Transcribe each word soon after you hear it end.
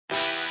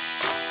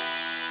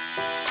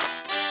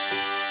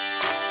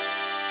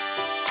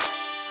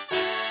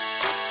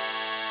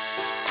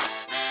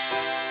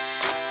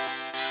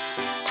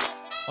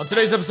On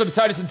today's episode of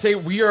Titus and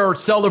Tate, we are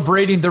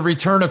celebrating the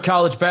return of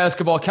college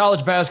basketball.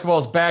 College basketball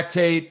is back,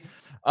 Tate.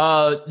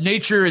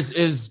 Nature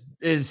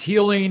is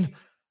healing.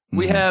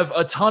 We have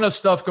a ton of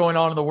stuff going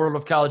on in the world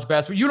of college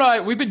basketball. You and I,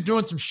 we've been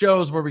doing some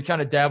shows where we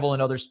kind of dabble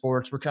in other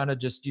sports. We're kind of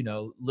just,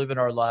 living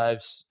our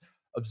lives,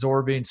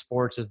 absorbing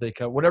sports as they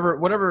come.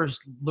 Whatever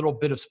little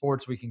bit of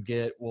sports we can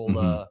get,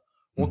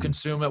 we'll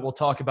consume it. We'll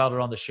talk about it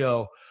on the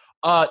show.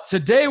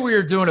 Today we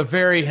are doing a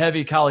very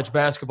heavy college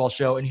basketball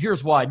show, and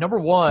here's why. Number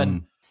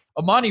one,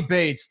 Emoni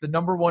Bates, the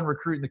number one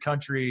recruit in the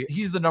country.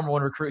 He's the number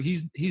one recruit.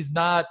 He's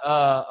not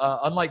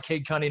unlike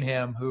Cade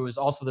Cunningham, who is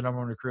also the number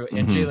one recruit,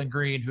 and Jalen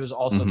Green, who is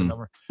also the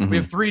number. We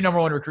have three number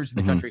one recruits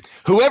in the country.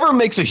 Whoever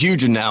makes a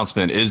huge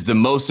announcement is the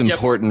most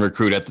important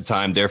recruit at the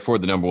time, therefore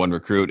the number one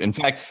recruit. In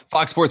fact,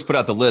 Fox Sports put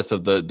out the list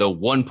of the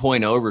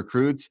 1.0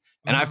 recruits,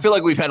 and I feel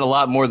like we've had a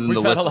lot more than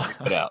the list that we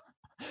put out.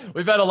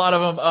 We've had a lot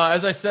of them.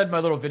 As I said in my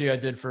little video I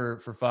did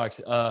for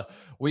Fox,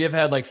 we have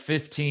had like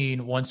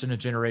 15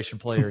 once-in-a-generation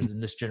players in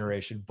this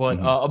generation. But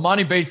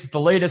Emoni Bates is the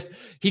latest.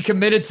 He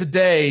committed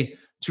today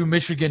to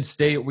Michigan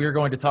State. We are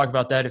going to talk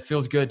about that. It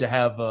feels good to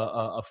have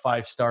a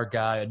five-star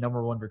guy, a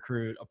number one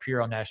recruit,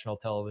 appear on national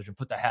television,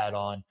 put the hat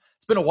on.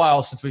 It's been a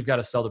while since we've got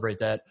to celebrate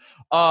that.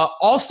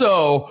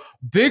 Also,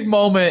 big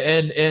moment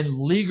in the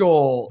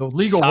legal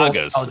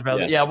sagas.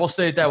 Yes. Yeah, we'll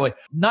say it that way.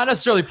 Not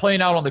necessarily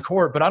playing out on the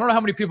court, but I don't know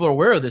how many people are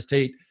aware of this,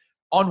 Tate.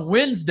 On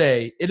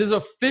Wednesday, it is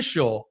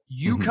official.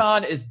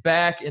 UConn is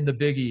back in the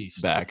Big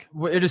East. Back.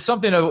 It is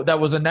something that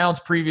was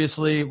announced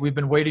previously. We've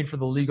been waiting for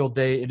the legal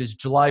date. It is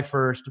July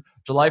 1st.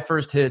 July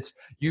 1st hits.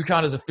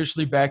 UConn is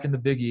officially back in the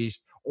Big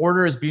East.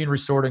 Order is being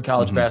restored in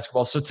college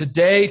basketball. So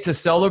today, to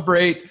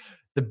celebrate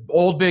the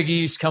old Big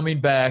East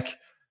coming back,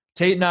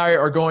 Tate and I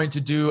are going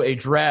to do a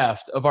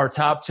draft of our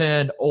top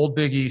 10 old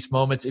Big East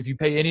moments. If you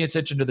pay any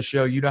attention to the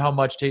show, you know how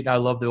much Tate and I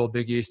love the old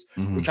Big East.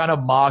 We kind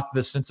of mock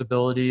the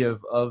sensibility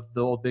of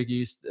the old Big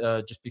East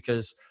just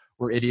because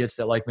we're idiots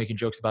that like making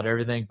jokes about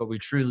everything, but we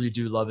truly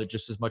do love it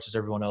just as much as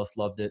everyone else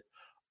loved it.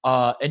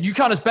 And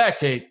UConn is back,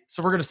 Tate,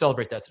 so we're going to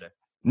celebrate that today.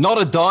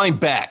 Not a dime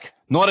back.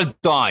 Not a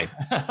dime.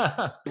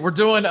 We're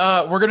going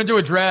to do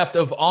a draft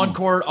of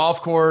on-court,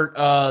 off-court,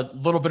 a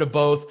little bit of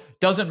both.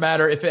 Doesn't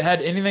matter. If it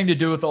had anything to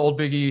do with the old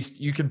Big East,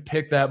 you can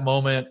pick that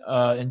moment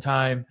in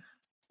time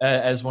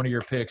as one of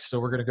your picks. So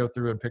we're going to go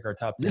through and pick our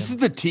top 10. This is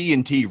the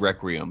TNT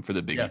requiem for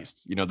the Big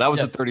East. That was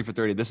the 30 for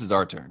 30. This is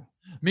our turn.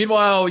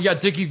 Meanwhile, you got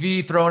Dickie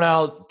V throwing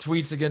out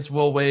tweets against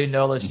Will Wade and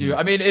LSU.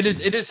 I mean,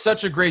 it is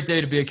such a great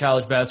day to be a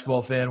college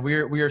basketball fan. We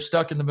are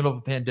stuck in the middle of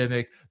a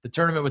pandemic. The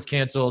tournament was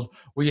canceled.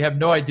 We have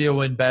no idea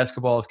when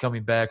basketball is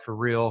coming back for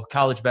real.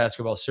 College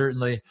basketball,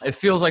 certainly. It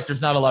feels like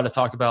there's not a lot to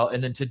talk about.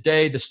 And then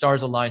today, the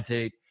stars align,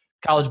 Tate.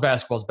 College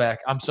basketball's back.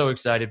 I'm so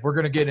excited. We're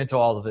going to get into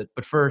all of it.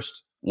 But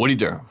first, Woody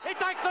Durham. He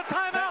takes the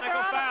timeout.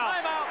 Technical foul.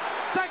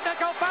 Timeout.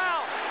 Technical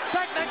foul.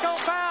 Technical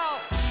foul.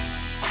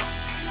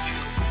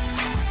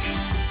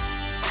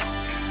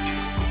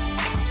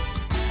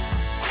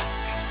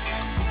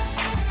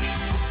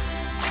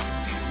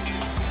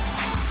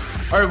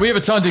 all right, we have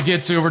a ton to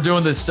get to. We're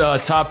doing this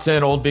top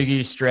 10 old Big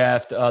East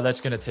draft.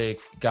 That's going to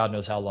take God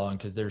knows how long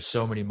because there's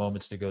so many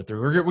moments to go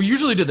through. We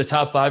usually do the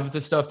top 5 with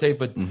this stuff, Tate,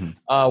 but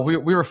we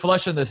were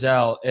fleshing this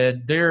out,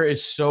 and there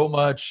is so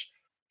much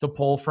to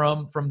pull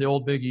from the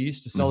old Big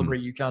East to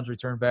celebrate UConn's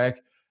return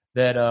back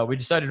that we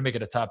decided to make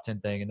it a top 10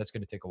 thing, and that's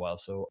going to take a while.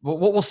 So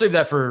we'll save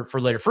that for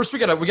later. First, we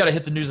got to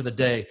hit the news of the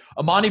day.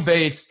 Emoni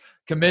Bates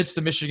commits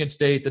to Michigan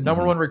State, the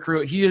number one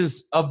recruit. He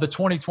is of the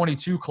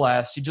 2022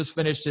 class. He just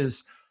finished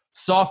his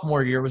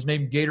sophomore year, was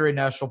named Gatorade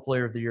National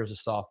Player of the Year as a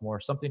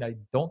sophomore, something I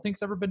don't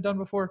think's ever been done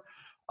before.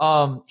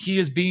 He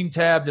is being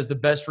tabbed as the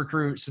best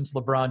recruit since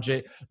LeBron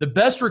James. The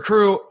best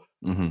recruit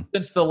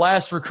since the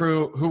last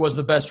recruit who was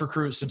the best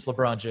recruit since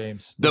LeBron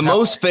James. The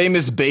most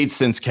famous Bates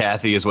since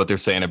Kathy is what they're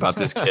saying about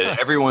this kid.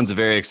 Everyone's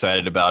very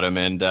excited about him.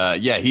 And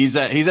he's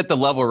at the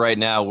level right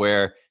now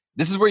where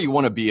this is where you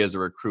want to be as a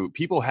recruit.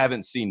 People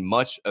haven't seen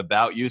much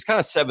about you. It's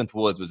kind of Seventh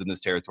Woods was in this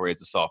territory as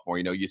a sophomore.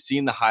 You've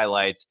seen the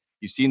highlights.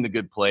 You've seen the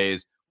good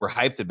plays. We're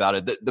hyped about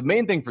it. The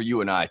main thing for you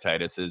and I,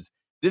 Titus, is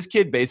this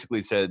kid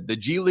basically said, the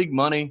G League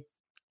money,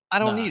 I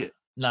don't need it.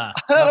 I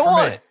don't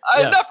want it.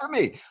 Not for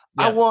me.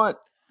 Yeah. I want,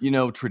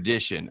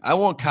 tradition. I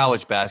want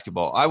college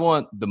basketball. I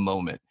want the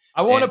moment.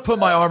 I want to put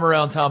my arm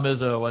around Tom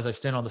Izzo as I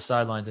stand on the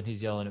sidelines and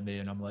he's yelling at me,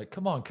 and I'm like,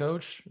 come on,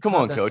 coach. Come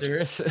on, coach.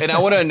 And I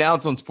want to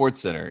announce on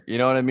SportsCenter. You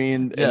know what I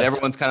mean? Yes. And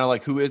everyone's kind of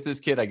like, who is this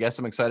kid? I guess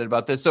I'm excited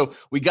about this. So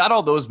we got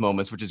all those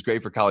moments, which is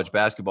great for college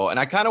basketball. And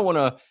I kind of want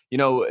to,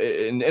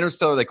 in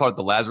Interstellar, they call it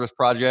the Lazarus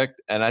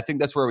Project. And I think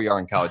that's where we are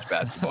in college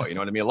basketball. You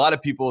know what I mean? A lot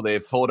of people, they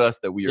have told us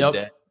that we are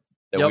dead,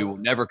 that we will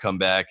never come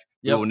back.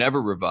 We will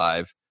never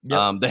revive.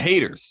 The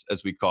haters,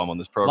 as we call them on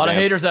this program. A lot of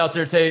haters out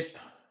there, Tate.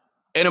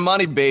 And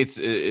Emoni Bates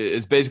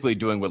is basically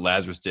doing what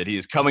Lazarus did. He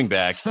is coming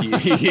back.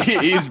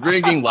 He's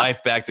bringing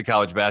life back to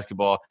college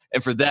basketball.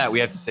 And for that, we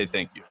have to say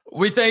thank you.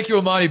 We thank you,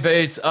 Emoni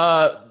Bates.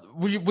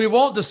 we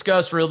won't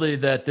discuss really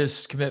that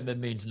this commitment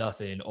means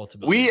nothing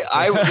ultimately.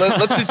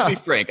 Let's just be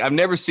frank. I've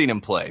never seen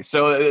him play,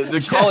 so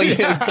they're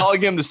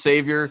calling him the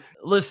savior.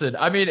 Listen,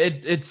 I mean,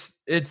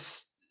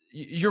 it's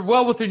you're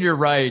well within your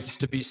rights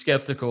to be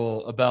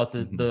skeptical about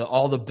the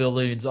all the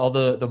billings, all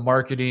the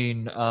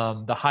marketing,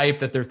 the hype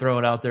that they're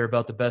throwing out there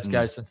about the best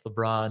guy since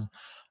LeBron.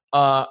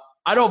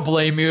 I don't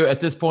blame you at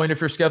this point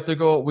if you're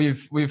skeptical.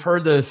 We've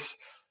heard this.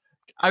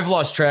 I've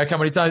lost track how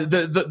many times.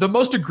 The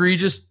most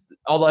egregious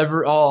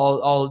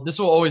this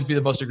will always be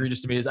the most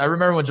egregious to me is I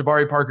remember when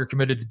Jabari Parker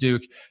committed to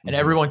Duke and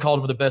everyone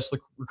called him the best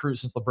recruit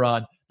since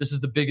LeBron. This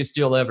is the biggest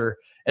deal ever.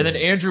 And then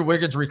Andrew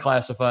Wiggins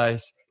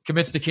reclassifies,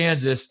 commits to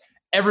Kansas.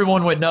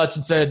 Everyone went nuts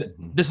and said,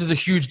 this is a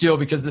huge deal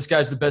because this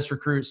guy's the best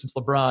recruit since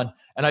LeBron.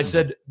 And I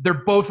said, they're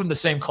both from the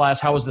same class.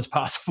 How is this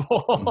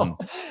possible?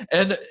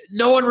 And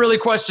no one really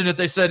questioned it.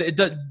 They said,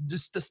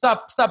 just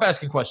stop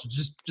asking questions.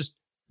 Just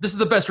this is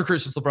the best recruit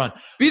since LeBron.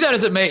 Be that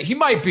as it may, he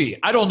might be.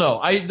 I don't know.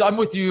 I'm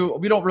with you.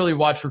 We don't really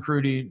watch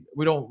recruiting.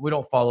 We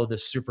don't follow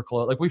this super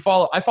close. Like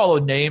I follow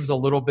names a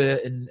little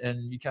bit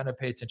and you kind of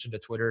pay attention to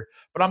Twitter,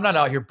 but I'm not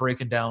out here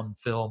breaking down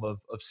film of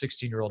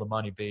 16-year-old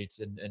Amani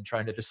Bates and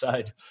trying to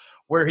decide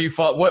where he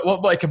fought,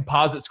 what my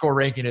composite score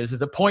ranking is.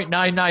 Is it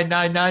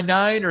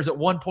 0.99999 or is it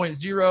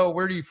 1.0?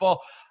 Where do you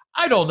fall?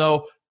 I don't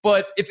know.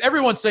 But if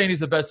everyone's saying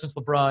he's the best since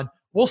LeBron,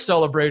 we'll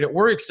celebrate it.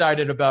 We're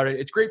excited about it.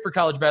 It's great for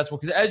college basketball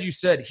because, as you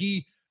said,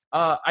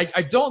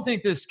 I don't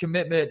think this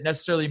commitment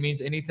necessarily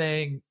means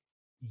anything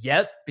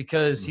yet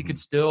because he could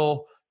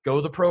still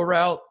go the pro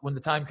route when the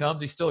time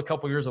comes. He's still a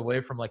couple years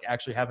away from like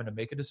actually having to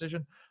make a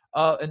decision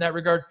in that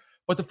regard.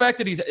 But the fact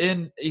that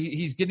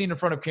he's getting in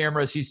front of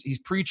cameras, he's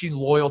preaching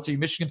loyalty.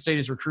 Michigan State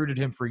has recruited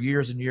him for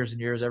years and years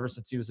and years, ever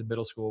since he was in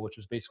middle school, which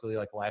was basically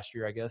like last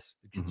year, I guess.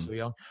 The kid's so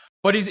young.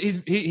 But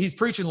he's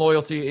preaching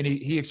loyalty, and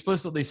he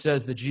explicitly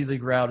says the G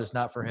League route is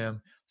not for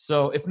him.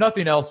 So if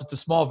nothing else, it's a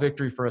small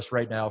victory for us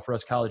right now, for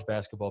us college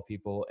basketball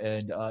people.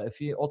 And if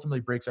he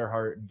ultimately breaks our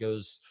heart and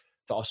goes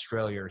to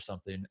Australia or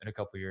something in a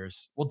couple of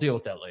years, we'll deal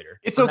with that later.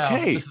 It's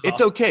okay.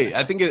 It's okay.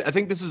 I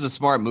think this is a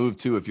smart move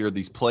too. If you're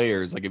these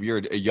players, like if you're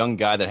a young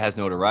guy that has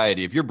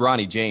notoriety, if you're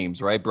Bronny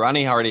James, right?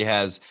 Bronny already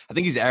has, I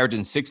think he's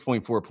averaging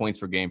 6.4 points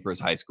per game for his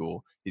high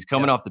school. He's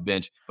coming off the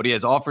bench, but he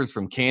has offers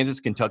from Kansas,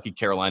 Kentucky,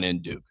 Carolina,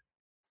 and Duke.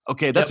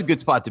 Okay, that's a good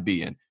spot to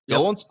be in.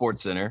 Go on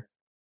SportsCenter,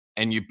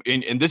 and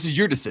this is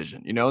your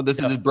decision. You know, this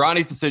is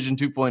Bronny's decision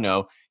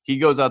 2.0. He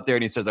goes out there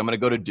and he says, "I'm going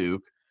to go to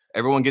Duke."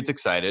 Everyone gets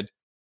excited.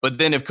 But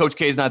then if Coach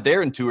K is not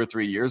there in 2 or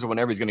 3 years or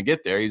whenever he's going to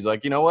get there, he's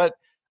like, you know what?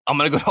 I'm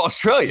going to go to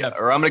Australia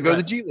or I'm going to go to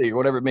the G League or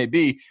whatever it may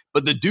be.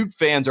 But the Duke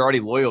fans are already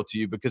loyal to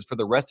you because for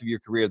the rest of your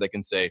career, they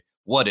can say,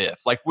 what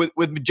if? Like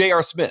with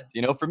J.R. Smith,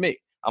 you know, for me.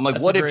 I'm like,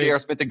 what if J.R.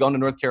 Smith had gone to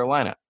North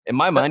Carolina? In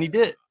my mind, he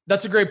did.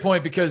 That's a great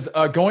point because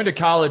going to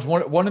college,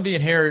 one of the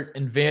inherent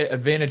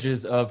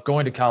advantages of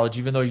going to college,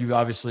 even though you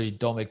obviously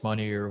don't make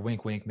money or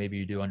wink, wink, maybe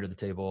you do under the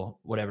table,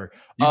 whatever.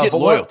 You get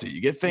loyalty. You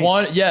get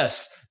fame.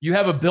 Yes, you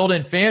have a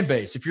built-in fan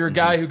base. If you're a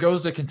guy who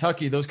goes to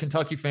Kentucky, those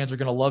Kentucky fans are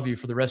going to love you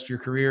for the rest of your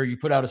career. You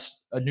put out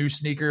a new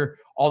sneaker,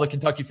 all the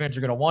Kentucky fans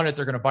are going to want it.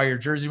 They're going to buy your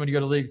jersey when you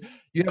go to league.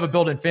 You have a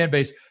built-in fan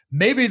base.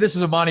 Maybe this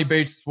is Amani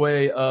Bates'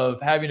 way of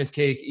having his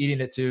cake, eating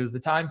it too. The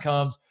time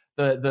comes,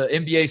 the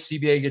NBA,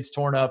 CBA gets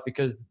torn up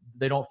because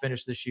they don't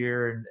finish this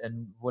year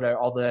and whatever,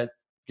 all that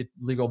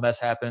legal mess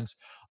happens.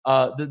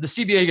 The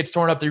CBA gets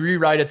torn up. They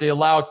rewrite it. They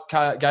allow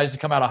guys to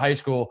come out of high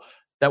school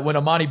that when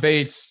Amani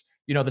Bates,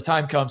 you know, the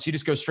time comes, he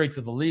just goes straight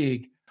to the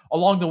league.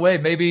 Along the way,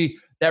 maybe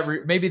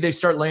they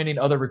start landing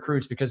other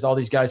recruits because all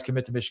these guys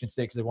commit to Michigan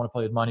State because they want to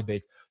play with Amani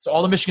Bates. So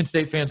all the Michigan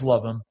State fans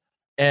love him.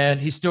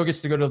 And he still gets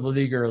to go to the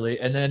league early.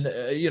 And then,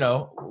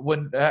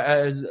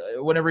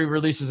 whenever he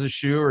releases his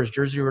shoe or his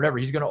jersey or whatever,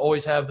 he's going to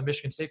always have the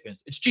Michigan State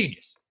fans. It's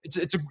genius.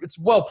 It's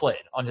well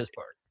played on his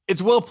part.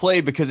 It's well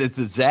played because it's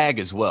the zag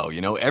as well. You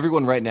know,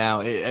 everyone right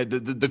now,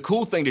 the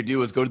cool thing to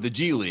do is go to the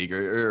G League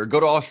or go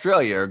to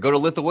Australia or go to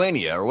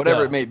Lithuania or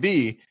whatever it may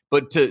be.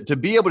 But to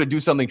be able to do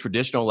something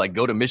traditional, like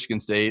go to Michigan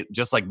State,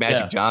 just like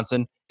Magic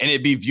Johnson, and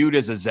it be viewed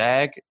as a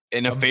zag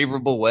in a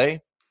favorable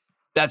way,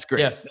 that's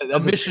great. Yeah,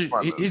 that's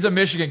he's a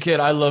Michigan kid.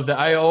 I love that.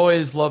 I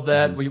always love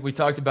that. We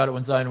talked about it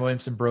when Zion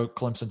Williamson broke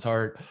Clemson's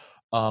heart.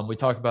 We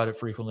talk about it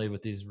frequently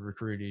with these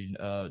recruiting,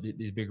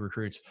 these big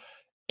recruits.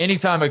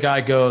 Anytime a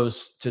guy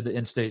goes to the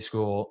in-state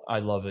school, I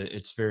love it.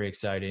 It's very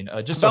exciting.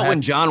 Just about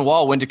when John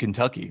Wall went to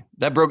Kentucky,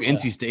 that broke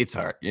NC State's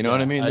heart. You know what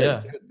I mean?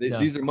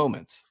 These are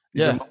moments.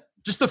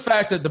 Just the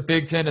fact that the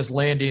Big Ten is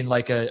landing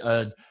like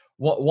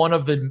one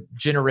of the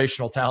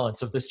generational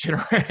talents of this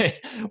generation,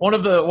 one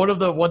of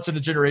the once in a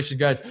generation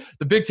guys.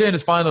 The Big Ten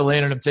is finally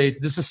landing him. Tate.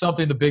 This is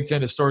something the Big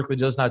Ten historically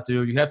does not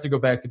do. You have to go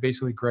back to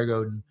basically Greg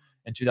Oden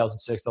in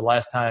 2006, the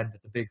last time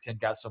that the Big Ten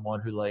got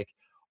someone who like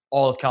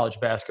all of college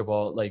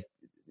basketball, like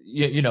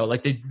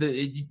like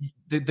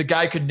the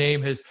guy could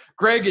name his.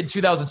 Greg in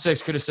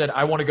 2006 could have said,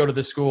 "I want to go to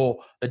this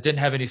school that didn't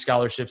have any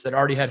scholarships, that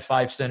already had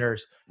 5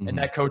 centers," and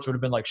that coach would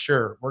have been like,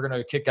 "Sure, we're going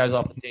to kick guys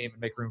off the team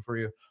and make room for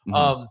you."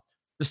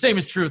 The same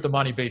is true with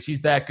Emoni Bates.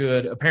 He's that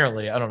good,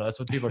 apparently. I don't know. That's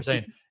what people are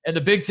saying. And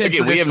the Big Ten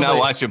Again, we have not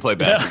watched him play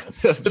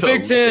basketball. The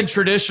Big Ten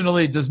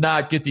traditionally does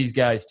not get these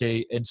guys,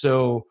 Tate. And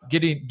so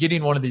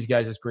getting one of these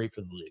guys is great for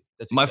the league.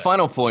 That's my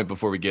final point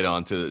before we get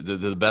on to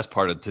the best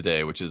part of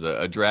today, which is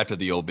a draft of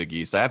the old Big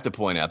East. I have to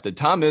point out that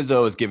Tom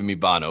Izzo is giving me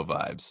Bono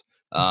vibes.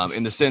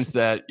 In the sense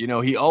that,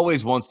 he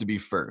always wants to be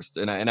first.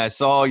 And I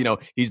saw,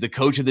 he's the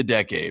coach of the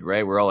decade,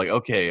 right? We're all like,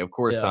 okay, of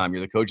course, yeah. Tom, you're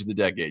the coach of the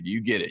decade.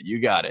 You get it.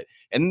 You got it.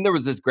 And then there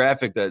was this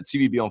graphic that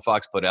CBB on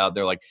Fox put out.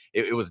 They're like,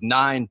 it was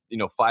 9,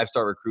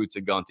 5-star recruits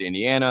had gone to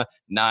Indiana.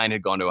 9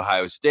 had gone to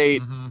Ohio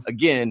State. Mm-hmm.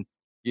 Again,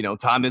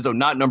 Tom Izzo,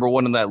 not number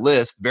 1 on that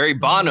list. Very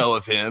Bono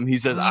of him. He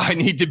says, I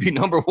need to be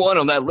number 1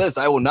 on that list.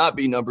 I will not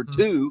be number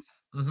 2.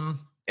 Mm-hmm.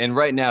 And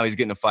right now he's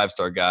getting a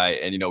 5-star guy.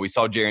 And, we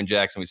saw Jaren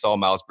Jackson. We saw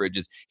Miles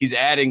Bridges. He's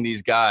adding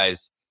these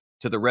guys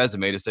to the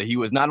resume to say he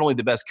was not only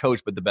the best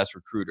coach, but the best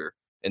recruiter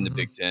in the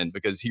Big Ten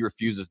because he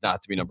refuses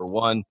not to be number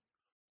 1.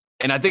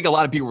 And I think a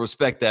lot of people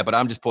respect that, but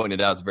I'm just pointing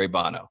it out. It's very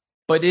Bono.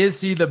 But is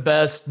he the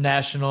best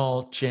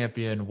national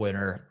champion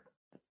winner?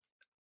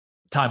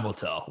 Time will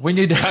tell.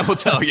 Time will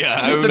tell.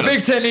 Yeah, the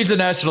Big Ten needs a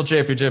national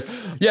championship.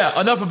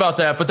 Yeah, enough about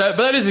that. But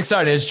that is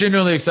exciting. It's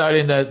genuinely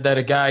exciting that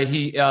a guy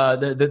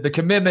the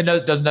commitment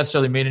doesn't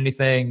necessarily mean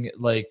anything,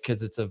 like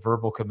because it's a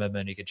verbal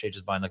commitment. He can change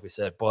his mind, like we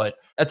said. But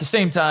at the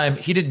same time,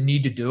 he didn't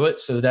need to do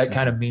it, so that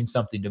kind of means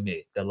something to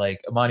me. That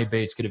like Emoni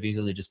Bates could have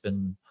easily just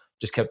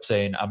kept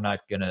saying, "I'm not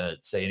gonna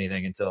say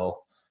anything until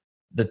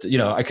that."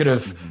 I could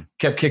have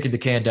kept kicking the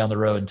can down the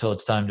road until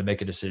it's time to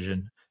make a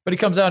decision. But he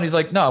comes out and he's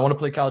like, no, I want to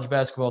play college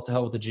basketball to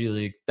hell with the G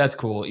League. That's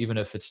cool, even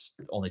if it's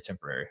only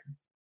temporary.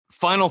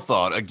 Final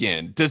thought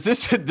again. Does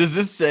this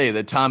say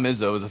that Tom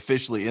Izzo is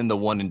officially in the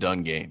one and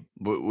done game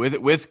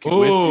with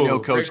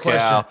Coach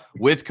Cal,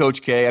 with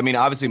Coach K? I mean,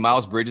 obviously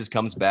Miles Bridges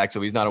comes back, so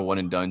he's not a one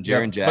and done.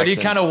 Jaren Jackson, but he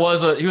kind of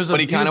was. He was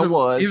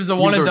the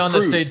one and done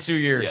that stayed 2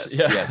 years.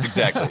 Yes,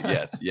 exactly.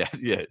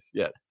 Yes.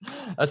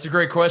 That's a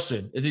great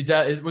question. Is he?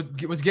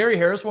 Was Gary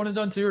Harris one and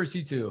done too, or is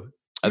he 2?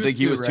 I think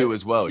he was 2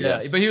 as well. Yeah,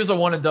 yes, but he was a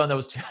one and done that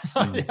was 2.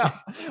 Yeah,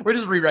 we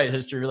just rewrite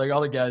history. Like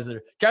all the guys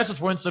there. Cassius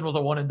Winston was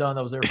a one and done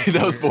that was there.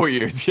 That was 4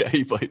 years. Yeah,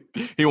 he played.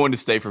 He wanted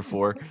to stay for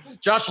 4.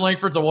 Josh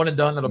Langford's a one and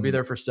done that'll be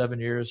there for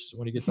 7 years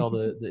when he gets all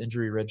the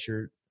injury red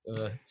shirt.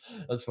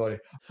 That's funny.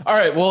 All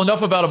right, well,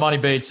 enough about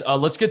Emoni Bates.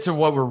 Let's get to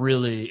what we're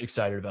really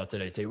excited about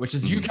today, Tate, which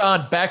is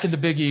UConn back in the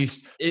Big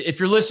East. If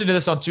you're listening to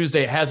this on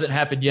Tuesday, it hasn't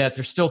happened yet.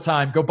 There's still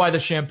time. Go buy the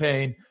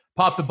champagne,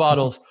 pop the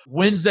bottles.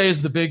 Wednesday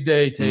is the big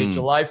day, Tate.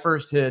 July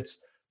 1st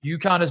hits.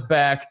 UConn is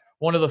back.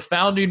 One of the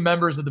founding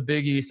members of the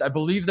Big East. I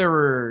believe there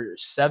were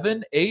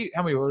 7, 8.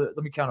 How many? Let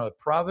me count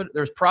them.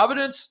 There's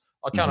Providence.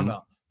 I'll count them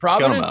out.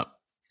 Providence,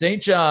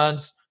 St.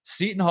 John's,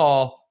 Seton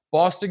Hall,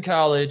 Boston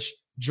College,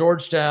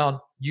 Georgetown,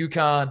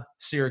 UConn,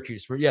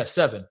 Syracuse.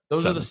 7.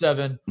 Those are the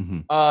 7.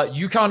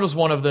 UConn was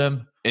one of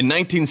them. In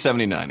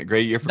 1979, a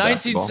great year for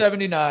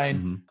 1979.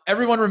 Basketball.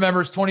 Everyone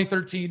remembers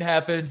 2013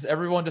 happens.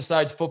 Everyone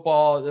decides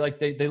football. Like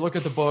they look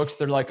at the books.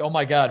 They're like, oh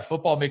my God,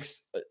 football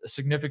makes a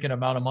significant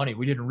amount of money.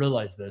 We didn't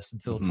realize this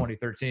until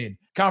 2013.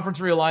 Conference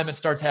realignment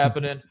starts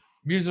happening.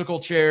 Musical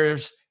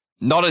chairs.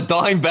 Not a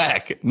dime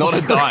back. Not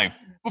a dime.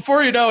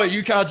 Before you know it,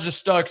 UConn's just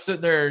stuck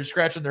sitting there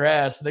scratching their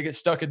ass. And they get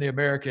stuck in the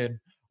American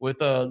with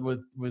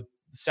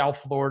South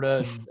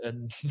Florida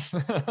and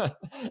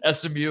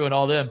SMU and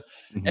all them.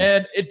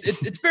 And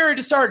it's very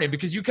disheartening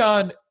because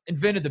UConn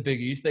invented the Big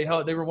East. They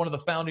were one of the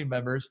founding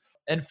members.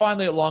 And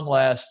finally, at long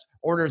last,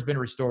 order has been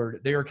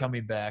restored. They are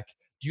coming back.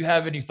 Do you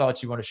have any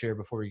thoughts you want to share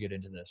before we get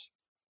into this?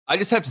 I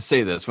just have to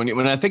say this.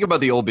 When I think about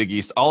the old Big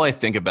East, all I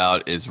think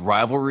about is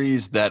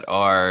rivalries that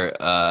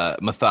are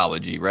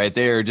mythology, right?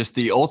 They are just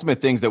the ultimate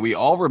things that we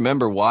all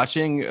remember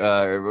watching,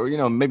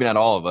 maybe not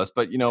all of us,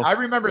 but, I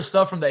remember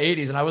stuff from the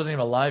 80s and I wasn't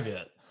even alive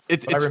yet.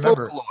 It's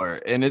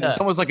folklore, and it's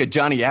almost like a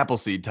Johnny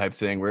Appleseed type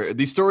thing where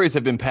these stories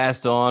have been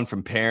passed on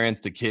from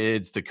parents to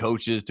kids to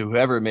coaches to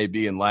whoever it may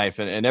be in life,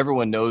 and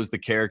everyone knows the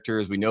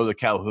characters. We know the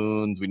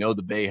Calhouns, we know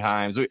the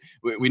Boeheims,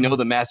 we know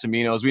the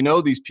Massiminos, we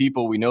know these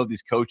people, we know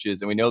these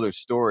coaches, and we know their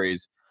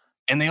stories,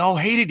 and they all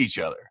hated each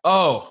other.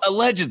 Oh.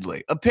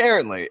 Allegedly,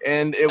 apparently,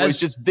 and it was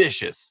just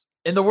vicious.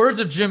 In the words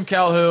of Jim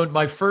Calhoun,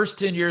 my first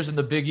 10 years in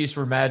the Big East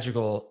were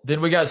magical.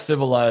 Then we got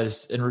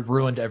civilized and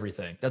ruined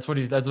everything. That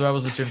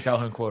was a Jim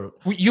Calhoun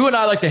quote. You and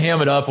I like to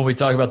ham it up when we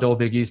talk about the old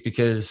Big East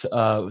because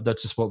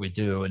that's just what we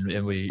do,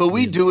 and we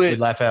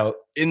laugh out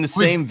in the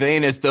same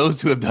vein as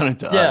those who have done it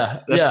to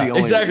us.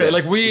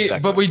 Exactly.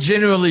 But we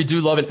genuinely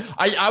do love it.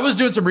 I was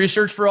doing some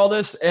research for all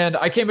this, and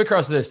I came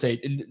across this,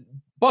 Tate.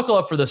 Buckle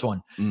up for this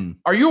one.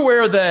 Are you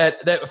aware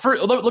that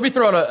let me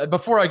throw out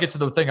before I get to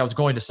the thing I was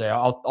going to say,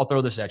 I'll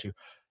throw this at you.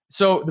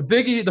 So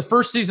the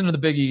first season of the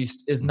Big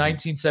East is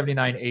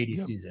 1979-80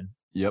 season.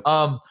 Yep.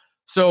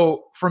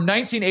 So from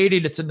 1980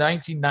 to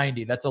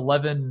 1990, that's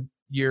 11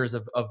 years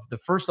of the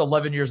first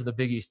 11 years of the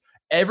Big East.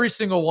 Every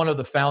single one of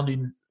the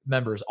founding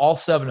members, all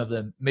 7 of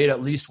them, made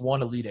at least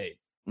one Elite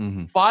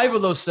 8. 5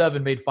 of those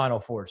 7 made Final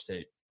Four,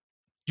 State.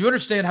 Do you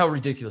understand how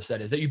ridiculous that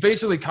is? That you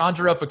basically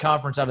conjure up a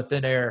conference out of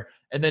thin air,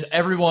 and then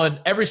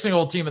every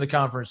single team in the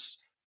conference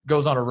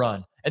goes on a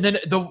run. And then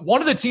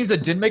one of the teams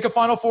that didn't make a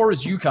Final Four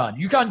was UConn.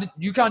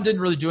 UConn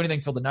didn't really do anything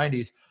until the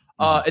 90s.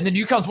 And then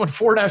UConn's won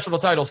 4 national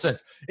titles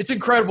since. It's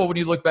incredible when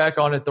you look back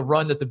on it, the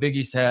run that the Big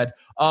East had.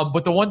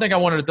 But the one thing I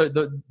wanted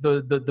to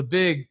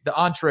the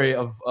entree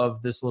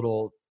of this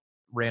little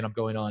rant I'm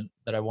going on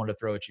that I wanted to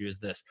throw at you is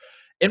this.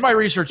 In my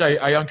research,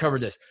 I uncovered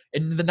this.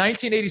 In the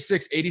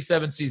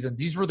 1986-87 season,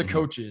 these were the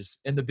coaches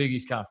in the Big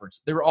East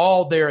Conference. They were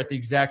all there at the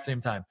exact same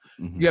time.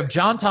 You have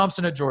John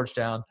Thompson at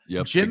Georgetown,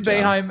 Jim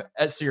Boeheim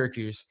at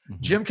Syracuse,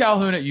 Jim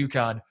Calhoun at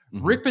UConn,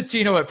 Rick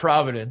Pitino at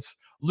Providence,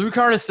 Lou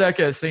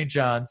Carnesecca at St.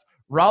 John's,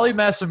 Raleigh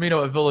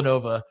Massimino at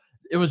Villanova.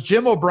 It was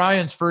Jim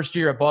O'Brien's first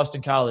year at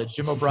Boston College.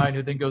 Jim O'Brien,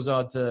 who then goes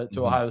on to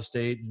Ohio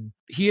State. And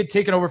he had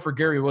taken over for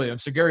Gary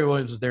Williams. So Gary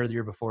Williams was there the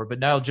year before, but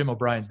now Jim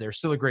O'Brien's there.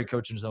 Still a great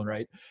coach in his own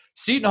right.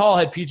 Seton Hall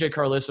had PJ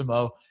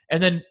Carlesimo.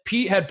 And then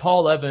Pete had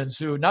Paul Evans,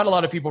 who not a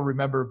lot of people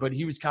remember, but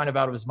he was kind of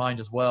out of his mind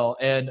as well.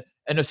 And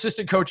an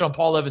assistant coach on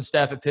Paul Evans'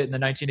 staff at Pitt in the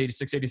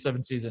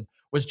 1986-87 season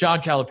was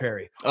John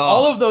Calipari.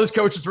 All of those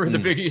coaches were in the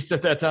Big East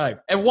at that time.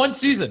 And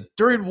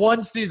during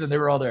one season, they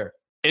were all there.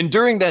 And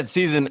during that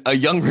season, a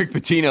young Rick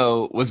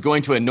Pitino was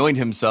going to anoint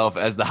himself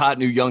as the hot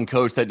new young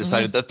coach that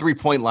decided the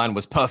 3-point line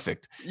was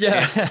perfect.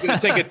 Yeah. He's going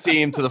to take a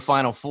team to the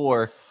Final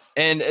Four.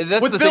 And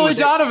that's with the Billy thing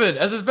Donovan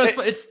as his best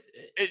player.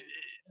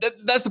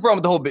 That's the problem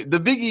with the whole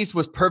the Big East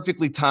was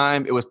perfectly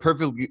timed. It was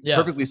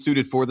perfectly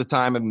suited for the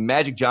time. And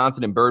Magic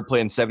Johnson and Bird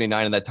playing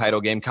 79 in that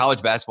title game.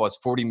 College basketball has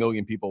 40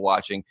 million people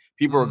watching.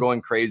 People are going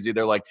crazy.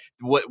 They're like,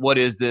 what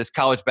is this?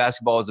 College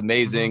basketball is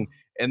amazing.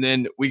 And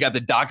then we got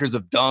the Doctors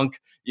of Dunk,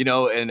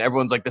 and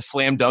everyone's like, the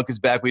slam dunk is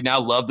back. We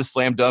now love the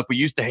slam dunk. We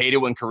used to hate it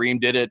when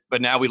Kareem did it,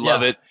 but now we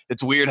love it.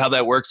 It's weird how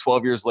that works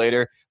 12 years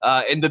later.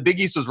 And the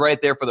Big East was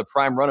right there for the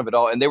prime run of it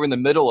all. And they were in the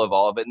middle of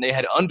all of it. And they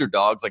had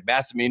underdogs like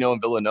Massimino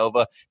and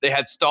Villanova. They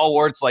had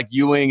stalwarts like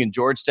Ewing and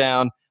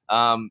Georgetown.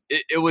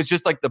 It was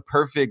just like the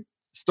perfect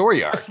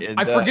story arc. And,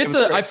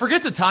 I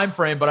forget the time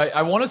frame, but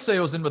I want to say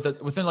it was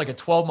within like a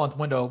 12-month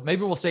window.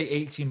 Maybe we'll say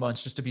 18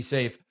 months just to be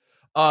safe.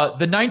 The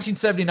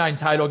 1979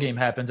 title game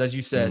happens, as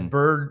you said,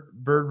 Bird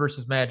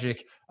versus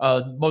Magic,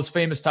 most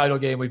famous title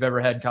game we've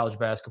ever had in college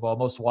basketball,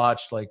 most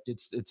watched. Like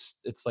it's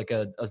like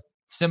a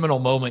seminal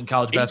moment in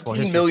college basketball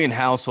history. 18 million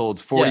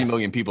households, 40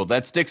 million people.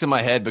 That sticks in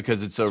my head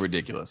because it's so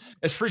ridiculous.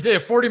 It's free.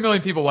 40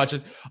 million people watch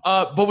it.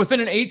 But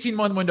within an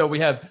 18-month window, we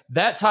have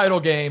that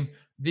title game,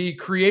 the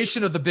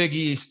creation of the Big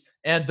East,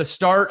 and the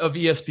start of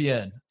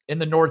ESPN in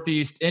the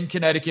Northeast, in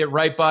Connecticut,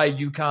 right by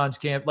UConn's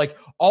camp. Like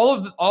all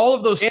of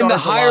those stars. And the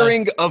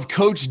hiring of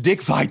Coach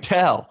Dick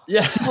Vitale.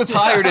 Yeah. He was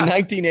hired in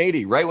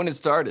 1980, right when it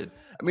started.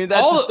 I mean,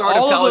 that's the start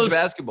of college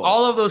basketball.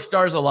 All of those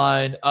stars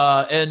align.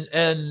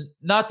 And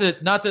not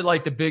that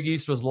like the Big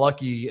East was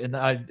lucky. And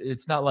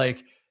it's not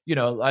like,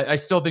 I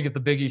still think if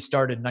the Big East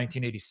started in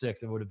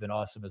 1986, it would have been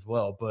awesome as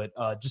well. But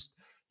just,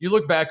 you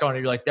look back on it,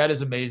 you're like, that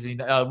is amazing.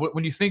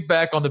 When you think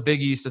back on the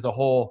Big East as a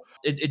whole,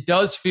 it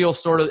does feel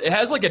it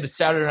has like a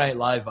Saturday Night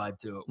Live vibe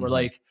to it, where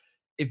like,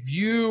 if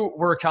you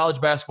were a college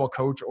basketball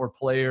coach or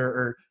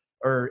player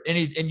or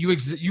any, and you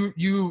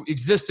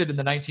existed in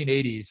the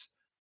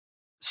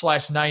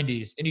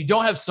 1980s/90s, and you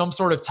don't have some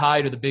sort of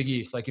tie to the Big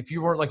East, like if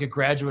you weren't like a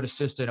graduate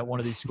assistant at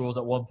one of these schools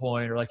at one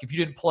point, or like if you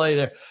didn't play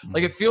there,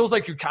 like it feels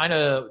like you kind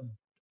of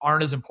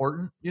aren't as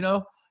important,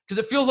 because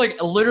it feels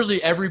like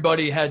literally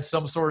everybody had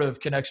some sort of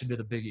connection to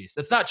the Big East.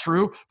 That's not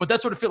true, but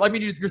that's what it feels. I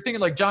mean, you're thinking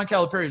like John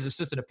Calipari's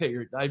assistant at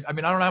Pitt. I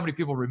mean, I don't know how many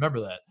people remember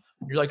that.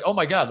 You're like, oh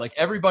my God, like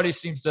everybody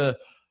seems to.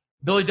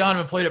 Billy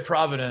Donovan played at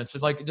Providence,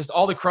 and like just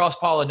all the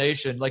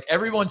cross-pollination. Like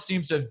everyone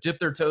seems to have dipped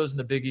their toes in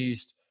the Big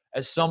East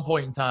at some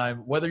point in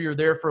time, whether you're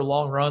there for a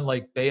long run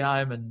like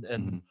Boeheim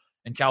and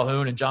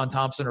Calhoun and John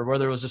Thompson, or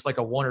whether it was just like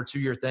a 1 or 2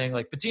 year thing.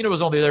 Like Pitino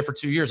was only there for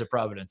 2 years at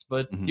Providence,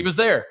 but he was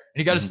there and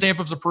he got his stamp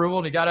of approval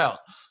and he got out.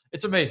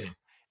 It's amazing.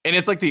 And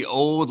it's like the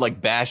old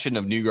like bastion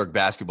of New York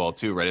basketball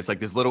too, right? It's like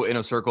this little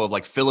inner circle of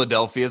like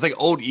Philadelphia. It's like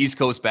old East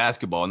Coast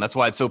basketball. And that's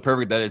why it's so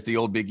perfect that it's the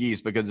old Big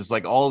East, because it's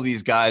like all of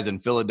these guys in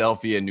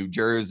Philadelphia and New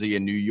Jersey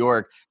and New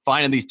York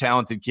finding these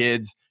talented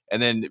kids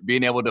and then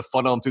being able to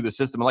funnel them through the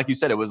system. And like you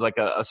said, it was like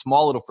a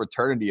small little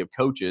fraternity of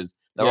coaches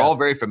that are all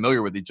very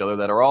familiar with each other,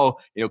 that are all,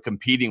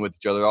 competing with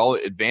each other, all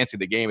advancing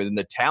the game. And then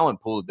the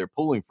talent pool that they're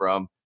pulling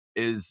from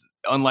is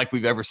unlike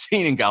we've ever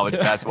seen in college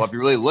basketball, if you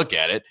really look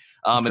at it.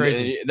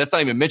 And that's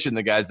not even mentioning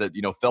the guys that,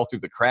 fell through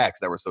the cracks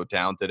that were so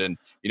talented. And,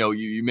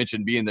 you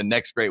mentioned being the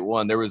next great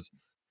one. There was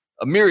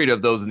a myriad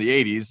of those in the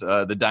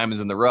 80s, the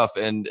diamonds in the rough.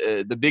 And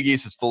the Big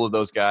East is full of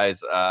those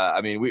guys.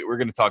 I mean, we're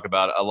going to talk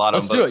about a lot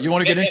of them. Let's do it. You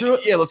want to get into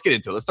it? Yeah, let's get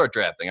into it. Let's start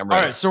drafting. I'm ready.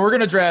 All right, so we're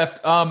going to draft.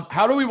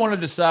 How do we want to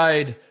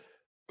decide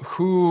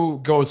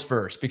who goes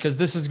first? Because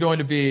this is going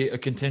to be a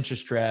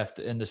contentious draft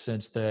in the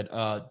sense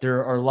that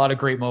there are a lot of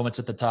great moments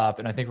at the top,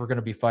 and I think we're going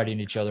to be fighting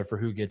each other for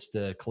who gets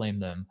to claim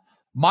them.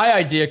 My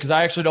idea, because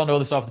I actually don't know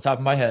this off the top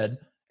of my head,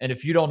 and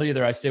if you don't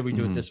either, I say we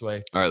do it this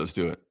way. All right, let's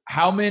do it.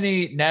 How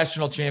many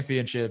national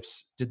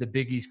championships did the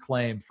Big East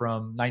claim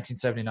from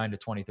 1979 to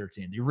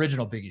 2013? The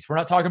original Big East. We're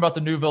not talking about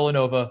the new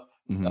Villanova,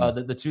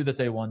 the two that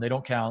they won. They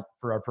don't count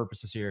for our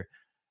purposes here.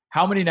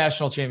 how many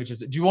national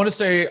championships? Do you want to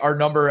say our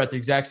number at the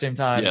exact same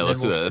time? Yeah, let's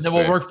do that. And then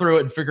we'll work through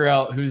it and figure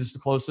out who's the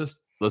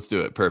closest. Let's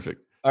do it.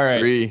 Perfect. All right.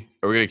 3.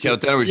 Are we going to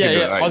count down? Or we should yeah.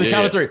 do it? All right, On the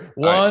count of 3.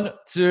 1,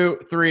 2,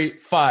 3,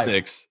 5.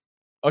 6.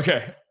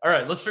 Okay. All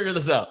right. Let's figure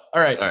this out.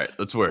 All right.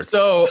 Let's work.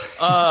 So,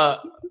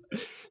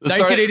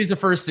 1980 is the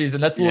first season.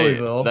 That's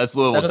Louisville. Yeah, that's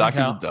Louisville. That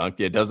Donkey's a dunk.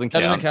 Yeah, it doesn't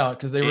count. That doesn't count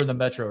because they were in the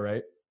Metro,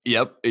 right?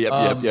 Yep.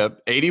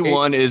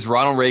 81 is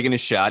Ronald Reagan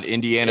is shot.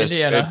 Indiana.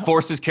 It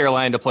forces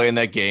Carolina to play in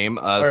that game.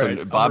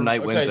 So Bob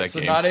Knight wins that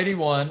game. So not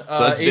 81.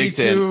 That's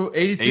 82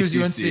 is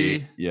ACC.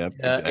 UNC. Yep.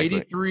 Exactly.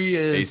 83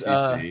 is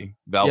ACC.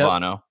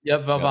 Valvano.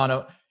 Yep.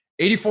 Valvano.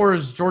 84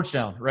 is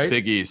Georgetown, right?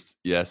 Big East.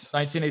 Yes.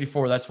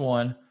 1984. That's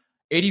 1.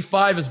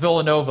 85 is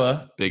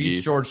Villanova. Big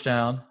East.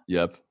 Georgetown.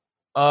 Yep.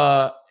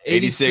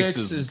 86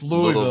 is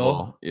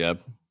Louisville.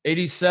 Yep.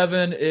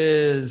 87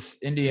 is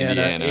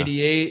Indiana.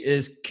 88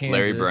 is Kansas.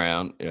 Larry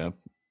Brown. Yep.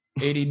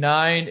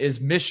 89 is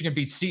Michigan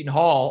beats Seton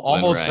Hall.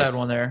 Almost had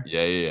one there.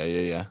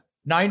 Yeah.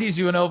 90 is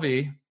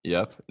UNLV.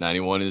 Yep.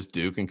 91 is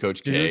Duke and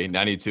Coach K.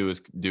 92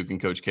 is Duke and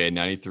Coach K.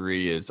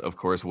 93 is, of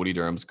course, Woody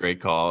Durham's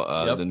great call.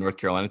 The North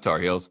Carolina Tar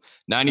Heels.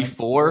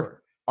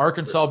 94.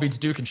 Arkansas beats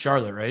Duke and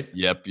Charlotte, right?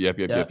 Yep.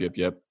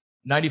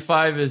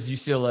 95 is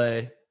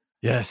UCLA.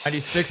 Yes.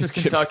 96 is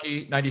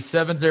Kentucky.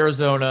 97 is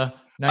Arizona.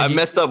 I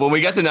messed up. When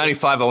we got to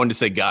 95, I wanted to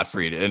say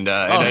Gottfried. And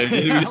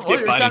we just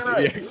skipped by it.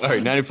 Right. Yeah. All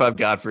right, 95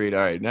 Gottfried. All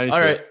right, 96.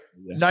 All right.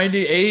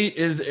 98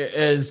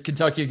 is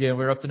Kentucky again.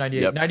 We're up to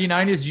 98. Yep.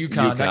 99 is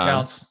UConn. That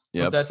counts.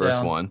 Yep, that first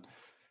down. one.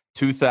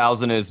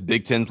 2000 is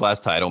Big Ten's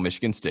last title,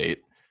 Michigan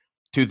State.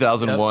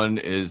 2001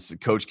 is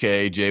Coach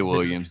K, Jay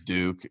Williams,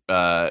 Duke.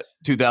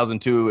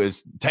 2002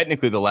 is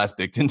technically the last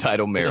Big Ten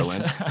title,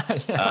 Maryland.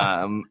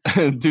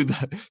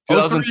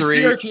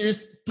 2003,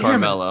 Syracuse.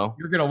 Carmelo.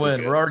 You're gonna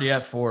win. We're already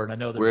at 4, and I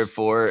know We're at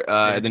 4.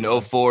 And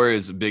then 04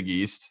 is Big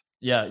East.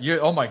 Yeah.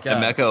 Oh my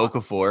God. Emeka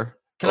Okafor.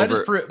 Can I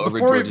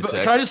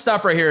just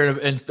stop right here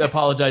and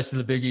apologize to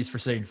the Big East for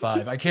saying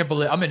 5? I can't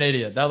believe I'm an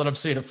idiot now that I'm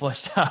seeing it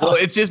fleshed out. Well,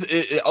 it's just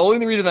only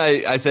the reason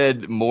I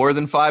said more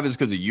than 5 is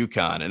because of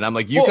UConn, and I'm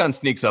like UConn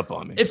sneaks up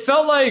on me. It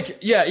felt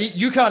like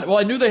UConn. Well,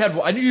 I knew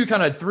UConn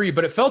had 3,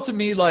 but it felt to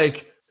me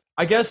like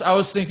I guess I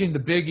was thinking the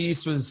Big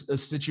East was a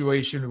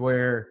situation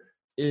where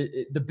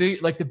the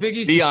Big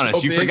East. Be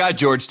honest, you forgot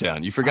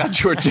Georgetown. You forgot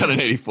Georgetown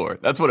in '84.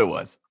 That's what it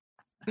was.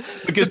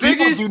 Because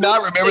people do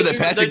not remember that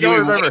Patrick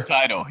Ewing won a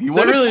title. They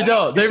really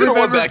don't. They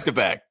remember back to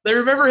back. They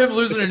remember him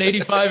losing in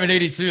 '85 and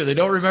 '82. They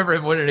don't remember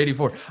him winning in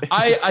 '84.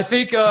 I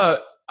think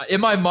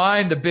in my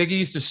mind the Big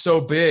East is so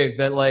big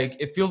that like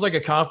it feels like a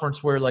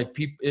conference where like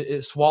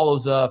it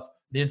swallows up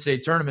the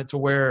NCAA tournament to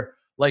where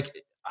like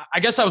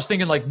I guess I was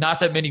thinking like not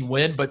that many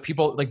win, but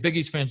people like Big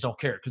East fans don't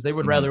care because they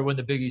would rather win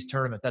the Big East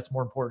tournament. That's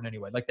more important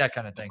anyway. Like that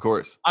kind of thing. Of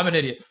course. I'm an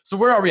idiot. So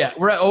where are we at?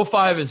 We're at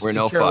 05 is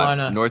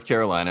Carolina. North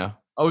Carolina.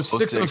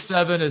 06,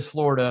 07 is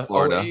Florida.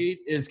 08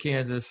 is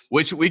Kansas.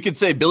 Which we could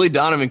say Billy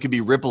Donovan could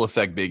be ripple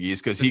effect Big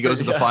East because he goes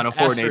to the Final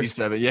Four in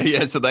 87.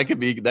 Yeah. So that could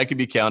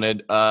be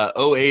counted.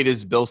 08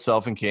 is Bill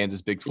Self in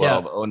Kansas, Big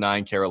 12.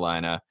 09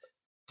 Carolina.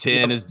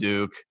 10 is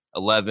Duke.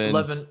 11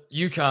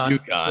 UConn.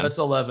 So that's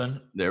 11.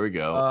 There we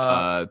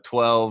go.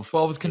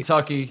 12 is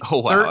Kentucky. Oh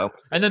wow.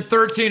 And then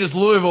 13 is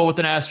Louisville with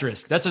an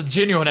asterisk. That's a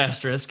genuine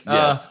asterisk.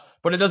 Yes.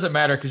 But it doesn't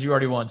matter because you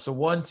already won. So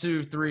 1,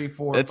 2, 3,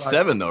 4. That's 5,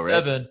 7 6, though, right?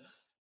 7.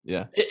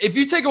 Yeah. If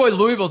you take away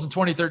Louisville's in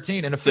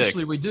 2013, and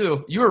officially 6. we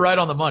do, you were right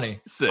on the money.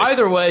 6.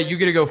 Either way, you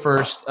get to go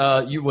first.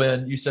 You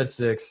win. You said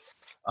 6.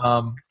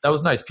 That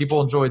was nice.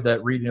 People enjoyed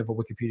that reading of a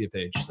Wikipedia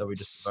page that we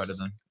just provided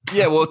them.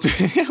 Yeah, well,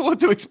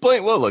 to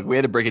explain, look, we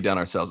had to break it down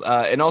ourselves,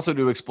 and also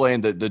to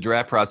explain the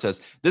draft process.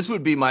 This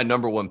would be my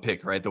number 1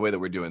 pick, right? The way that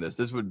we're doing this,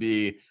 this would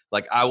be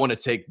like I want to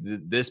take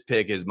this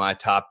pick as my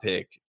top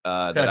pick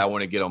that I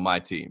want to get on my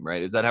team,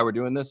 right? Is that how we're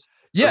doing this?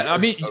 Yeah, I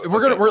mean,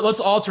 let's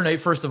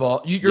alternate. First of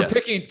all, you're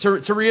picking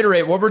to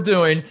reiterate what we're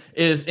doing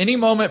is any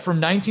moment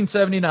from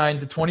 1979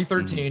 to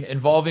 2013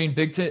 involving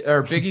Big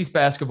East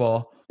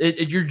basketball.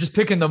 You're just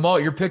picking them all.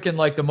 You're picking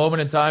like the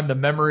moment in time, the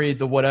memory,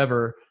 the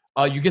whatever.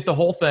 You get the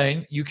whole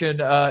thing. You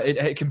can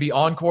it can be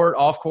on court,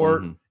 off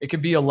court. It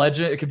can be a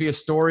legend. It could be a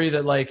story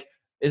that like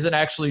isn't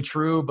actually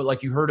true, but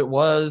like you heard it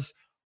was.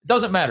 It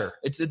doesn't matter.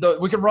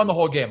 We can run the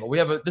whole game. But we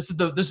have this is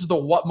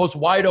the most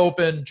wide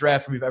open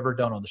draft we've ever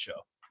done on the show.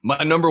 My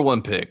number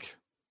 1 pick.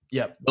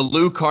 Yep. The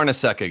Lou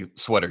Carnesecca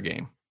sweater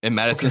game in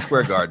Madison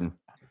Square Garden,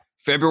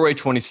 February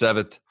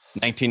 27th,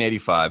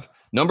 1985.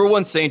 Number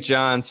 1, St.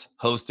 John's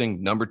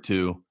hosting number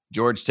 2,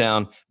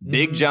 Georgetown.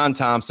 Big John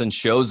Thompson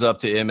shows up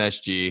to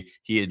MSG.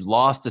 He had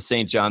lost to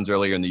St. John's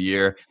earlier in the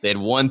year. They had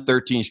won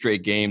 13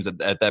 straight games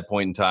at that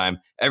point in time.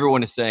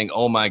 Everyone is saying,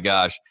 oh my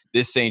gosh,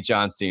 this St.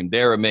 John's team,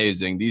 they're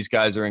amazing. These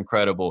guys are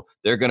incredible.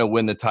 They're going to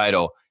win the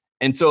title.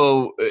 And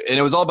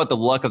it was all about the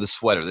luck of the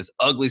sweater, this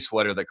ugly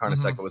sweater that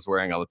Carnesecca was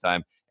wearing all the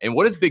time. And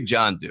what does Big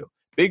John do?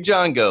 Big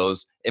John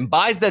goes and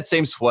buys that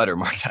same sweater,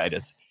 Mark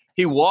Titus.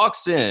 He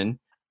walks in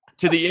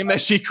to the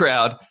MSG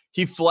crowd.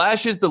 He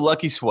flashes the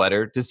lucky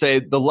sweater to say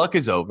the luck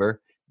is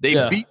over.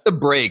 They beat the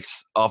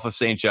brakes off of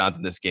St. John's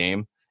in this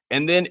game.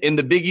 And then in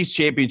the Big East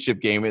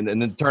championship game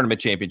and the tournament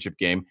championship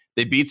game,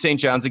 they beat St.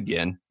 John's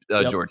again,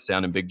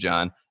 Georgetown and Big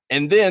John.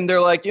 And then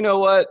they're like, you know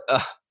what?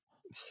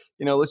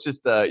 Let's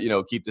just,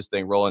 keep this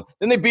thing rolling.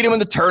 Then they beat him in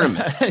the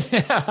tournament.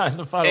 In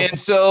the final. And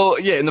so,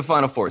 in the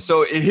Final Four.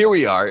 So here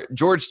we are.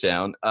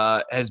 Georgetown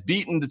has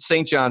beaten the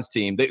St. John's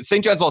team.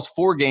 St. John's lost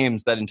 4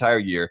 games that entire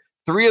year.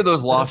 3 of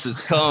those losses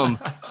come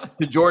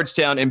to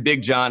Georgetown and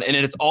Big John, and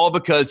it's all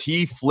because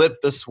he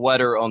flipped the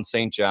sweater on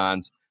St.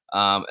 John's.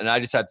 And I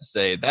just have to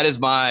say that is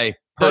my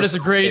that is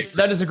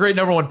a great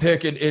number 1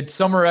 pick. It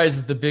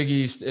summarizes the Big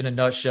East in a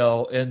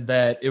nutshell in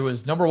that it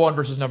was number 1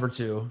 versus number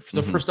 2.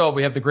 So first of all,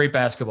 we have the great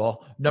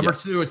basketball. Number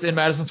 2, it's in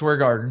Madison Square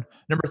Garden.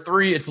 Number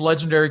 3, it's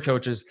legendary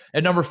coaches.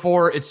 And number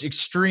 4, it's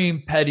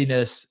extreme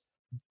pettiness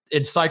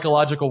in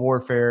psychological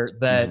warfare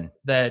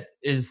that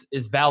is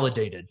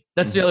validated.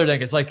 That's the other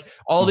thing. It's like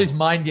all these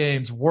mind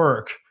games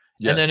work.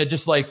 Yes. And then it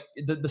just like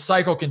the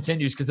cycle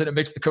continues because then it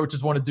makes the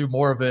coaches want to do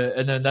more of it.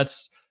 And then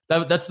that's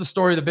the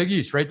story of the Big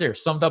East right there,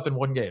 summed up in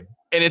one game.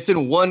 And it's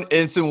in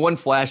one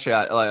flash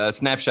shot, a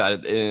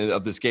snapshot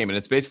of this game. And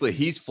it's basically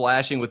he's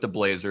flashing with the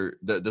blazer,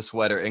 the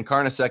sweater, and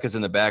Carnesecca's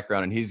in the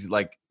background. And he's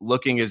like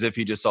looking as if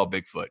he just saw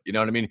Bigfoot. You know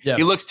what I mean? Yeah.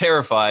 He looks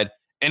terrified.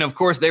 And of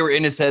course, they were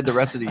in his head the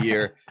rest of the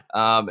year.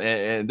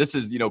 And this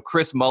is,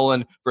 Chris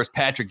Mullin versus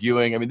Patrick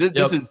Ewing. I mean,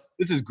 this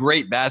is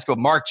great basketball.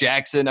 Mark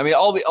Jackson. I mean,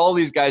 all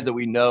these guys that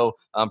we know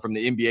from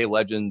the NBA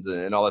legends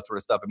and all that sort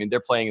of stuff. I mean, they're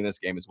playing in this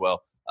game as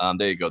well.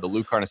 There you go, the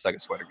Lou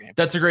Carnesecca sweater game.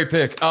 That's a great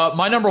pick.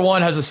 My number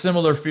 1 has a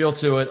similar feel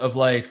to it of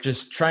like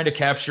just trying to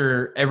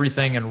capture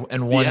everything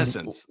in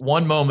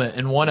one moment,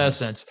 in one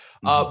essence.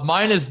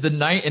 Mine is in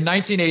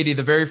 1980,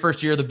 the very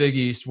first year of the Big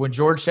East, when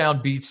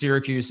Georgetown beat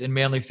Syracuse in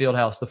Manley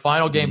Fieldhouse. The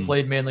final game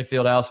played Manley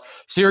Fieldhouse.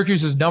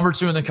 Syracuse is number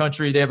 2 in the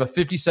country. They have a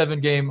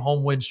 57-game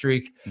home win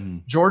streak.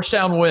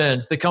 Georgetown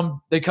wins. They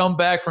come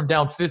back from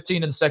down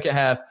 15 in the second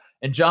half,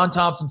 and John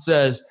Thompson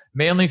says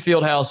Manley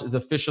Fieldhouse is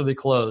officially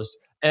closed.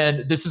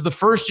 And this is the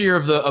first year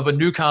of a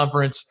new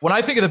conference. When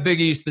I think of the Big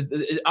East,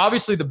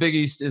 obviously the Big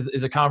East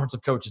is a conference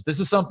of coaches.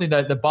 This is something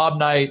that Bob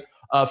Knight.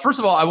 First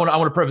of all, I want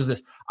to preface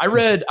this. I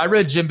read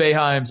Jim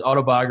Boeheim's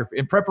autobiography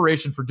in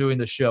preparation for doing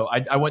this show.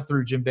 I went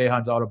through Jim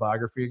Boeheim's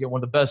autobiography again,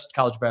 one of the best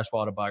college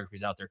basketball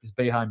autobiographies out there, because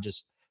Boeheim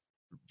just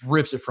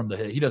rips it from the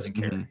hit. He doesn't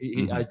care.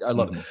 I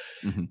love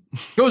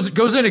it.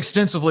 Goes in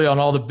extensively on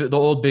all the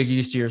old Big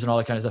East years and all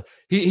that kind of stuff.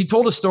 He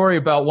told a story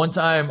about one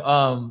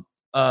time.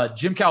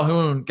 Jim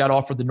Calhoun got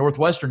offered the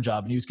Northwestern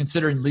job, and he was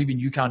considering leaving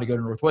UConn to go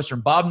to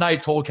Northwestern. Bob Knight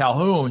told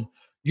Calhoun,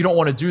 you don't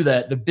want to do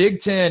that. The Big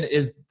Ten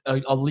is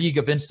a league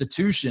of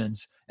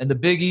institutions, and the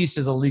Big East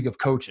is a league of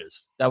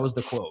coaches. That was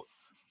the quote.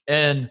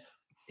 And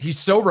he's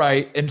so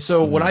right. And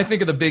so when I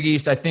think of the Big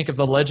East, I think of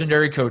the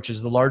legendary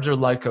coaches, the larger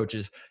life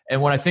coaches. And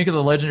when I think of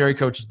the legendary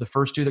coaches, the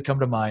first 2 that come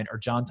to mind are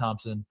John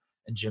Thompson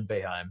and Jim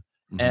Boeheim.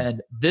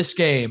 And this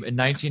game in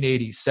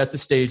 1980 set the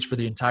stage for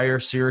the entire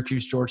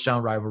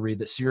Syracuse-Georgetown rivalry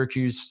that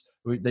Syracuse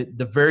 –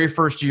 the very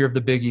first year of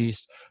the Big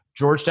East,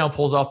 Georgetown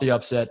pulls off the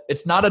upset.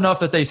 It's not enough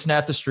that they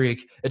snap the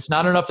streak. It's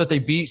not enough that they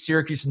beat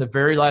Syracuse in the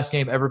very last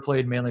game ever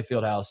played in Manley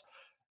Fieldhouse.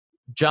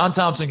 John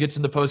Thompson gets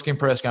in the post-game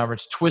press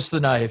conference, twists the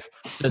knife,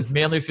 says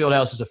Manley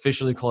Fieldhouse is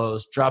officially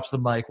closed, drops the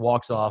mic,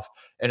 walks off,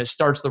 and it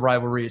starts the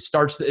rivalry. It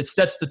sets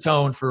the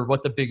tone for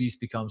what the Big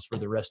East becomes for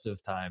the rest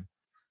of time.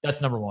 That's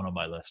number 1 on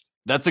my list.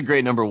 That's a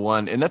great number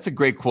 1. And that's a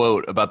great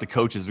quote about the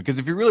coaches, because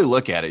if you really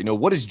look at it,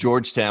 what is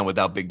Georgetown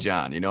without Big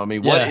John?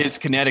 What is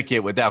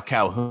Connecticut without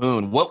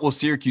Calhoun? What will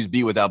Syracuse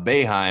be without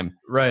Boeheim?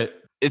 Right.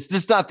 It's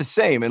just not the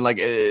same.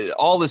 And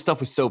all this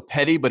stuff was so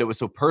petty, but it was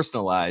so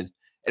personalized.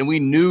 And we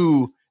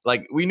knew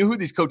who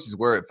these coaches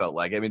were, it felt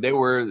like. I mean, they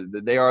are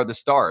the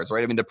stars,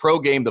 right? I mean, the pro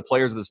game, the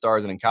players are the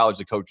stars, and in college,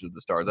 the coaches are the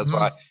stars. That's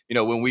why,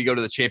 when we go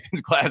to the Champions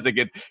Classic,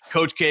 get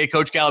Coach K,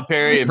 Coach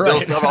Calipari, and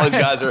Bill Self, all these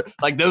guys are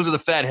those are the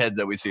fat heads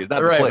that we see. It's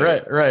not the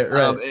players.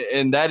 Right.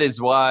 And that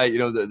is why,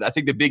 I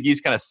think the Big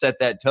East kind of set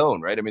that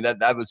tone, right? I mean,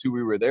 that was who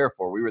we were there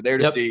for. We were there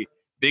to see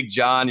Big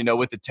John,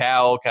 with the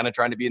towel, kind of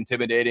trying to be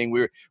intimidating.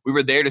 We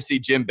were there to see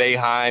Jim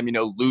Boeheim,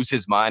 lose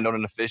his mind on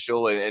an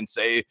official and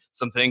say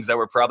some things that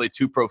were probably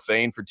too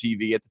profane for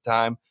TV at the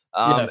time.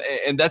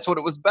 And that's what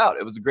it was about.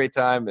 It was a great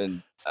time,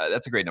 and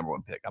that's a great number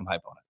 1 pick. I'm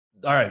hype on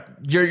it. All right,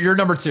 you're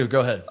number 2.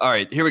 Go ahead. All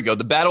right, here we go.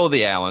 The Battle of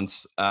the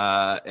Allens,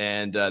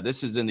 and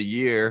this is in the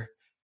year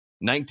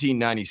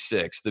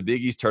 1996, the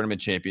Big East Tournament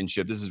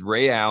Championship. This is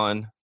Ray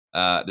Allen.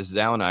 This is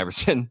Allen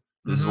Iverson.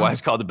 This is why it's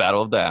called the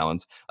Battle of the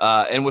Allens.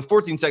 And with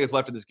 14 seconds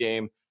left in this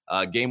game,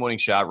 game-winning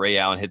shot, Ray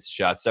Allen hits the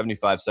shot,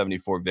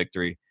 75-74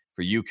 victory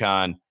for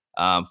UConn.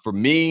 For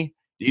me,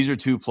 these are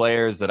 2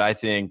 players that I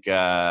think, they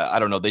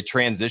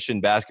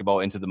transitioned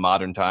basketball into the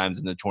modern times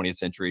in the 20th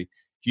century.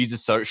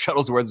 Jesus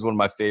Shuttlesworth is one of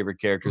my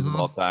favorite characters of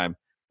all time.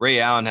 Ray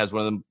Allen has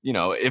one of them,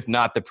 if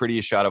not the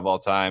prettiest shot of all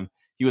time.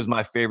 He was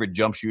my favorite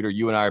jump shooter.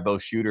 You and I are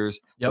both shooters,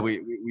 so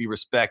we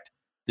respect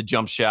the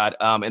jump shot.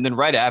 And then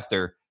right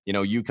after,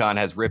 UConn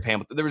has Rip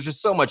Hamilton. There was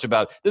just so much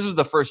about this. Was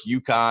the first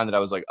UConn that I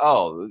was like,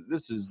 oh,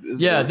 this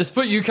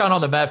put UConn on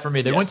the map for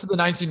me. They went to the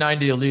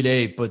 1990 Elite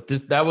Eight, but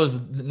that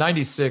was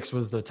 96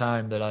 was the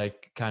time that I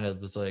kind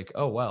of was like,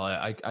 oh wow,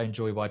 I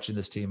enjoy watching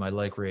this team. I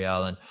like Ray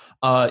Allen.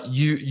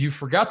 You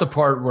forgot the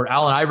part where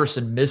Allen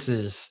Iverson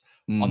misses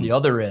on the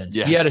other end.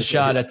 Yes. He had a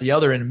shot at the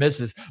other end and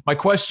misses. My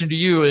question to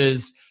you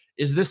is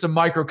this a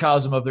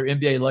microcosm of their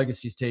NBA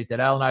legacies, Tate, that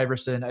Allen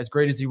Iverson, as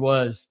great as he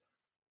was,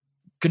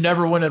 could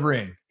never win a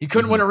ring? He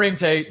couldn't win a ring,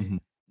 Tate.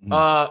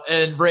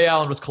 And Ray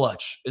Allen was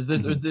clutch. Was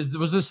this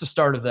the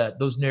start of that?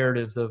 Those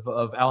narratives of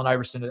Allen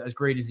Iverson, as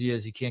great as he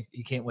is, he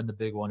can't win the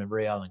big one, and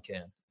Ray Allen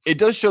can. It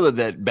does show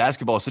that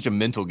basketball is such a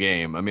mental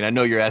game. I mean, I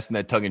know you're asking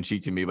that tongue in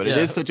cheek to me, but it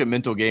is such a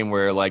mental game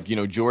where, like, you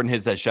know, Jordan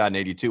hits that shot in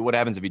 82. What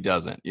happens if he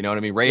doesn't? You know what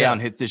I mean? Ray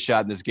Allen hits this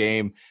shot in this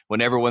game when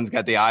everyone's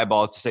got the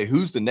eyeballs to say,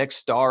 who's the next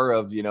star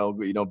of, you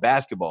know,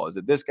 basketball? Is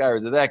it this guy or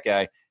is it that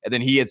guy? And then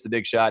he hits the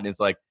big shot and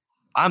it's like,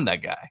 I'm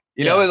that guy.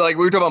 You know, like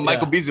we were talking about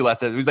Michael Beasley last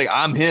time. He was like,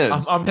 I'm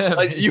him. I'm him.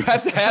 Like, you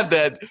have to have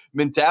that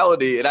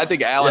mentality. And I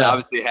think Allen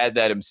obviously had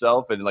that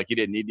himself, and like he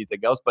didn't need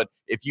anything else. But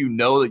if you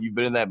know that you've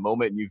been in that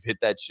moment and you've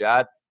hit that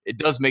shot, it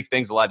does make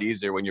things a lot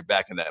easier when you're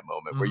back in that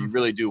moment where you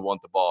really do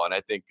want the ball. And I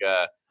think,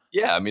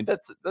 I mean,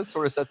 that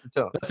sort of sets the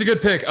tone. That's a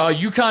good pick.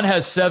 UConn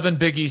has 7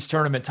 Big East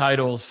tournament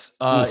titles.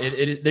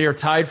 They are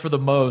tied for the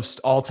most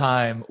all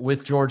time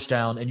with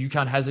Georgetown, and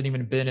UConn hasn't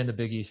even been in the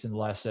Big East in the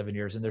last 7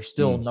 years, and they're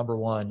still number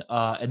one.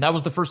 And that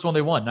was the first one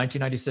they won,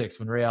 1996,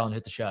 when Ray Allen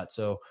hit the shot.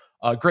 So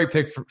great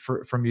pick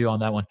from you on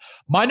that one.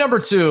 My number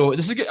 2.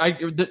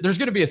 There's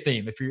going to be a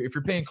theme. If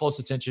you're paying close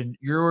attention,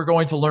 you're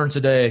going to learn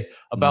today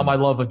about my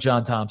love of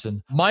John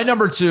Thompson. My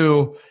number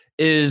 2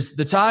 is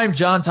the time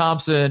John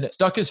Thompson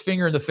stuck his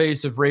finger in the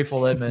face of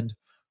Rayful Edmond,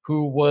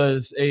 who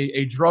was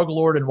a drug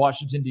lord in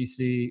Washington,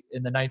 D.C.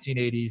 in the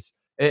 1980s,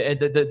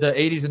 the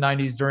 80s and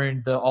 90s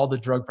during all the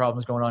drug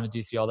problems going on in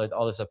D.C., all that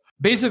stuff.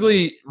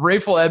 Basically,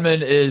 Rayful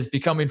Edmond is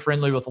becoming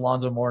friendly with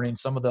Alonzo Mourning,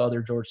 some of the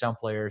other Georgetown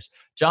players.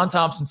 John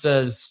Thompson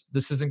says,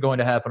 this isn't going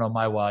to happen on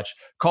my watch.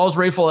 Calls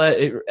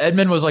Rayful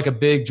Edmond was like a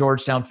big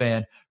Georgetown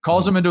fan,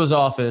 calls him into his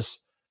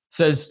office,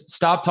 says,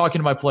 stop talking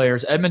to my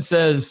players. Edmond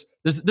says,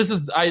 this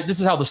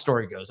is how the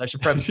story goes. I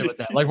should preface it with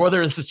that. Like,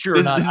 whether this is true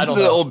or not, I don't know. This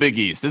is the old Big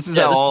East. This is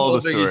how all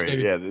the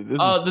story.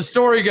 The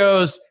story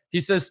goes. He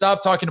says,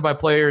 stop talking to my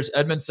players.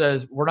 Edmond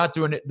says,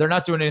 they're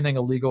not doing anything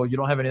illegal. You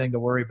don't have anything to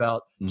worry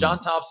about. John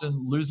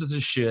Thompson loses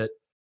his shit,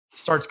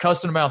 starts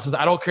cussing him out, says,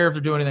 I don't care if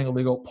they're doing anything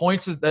illegal.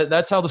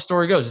 That's how the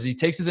story goes. Is he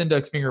takes his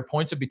index finger,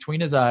 points it between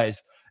his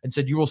eyes, and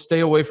said, you will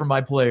stay away from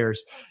my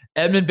players.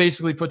 Edmond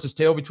basically puts his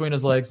tail between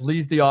his legs,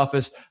 leaves the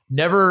office,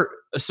 never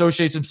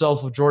associates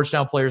himself with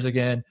Georgetown players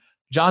again.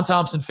 John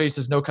Thompson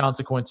faces no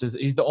consequences.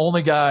 He's the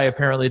only guy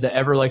apparently that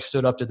ever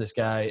stood up to this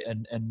guy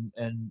and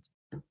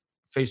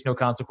faced no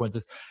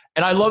consequences.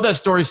 And I love that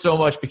story so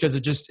much because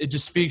it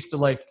just speaks to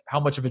like how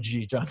much of a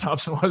G John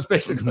Thompson was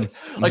basically.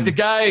 Like the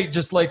guy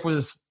just like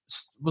was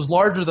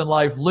larger than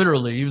life,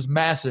 literally. He was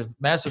massive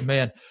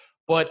man.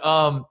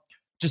 But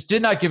just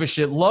did not give a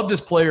shit. Loved his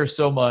players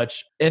so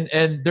much.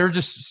 And they're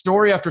just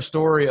story after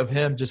story of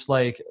him just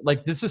like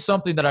this is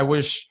something that I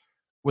wish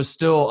was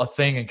still a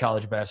thing in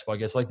college basketball, I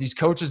guess. Like these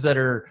coaches that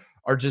are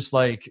just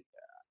like,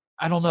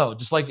 I don't know,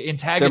 just like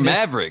antagonistic. They're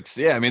mavericks.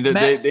 Yeah, I mean,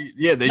 they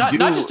do.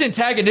 Not just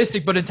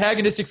antagonistic, but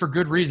antagonistic for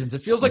good reasons. It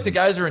feels like the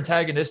guys who are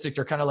antagonistic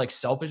are kind of like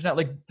selfish now.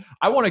 Like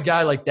I want a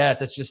guy like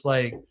that's just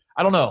like,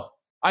 I don't know.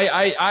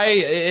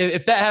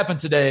 If that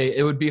happened today,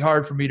 it would be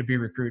hard for me to be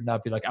recruited and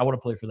not be like, I want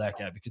to play for that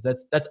guy because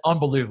that's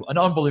unbelievable, an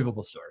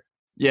unbelievable story.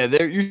 Yeah,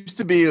 there used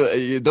to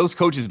be those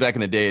coaches back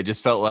in the day. It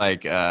just felt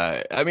like,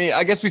 I mean,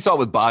 I guess we saw it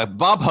with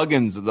Bob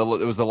Huggins. It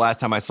was the last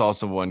time I saw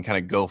someone kind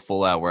of go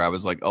full out where I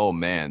was like, oh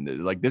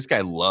man, like this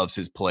guy loves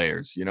his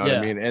players. You know what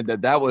I mean? And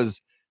that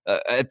was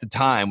at the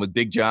time with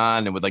Big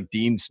John and with like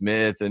Dean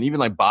Smith and even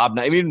like Bob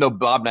Knight, even though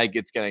Bob Knight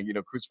gets kind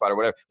of, crucified or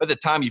whatever. But at the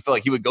time you felt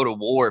like he would go to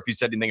war if he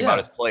said anything about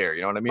his player.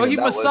 You know what I mean?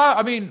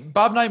 Well,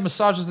 Bob Knight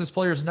massages his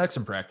players' necks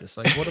in practice.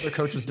 Like what other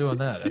coaches doing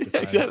that? At the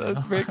time, yeah,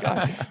 that's very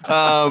kind.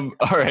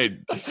 All right.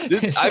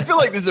 I feel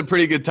like this is a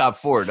pretty good top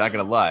 4. Not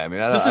going to lie. I mean,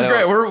 this is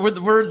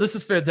great. This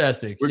is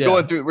fantastic.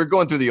 We're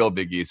going through the old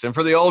Big East. And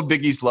for the old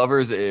Big East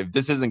lovers, if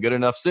this isn't good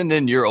enough, send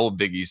in your old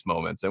Big East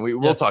moments and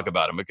we'll talk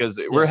about them because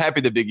we're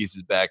happy the Big East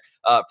is back.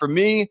 For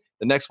me,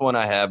 the next one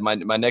I have, my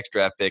next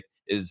draft pick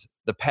is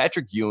the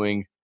Patrick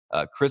Ewing,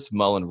 Chris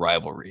Mullin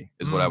rivalry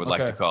is what I would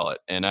like to call it.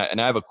 And I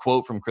have a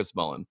quote from Chris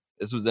Mullin.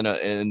 This was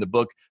in the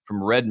book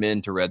From Red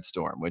Men to Red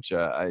Storm, which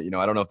I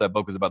don't know if that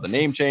book was about the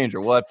name change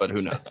or what, but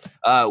who knows?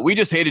 We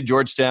just hated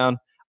Georgetown.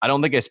 I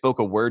don't think I spoke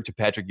a word to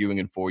Patrick Ewing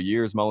in 4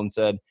 years, Mullin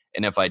said.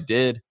 And if I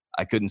did,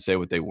 I couldn't say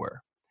what they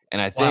were.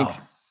 And I think,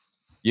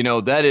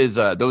 that is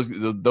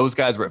those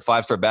guys were at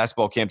 5-star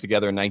basketball camp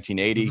together in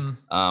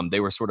 1980. They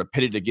were sort of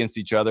pitted against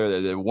each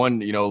other. The one,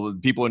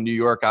 people in New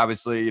York,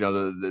 obviously,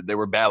 they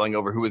were battling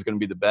over who was going to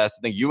be the best.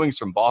 I think Ewing's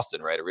from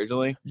Boston, right?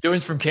 Originally,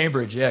 Ewing's from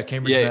Cambridge,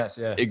 Cambridge, Mass.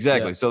 Yeah,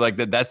 exactly. Yeah. So like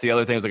that's the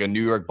other thing. It was like a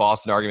New York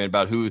Boston argument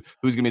about who's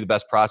going to be the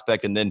best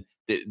prospect, and then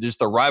just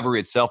the rivalry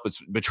itself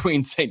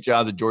between St.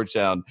 John's and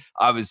Georgetown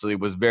obviously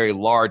was very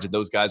large, and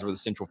those guys were the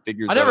central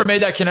figures. I never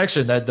made that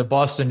connection, that the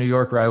Boston-New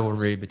York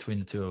rivalry between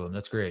the two of them.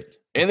 That's great.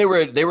 And they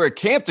were at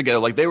camp together.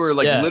 Like they were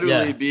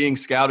literally yeah. being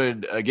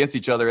scouted against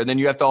each other. And then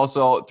you have to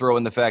also throw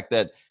in the fact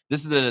that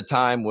this is at a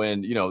time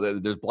when,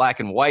 there's black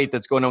and white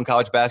that's going on in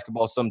college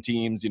basketball. Some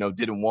teams,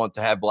 didn't want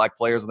to have black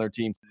players on their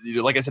team.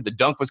 Like I said, the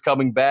dunk was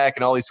coming back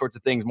and all these sorts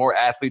of things. More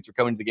athletes were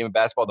coming to the game of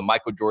basketball. The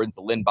Michael Jordans,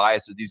 the Lynn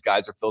Biases, these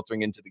guys are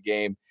filtering into the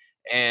game.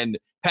 And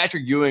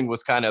Patrick Ewing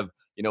was kind of,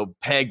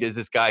 pegged as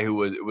this guy who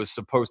was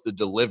supposed to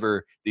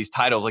deliver these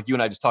titles like you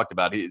and I just talked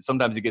about.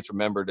 Sometimes he gets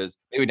remembered as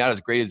maybe not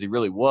as great as he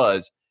really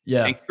was.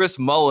 Yeah. And Chris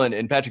Mullin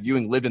and Patrick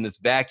Ewing lived in this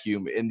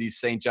vacuum in these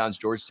St. John's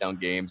Georgetown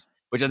games,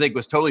 which I think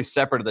was totally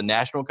separate of the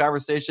national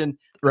conversation.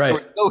 Right. They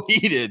were so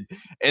heated,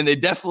 and they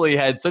definitely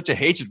had such a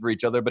hatred for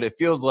each other. But it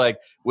feels like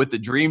with the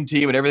dream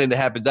team and everything that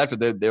happens after,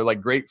 they're like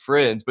great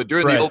friends. But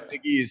during the old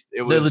Big East,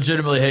 they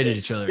legitimately hated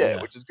each other.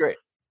 Yeah, which is great.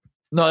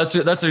 No,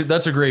 that's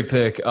a great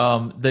pick.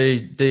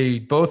 They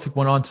both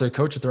went on to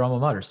coach at their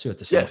alma maters too at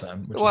the same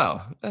time.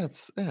 Wow,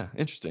 that's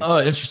interesting.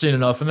 Interesting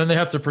enough. And then they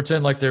have to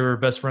pretend like they were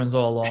best friends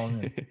all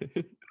along.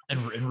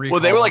 And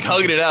well, they were like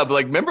hugging it out, but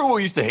like, remember when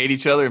we used to hate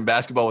each other and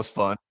basketball was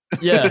fun?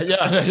 Yeah.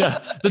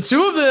 The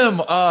two of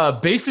them,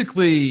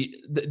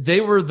 basically, they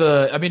were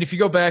if you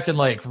go back and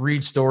like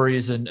read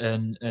stories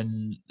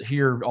and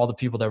hear all the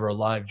people that were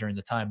alive during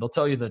the time, they'll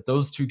tell you that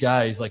those two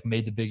guys like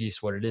made the Big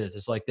East what it is.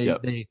 It's like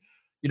they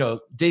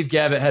Dave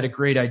Gavitt had a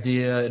great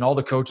idea and all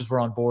the coaches were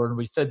on board. And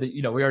we said that,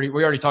 we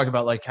already talked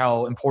about like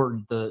how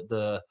important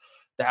the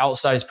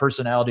outsized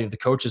personality of the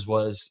coaches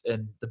was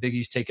and the Big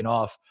East taking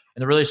off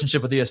and the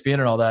relationship with ESPN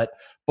and all that.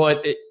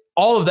 But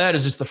all of that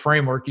is just the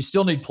framework. You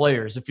still need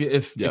players. If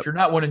you're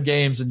not winning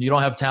games and you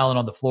don't have talent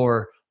on the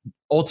floor,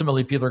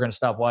 ultimately people are going to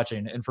stop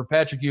watching. And for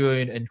Patrick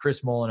Ewing and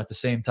Chris Mullin at the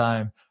same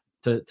time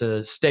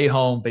to stay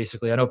home,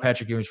 basically. I know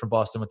Patrick Ewing's from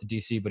Boston, went to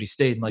DC, but he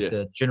stayed in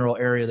the general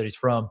area that he's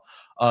from.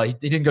 He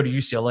didn't go to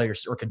UCLA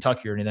or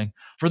Kentucky or anything.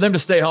 For them to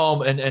stay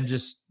home and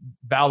just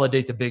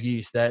validate the Big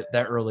East that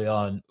early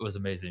on was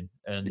amazing.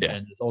 And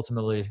it's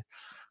ultimately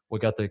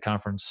what got the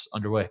conference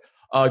underway.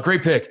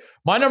 Great pick.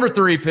 My number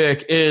 3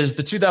 pick is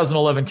the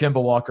 2011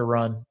 Kemba Walker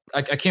run.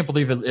 I can't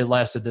believe it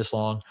lasted this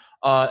long.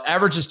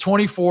 Averages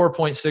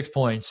 24.6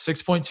 points,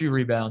 6.2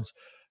 rebounds,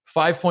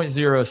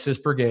 5.0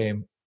 assists per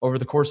game over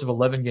the course of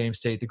 11 games.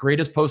 The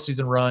greatest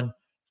postseason run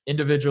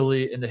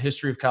individually in the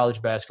history of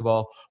college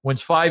basketball.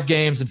 Wins 5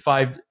 games in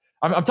 5.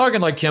 I'm talking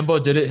like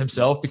Kemba did it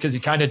himself because he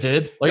kind of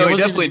did. Like, no, he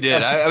definitely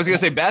did. I was going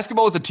to say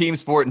basketball is a team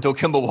sport until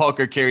Kemba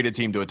Walker carried a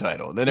team to a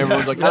title. Then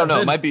everyone's like, I don't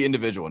know, it might be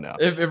individual now.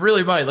 It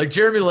really might. Like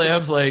Jeremy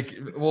Lamb's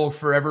will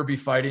forever be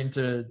fighting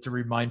to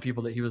remind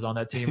people that he was on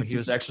that team and he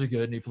was actually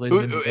good and he played.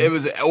 It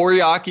was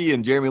Oriaki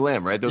and Jeremy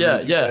Lamb, right? Those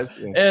yeah.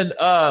 And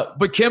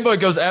but Kemba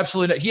goes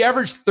absolutely. He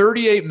averaged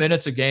 38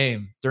 minutes a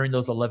game during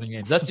those 11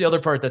 games. That's the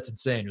other part that's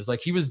insane. It was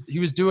like he was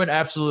doing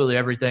absolutely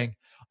everything.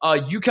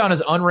 UConn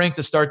is unranked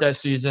to start that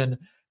season.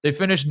 They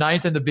finished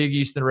 9th in the Big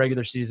East in the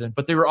regular season,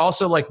 but they were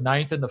also like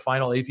 9th in the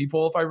final AP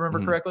poll, if I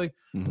remember correctly.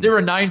 Mm-hmm. They were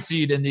a 9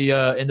 seed in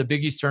the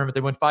Big East tournament. They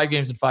won 5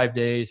 games in 5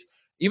 days.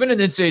 Even in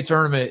the NCAA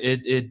tournament,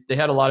 they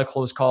had a lot of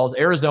close calls.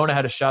 Arizona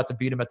had a shot to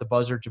beat them at the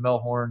buzzer. Jamel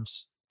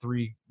Horn's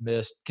 3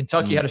 missed.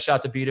 Kentucky had a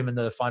shot to beat him in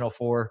the Final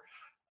Four.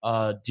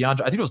 I think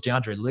it was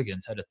DeAndre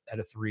Liggins had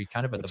a 3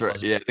 kind of at the buzzer.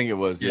 Right. Yeah, I think it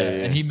was. Yeah,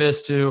 and he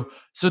missed too.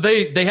 So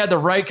they had the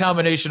right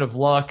combination of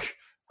luck.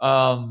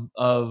 And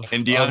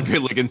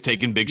DeAndre Liggins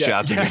taking big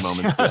shots in big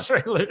moments.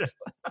 Right.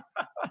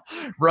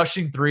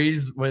 Rushing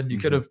threes when you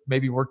could have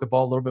maybe worked the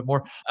ball a little bit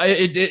more.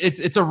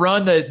 It's a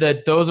run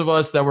that those of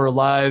us that were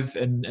alive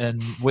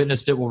and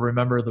witnessed it will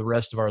remember the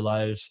rest of our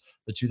lives.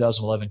 The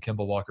 2011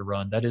 Kemba Walker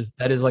run. That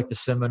is like the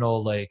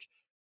seminal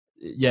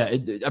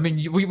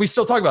we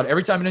still talk about it.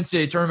 Every time an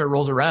NCAA tournament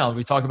rolls around,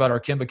 we talk about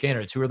our Kemba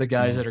candidates. Who are the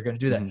guys that are going to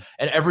do that?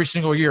 And every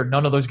single year,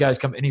 none of those guys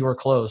come anywhere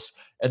close.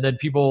 And then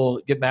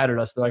people get mad at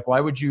us. They're like, why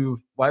would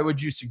you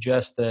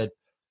suggest that,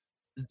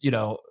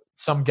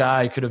 some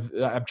guy could have,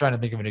 I'm trying to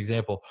think of an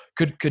example,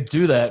 could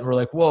do that. And we're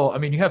like, well, I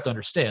mean, you have to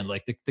understand,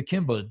 like the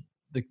Kemba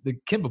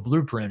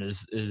blueprint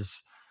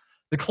is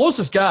the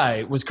closest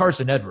guy was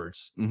Carson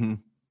Edwards. Mm-hmm.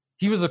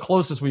 He was the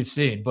closest we've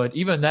seen, but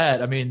even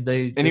that, I mean,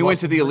 he went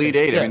to the Elite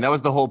Eight. Yeah. I mean, that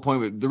was the whole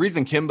point. The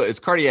reason Kemba is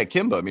Cardiac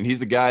Kemba. I mean, he's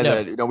the guy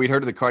that, we'd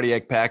heard of the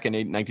Cardiac Pack in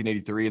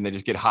 1983, and they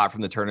just get hot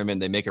from the tournament.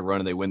 They make a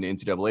run and they win the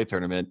NCAA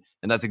tournament.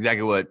 And that's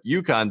exactly what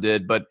UConn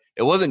did. But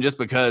it wasn't just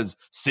because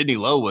Sidney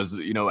Lowe was,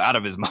 out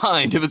of his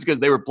mind. It was because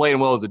they were playing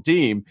well as a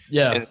team.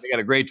 Yeah. And they got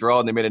a great draw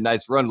and they made a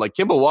nice run. Like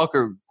Kemba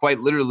Walker quite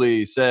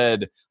literally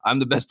said, I'm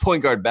the best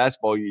point guard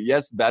basketball.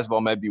 Yes,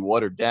 basketball might be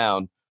watered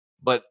down,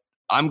 but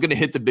I'm going to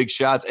hit the big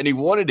shots. And he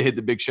wanted to hit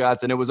the big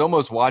shots. And it was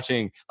almost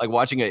watching an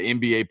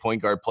NBA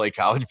point guard play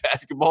college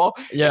basketball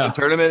in a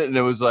tournament. And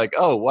it was like,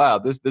 oh, wow,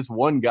 this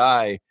one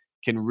guy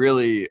can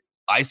really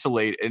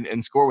isolate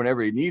and score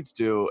whenever he needs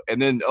to. And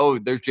then,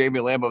 there's Jamie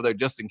Lamb over there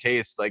just in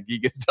case like he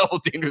gets double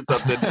teamed or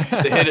something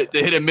to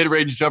hit a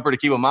mid-range jumper to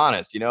keep him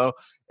honest,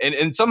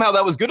 And somehow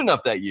that was good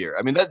enough that year.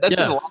 I mean, that says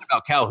a lot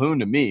about Calhoun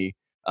to me.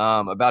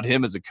 about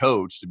him as a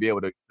coach to be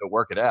able to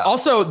work it out.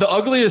 Also, the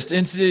ugliest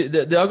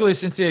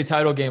NCAA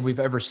title game we've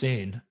ever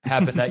seen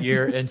happened that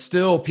year, and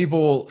still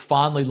people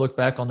fondly look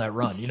back on that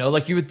run.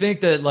 Like you would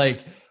think that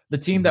like the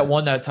team that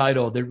won that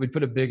title, they would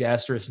put a big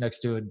asterisk next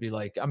to it and be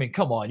like, I mean,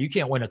 come on, you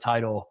can't win a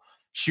title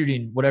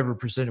shooting whatever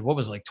percentage. What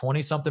was it, like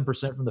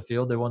 20-something% from the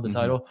field? They won the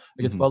title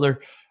against Butler.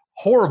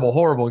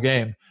 Horrible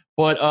game.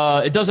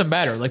 But it doesn't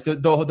matter. Like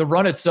the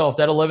run itself,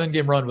 that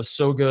 11-game run was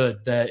so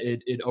good that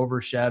it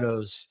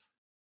overshadows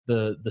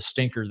the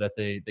stinker that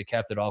they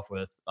capped it off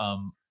with.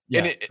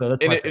 So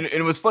that's and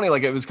it was funny.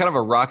 Like it was kind of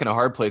a rock and a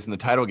hard place in the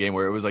title game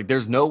where it was like,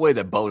 there's no way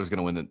that Butler's going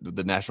to win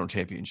the national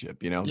championship.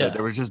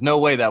 There was just no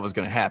way that was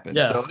going to happen.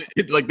 Yeah. So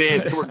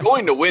they were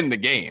going to win the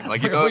game.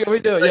 Like, we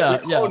do.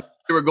 Yeah.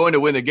 They were going to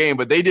win the game,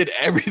 but they did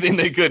everything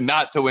they could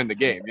not to win the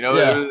game.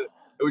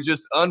 It was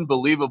just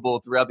unbelievable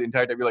throughout the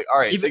entire time. You're like, all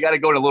right, they got to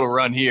go on a little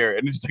run here.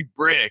 And it's like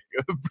brick.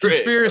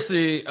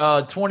 Conspiracy,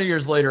 20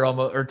 years later,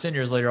 almost, or 10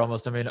 years later,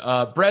 almost. I mean,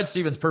 Brad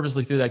Stevens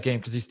purposely threw that game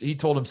because he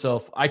told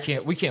himself,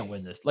 we can't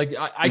win this. Like,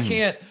 I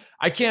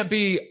can't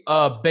be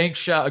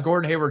a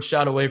Gordon Hayward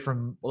shot away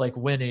from like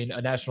winning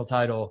a national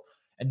title,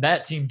 and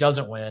that team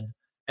doesn't win.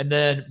 And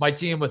then my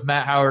team with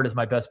Matt Howard as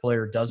my best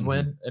player does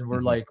win. And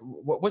we're like,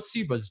 what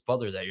seed was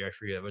Butler that year? I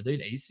forget. Were they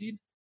an 8 seed?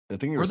 I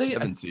think it was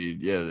 7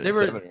 seed. Yeah, they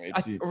were 7 or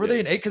 8 seed. Or were they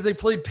an 8 because they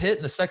played Pitt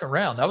in the second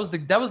round? That was the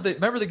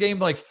remember the game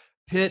like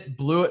Pitt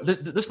blew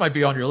it. This might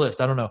be on your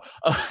list. I don't know.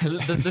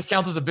 This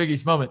counts as a Big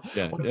East moment.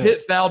 When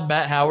Pitt fouled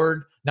Matt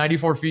Howard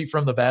 94 feet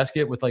from the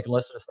basket with like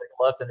less than a second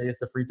left, and they used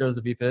the free throws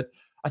to beat Pitt.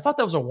 I thought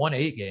that was a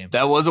 1-8 game.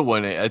 That was a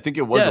 1-8. I think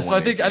it was. Yeah, so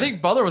I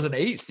think Butler was an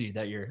 8 seed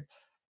that year.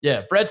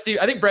 Yeah, I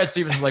think Brad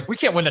Stevens was like, we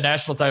can't win the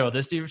national title with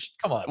this team.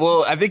 Come on.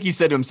 Well, I think he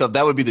said to himself,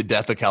 that would be the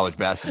death of college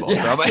basketball.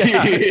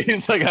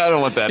 He's like, I don't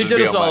want that. He did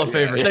us all a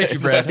favor. Thank you,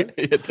 Brad.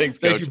 Thanks,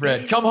 Coach. Thank you,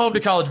 Brad. Come home to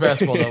college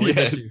basketball, though. We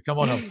miss you. Come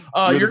on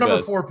home. Your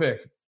number 4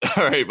 pick.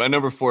 All right, my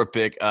number 4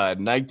 pick,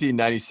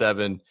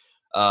 1997,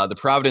 the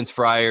Providence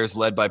Friars,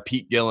 led by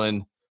Pete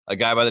Gillen, a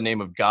guy by the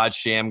name of God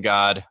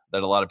Shammgod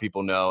that a lot of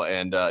people know,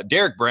 and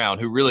Derek Brown,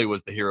 who really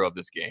was the hero of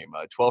this game,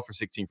 12 for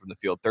 16 from the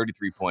field,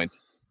 33 points.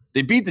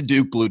 They beat the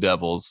Duke Blue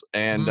Devils,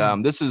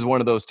 and this is one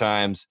of those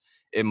times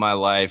in my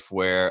life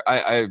where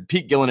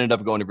Pete Gillen ended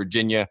up going to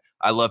Virginia.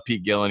 I love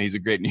Pete Gillen. He's a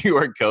great New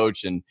York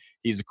coach, and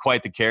he's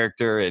quite the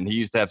character, and he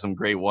used to have some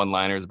great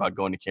one-liners about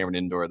going to Cameron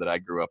Indoor that I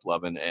grew up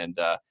loving. And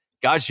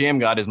God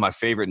Shammgod is my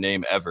favorite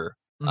name ever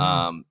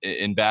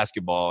in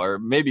basketball, or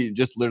maybe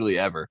just literally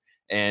ever.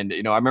 And,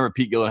 I remember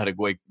Pete Gillen had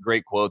a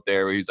great quote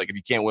there where he was like, if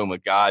you can't win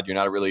with God, you're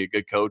not really a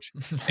good coach.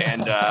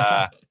 And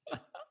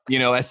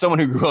as someone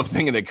who grew up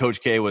thinking that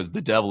Coach K was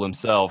the devil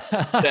himself,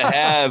 to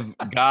have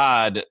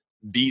God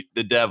beat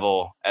the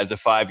devil as a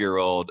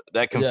 5-year-old,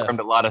 that confirmed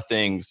a lot of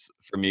things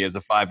for me as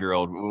a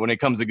 5-year-old when it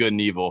comes to good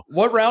and evil.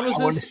 What round was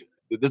this?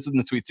 This was in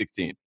the Sweet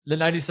 16. The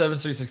 97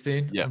 Sweet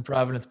 16? Yeah. And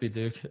Providence beat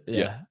Duke.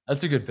 Yeah.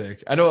 That's a good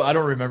pick. I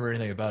don't remember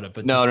anything about it,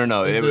 but no.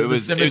 It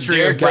was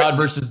symmetry of God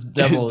versus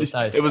devil is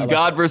nice. It was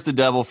God versus the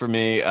devil for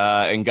me,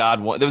 and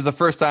God won. It was the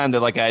first time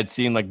that I had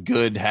seen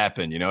good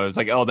happen. It was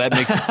like, oh, that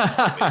makes sense.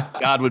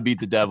 God would beat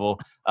the devil.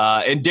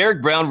 And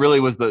Derek Brown really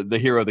was the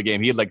hero of the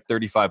game. He had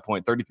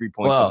 33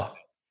 points.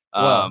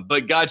 Wow.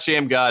 But God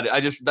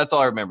Shammgod, that's all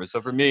I remember. So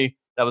for me,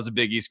 that was a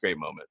Big East great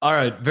moment. All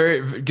right.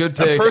 Very good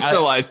pick. A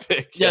personalized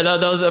pick. Yeah,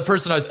 that was a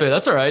personalized pick.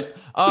 That's all right.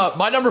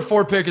 My number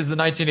 4 pick is the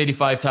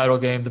 1985 title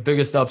game, the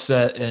biggest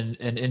upset in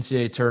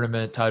NCAA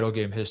tournament title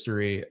game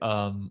history.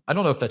 I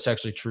don't know if that's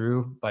actually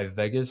true by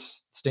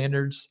Vegas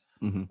standards,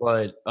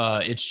 but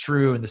it's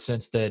true in the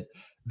sense that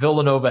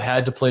Villanova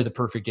had to play the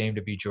perfect game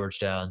to beat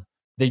Georgetown.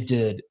 They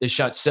did. They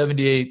shot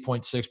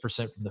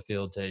 78.6% from the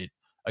field, Tate,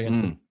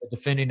 against the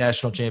defending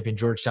national champion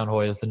Georgetown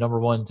Hoyas, the number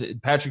 1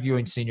 Patrick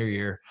Ewing senior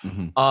year.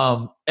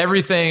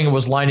 Everything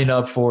was lining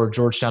up for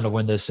Georgetown to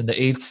win this, and the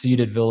 8th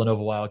seeded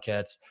Villanova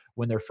Wildcats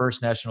win their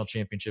first national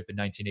championship in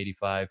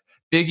 1985.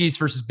 Big East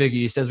versus Big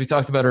East, as we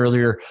talked about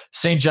earlier.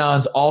 St.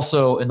 John's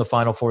also in the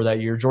Final Four that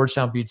year.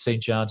 Georgetown beat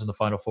St. John's in the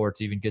Final Four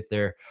to even get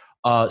there.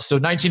 So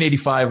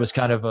 1985 was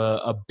kind of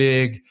a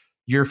big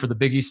year for the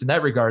Big East in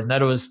that regard, and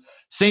that was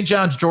St.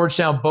 John's,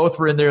 Georgetown, both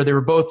were in there. They were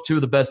both 2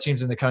 of the best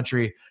teams in the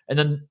country, and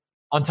then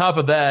on top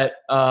of that,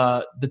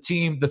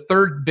 the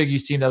third Big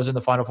East team that was in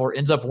the Final Four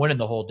ends up winning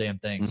the whole damn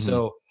thing.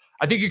 So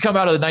I think you come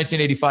out of the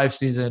 1985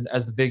 season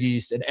as the Big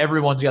East, and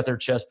everyone's got their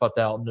chest puffed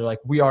out, and they're like,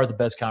 we are the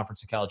best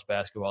conference in college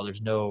basketball.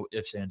 There's no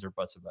ifs, ands, or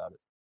buts about it.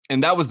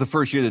 And that was the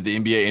first year that the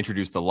NBA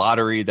introduced the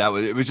lottery.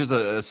 It was just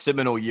a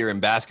seminal year in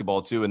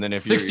basketball too. And then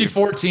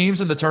 64 teams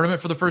in the tournament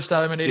for the first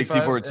time in 85.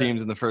 64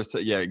 teams in the first.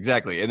 Yeah,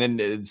 exactly. And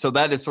then so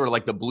that is sort of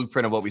like the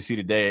blueprint of what we see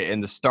today.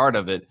 And the start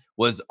of it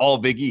was all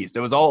Big East. It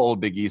was all old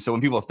Big East. So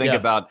when people think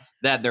about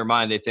that in their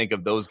mind, they think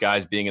of those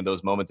guys being in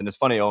those moments. And it's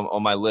funny,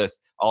 on my list,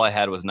 all I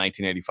had was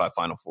 1985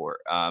 Final Four.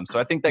 So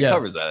I think that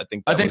covers that. I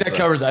think that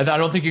covers it. I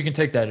don't think you can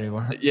take that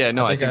anymore. Yeah,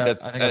 no,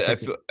 I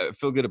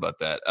feel good about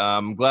that.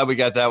 I'm glad we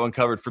got that one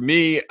covered. For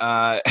me,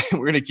 we're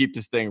going to keep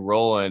this thing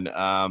rolling.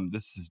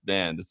 This is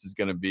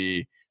going to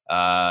be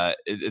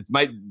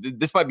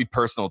This might be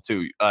personal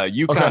too.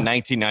 UConn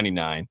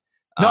 1999.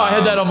 No, I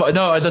had that on.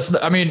 No, that's.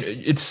 I mean,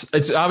 it's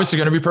obviously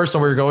going to be personal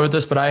where you're going with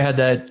this, but I had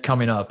that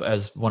coming up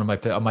as one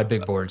of my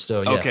big boards.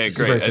 So yeah, okay,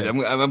 great.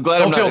 I'm glad.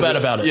 Don't feel bad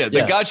about it. Yeah,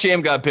 the God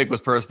Sham God pick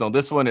was personal.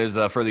 This one is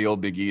for the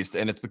old Big East,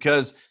 and it's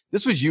because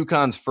this was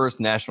UConn's first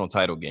national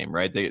title game.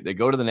 Right? They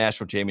go to the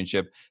national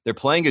championship. They're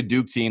playing a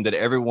Duke team that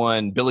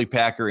everyone, Billy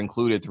Packer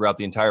included, throughout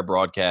the entire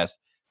broadcast,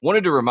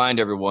 wanted to remind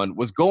everyone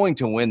was going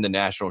to win the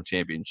national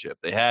championship.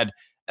 They had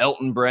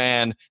Elton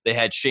Brand, they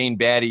had Shane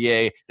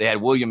Battier, they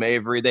had William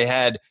Avery, they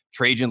had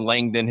Trajan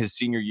Langdon his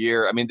senior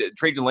year. I mean,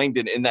 Trajan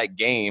Langdon in that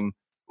game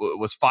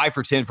was 5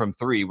 for 10 from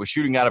 3, was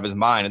shooting out of his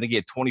mind. I think he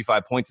had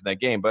 25 points in that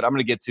game, but I'm going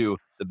to get to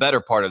the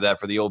better part of that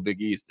for the old Big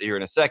East here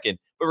in a second.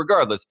 But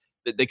regardless,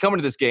 they come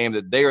into this game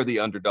that they are the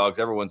underdogs.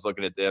 Everyone's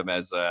looking at them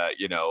as,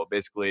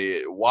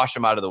 basically wash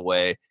them out of the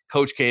way.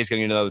 Coach K is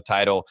going to get another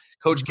title.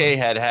 Coach K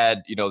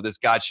had, this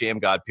God Sham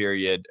God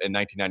period in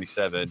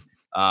 1997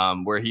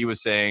 where he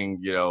was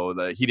saying,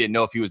 that he didn't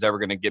know if he was ever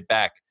going to get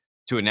back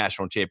to a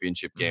national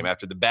championship game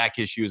after the back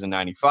issues in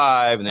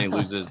 95, and then he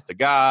loses to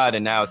God,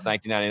 and now it's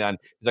 1999.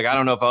 He's like, I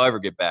don't know if I'll ever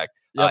get back.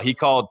 Yep. He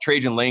called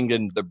Trajan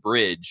Langdon the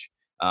Bridge.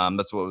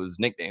 That's what was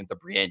nicknamed, the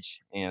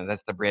Bridge.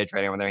 That's the bridge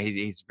right over there.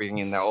 He's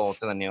bringing the old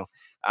to the new.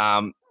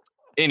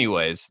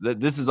 Anyways,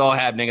 this is all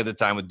happening at the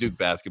time with Duke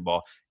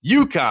basketball.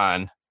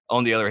 UConn,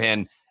 on the other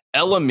hand,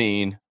 El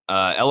Amin,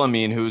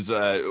 who's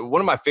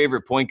one of my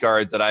favorite point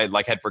guards that I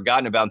had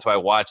forgotten about until I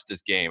watched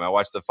this game. I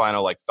watched the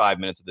final 5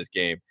 minutes of this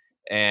game,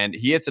 and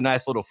he hits a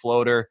nice little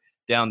floater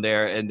down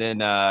there, and then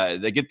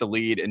they get the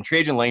lead, and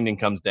Trajan Langdon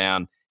comes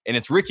down, and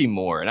it's Ricky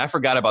Moore. And I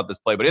forgot about this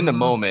play, but in the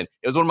moment,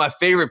 it was one of my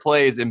favorite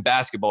plays in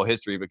basketball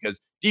history because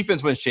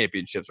defense wins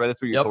championships, right?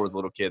 That's what you're told as a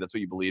little kid. That's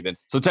what you believe in.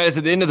 So, Titus,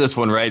 at the end of this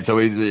one, right? So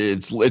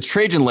it's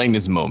Trajan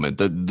Langdon's moment.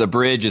 The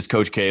Bridge, as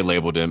Coach K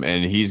labeled him,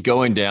 and he's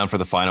going down for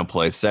the final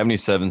play,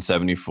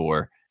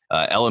 77-74.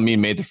 El Amin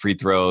made the free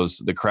throws.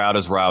 The crowd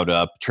is riled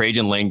up.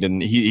 Trajan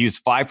Langdon, he's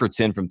 5 for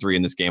 10 from 3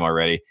 in this game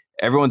already.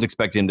 Everyone's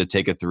expecting him to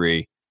take a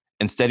 3.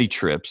 Instead, he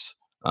trips.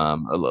 A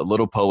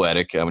little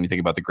poetic when you think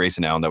about the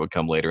Grayson Allen that would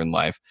come later in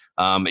life.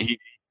 He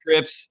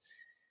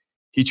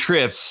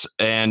trips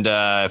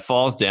and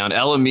falls down.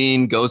 El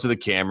Amin goes to the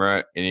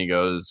camera and he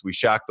goes, "We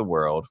shocked the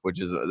world," which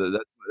is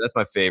that's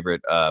my favorite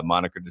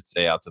moniker to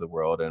say out to the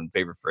world and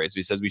favorite phrase.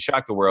 He says, "We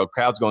shocked the world."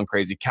 Crowd's going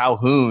crazy.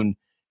 Calhoun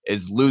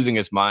is losing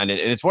his mind, and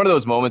it's one of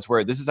those moments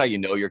where this is how you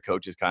know your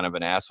coach is kind of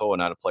an asshole and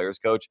not a player's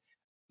coach.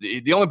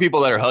 The only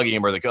people that are hugging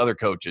him are the other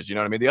coaches. You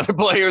know what I mean? The other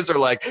players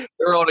are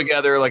they're all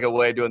together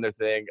away doing their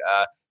thing.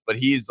 But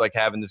he's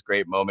having this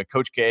great moment.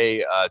 Coach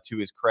K, to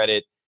his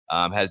credit,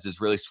 has this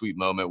really sweet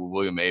moment with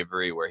William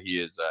Avery where he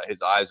is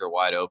his eyes are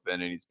wide open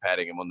and he's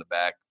patting him on the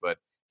back. But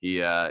he,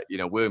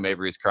 William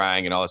Avery is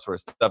crying and all this sort of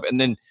stuff. And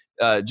then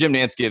Jim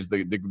Nantz gives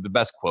the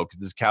best quote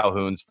because this is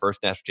Calhoun's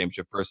first national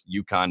championship, first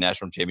UConn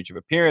national championship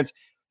appearance.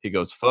 He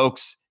goes,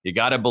 "Folks, you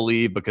got to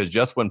believe because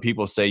just when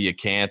people say you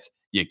can't,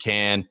 you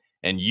can.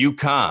 And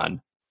UConn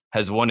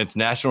has won its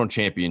national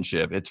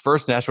championship, its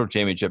first national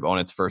championship on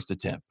its first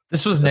attempt."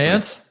 This was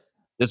Nantz?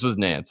 This was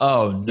Nantz.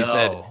 Oh, no. He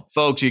said,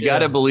 "Folks, you got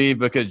to believe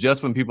because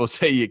just when people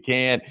say you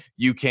can't,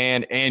 you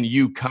can, and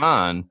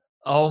UConn."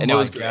 Oh, and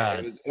my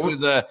God. It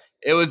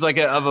was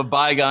of a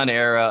bygone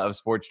era of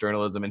sports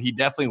journalism, and he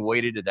definitely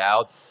waited it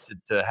out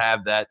to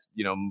have that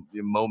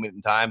moment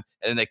in time.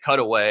 And then they cut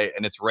away,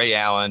 and it's Ray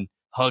Allen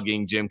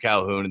hugging Jim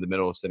Calhoun in the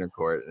middle of center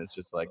court. And it's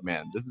just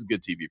man, this is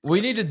good TV.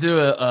 We need to do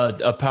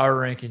a power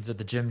rankings of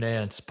the Jim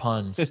Nantz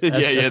puns.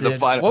 The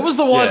final. What was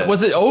the one? Yeah.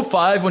 Was it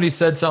 05 when he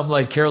said something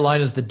like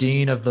Carolina's the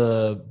dean of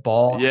the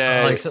ball?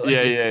 Yeah. Tried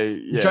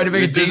to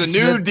make a There's a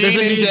new dean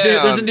in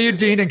town. There's a new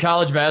dean in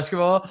college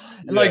basketball.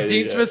 And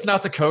Dean Smith's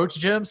not the coach,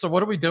 Jim. So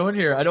what are we doing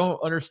here? I don't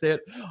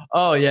understand.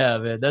 Oh yeah,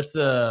 man. That's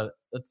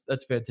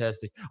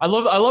fantastic. I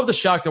love the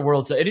shock the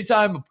world. So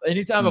anytime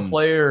a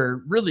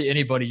player, really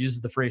anybody,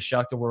 uses the phrase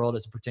 "shock the world"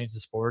 as it pertains to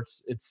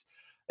sports, it's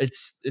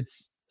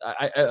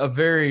a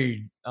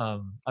very I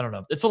don't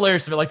know. It's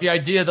hilarious to me. The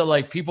idea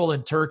that people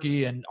in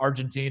Turkey and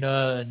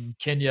Argentina and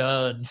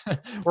Kenya and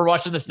we're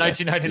watching this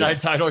 1999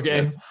 title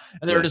game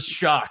and they're just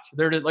shocked.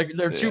 There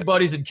are two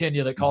buddies in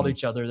Kenya that called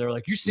each other. They're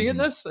like, "You seeing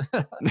this?"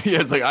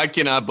 It's I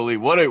cannot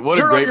believe what a Turn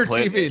great on your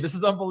play. TV. This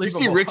is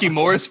unbelievable. You see Ricky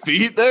Moore's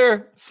feet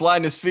there,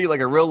 sliding his feet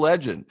like a real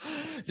legend.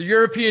 The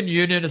European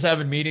Union is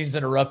having meetings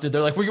interrupted.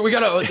 They're like, we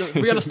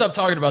gotta stop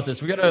talking about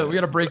this. We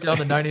gotta break down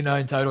the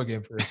 99 title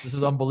game first. This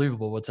is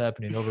unbelievable what's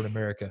happening over in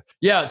America.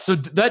 Yeah. So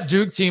that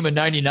Duke team in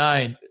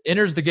 99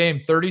 enters the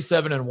game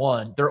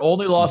 37-1. Their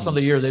only loss on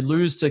the year. They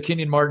lose to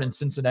Kenyon Martin in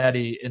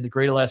Cincinnati in the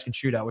Great Alaskan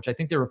Shootout, which I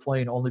think they were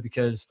playing only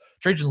because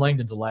Trajan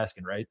Langdon's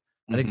Alaskan, right?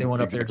 I think they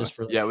went up there just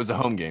for it was a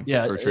home game.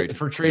 Yeah,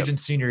 for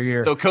Trajan's senior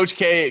year. So Coach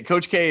K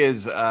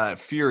is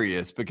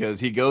furious because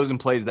he goes and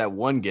plays that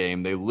one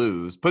game, they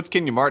lose, puts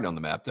Kenyon Martin on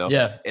the map though.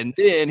 Yeah, and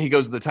then he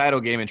goes to the title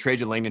game and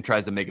Trajan Langdon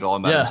tries to make it all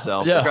about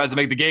himself. Yeah. He tries to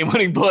make the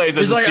game-winning plays.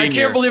 He's like, "I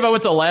can't believe I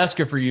went to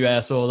Alaska for you,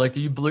 asshole!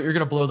 You're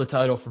gonna blow the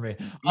title for me."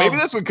 Maybe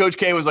that's when Coach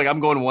K was like, "I'm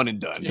going one and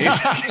done."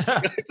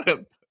 Yeah.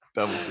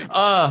 Double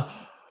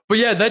But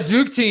yeah, that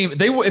Duke team,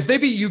 if they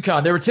beat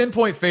UConn, they were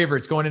 10-point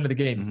favorites going into the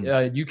game.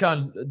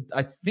 UConn,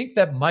 I think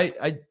that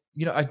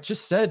I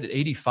just said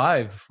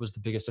 85 was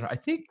the biggest. I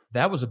think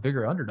that was a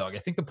bigger underdog. I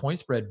think the point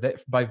spread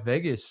by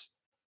Vegas,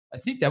 I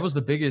think that was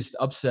the biggest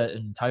upset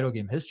in title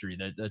game history.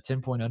 That the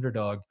 10-point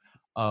underdog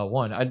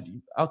won. I'll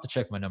have to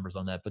check my numbers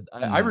on that, but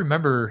I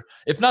remember,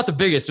 if not the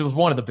biggest, it was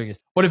one of the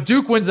biggest. But if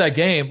Duke wins that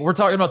game, we're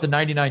talking about the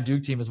 99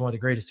 Duke team as one of the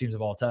greatest teams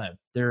of all time.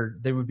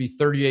 They would be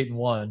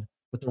 38-1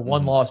 with their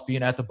one loss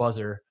being at the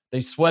buzzer. They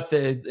swept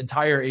the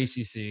entire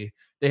ACC.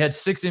 They had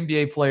 6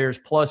 NBA players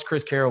plus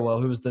Chris Carrawell,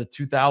 who was the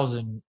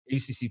 2000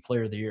 ACC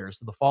Player of the Year.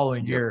 So the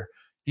following year,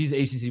 he's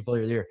ACC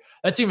Player of the Year.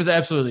 That team was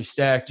absolutely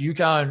stacked.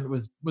 UConn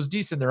was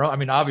decent.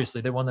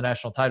 Obviously, they won the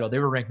national title. They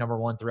were ranked number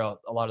 1 throughout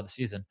a lot of the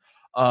season.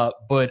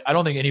 But I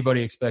don't think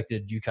anybody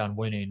expected UConn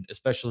winning,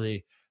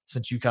 especially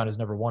since UConn has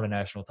never won a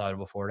national title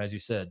before. And as you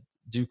said,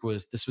 Duke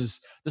this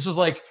was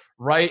like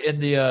right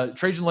in the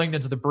Trajan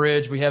Langdon's The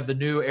Bridge. We have the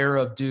new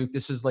era of Duke.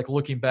 This is like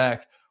looking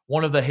back.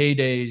 One of the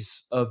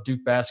heydays of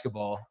Duke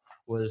basketball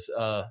was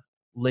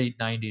late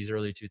 90s,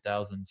 early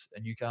 2000s,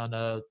 and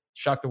UConn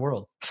shocked the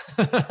world.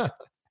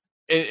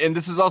 And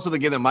this is also the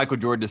game that Michael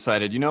Jordan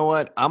decided, you know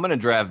what, I'm going to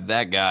draft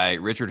that guy,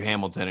 Richard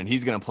Hamilton, and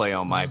he's going to play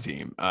on my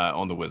team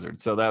on the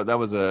Wizards. So that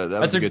was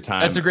a good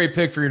time. That's a great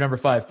pick for your number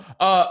 5.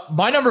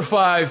 My number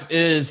 5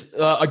 is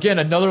again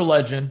another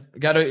legend.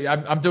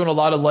 I'm doing a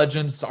lot of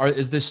legends.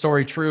 Is this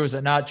story true? Is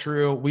it not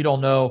true? We don't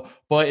know,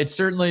 but it's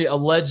certainly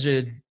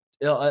allegedly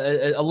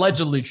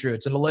true.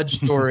 It's an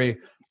alleged story.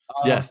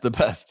 Yes, the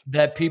best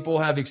that people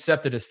have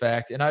accepted as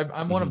fact, and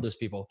I'm one of those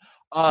people.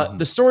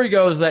 The story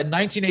goes that in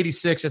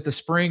 1986 at the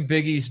spring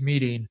Big East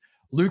meeting,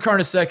 Lou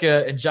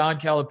Carnesecca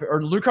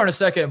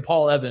and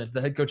Paul Evans,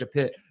 the head coach at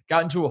Pitt,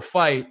 got into a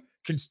fight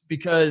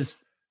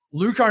because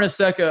Lou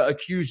Carnesecca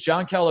accused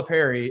John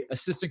Calipari,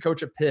 assistant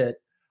coach at Pitt,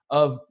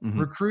 of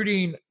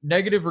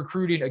negative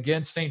recruiting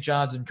against St.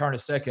 John's and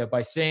Carnesecca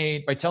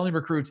by telling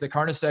recruits that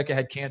Carnesecca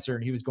had cancer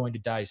and he was going to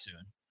die soon.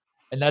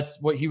 And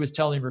that's what he was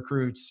telling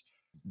recruits.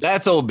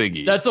 That's old Big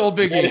East. That's old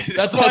Big East.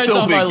 That's why it's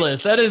on my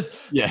list. That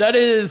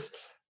is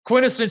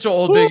quintessential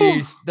old Big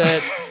East,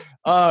 that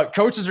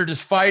coaches are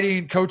just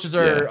fighting. Coaches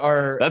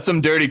are that's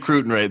some dirty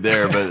recruiting right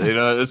there, but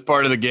it's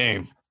part of the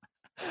game.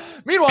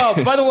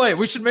 Meanwhile, by the way,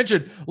 we should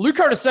mention Lou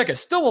Carnesecca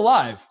still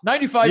alive,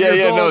 95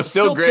 years old. No,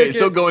 still great,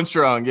 still going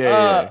strong.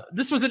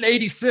 This was in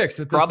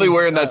 86. Probably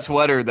wearing that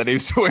sweater that he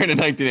was wearing in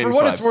 1985. For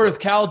what it's worth,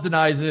 Cal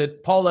denies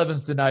it. Paul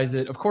Evans denies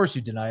it. Of course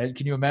you deny it.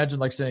 Can you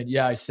imagine saying,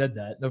 yeah, I said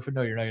that?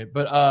 No, you're not.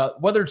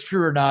 But whether it's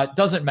true or not,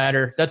 doesn't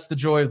matter. That's the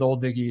joy of the old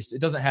Big East.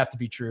 It doesn't have to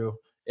be true.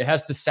 It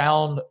has to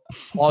sound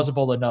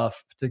plausible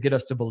enough to get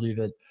us to believe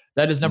it.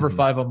 That is number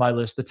 5 on my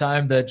list. The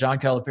time that John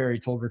Calipari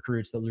told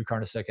recruits that Lou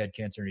Carnesecca had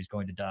cancer and he's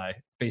going to die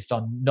based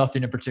on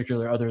nothing in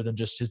particular other than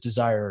just his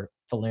desire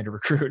to land a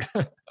recruit.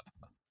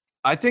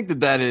 I think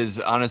that is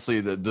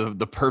honestly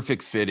the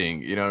perfect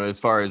fitting, as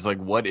far as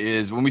what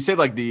is, when we say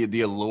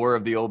the allure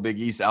of the old Big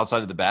East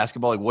outside of the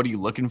basketball, what are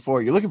you looking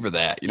for? You're looking for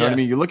that, you know what I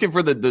mean? You're looking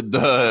for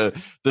the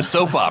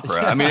soap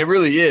opera. I mean, it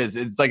really is.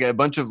 It's like a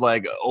bunch of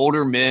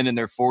older men in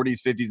their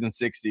 40s, 50s, and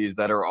 60s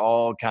that are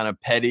all kind of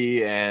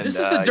petty. And this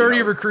is the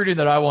dirty recruiting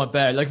that I want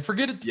back.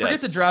 Forget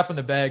the drop in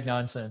the bag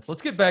nonsense.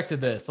 Let's get back to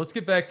this. Let's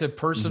get back to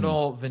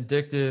personal,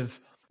 vindictive,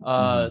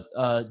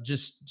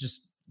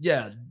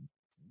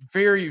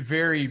 very,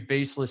 very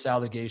baseless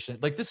allegation.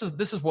 This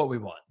is what we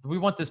want. We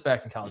want this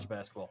back in college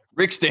basketball.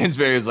 Rick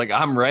Stansberry is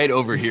I'm right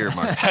over here,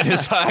 Mark. That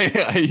is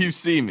you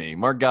see me.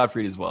 Mark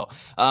Gottfried as well.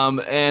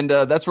 And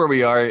that's where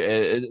we are.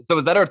 So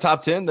is that our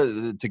top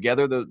 10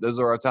 together? Those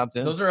are our top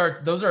 10. Those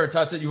are our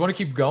top 10. You want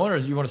to keep going or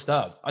do you want to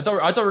stop? I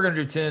thought we were going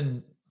to do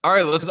 10. All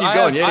right, let's keep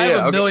going. I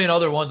have a million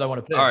other ones I want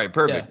to pick. All right,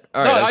 perfect. Yeah.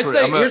 All right.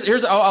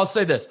 I'll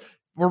say this.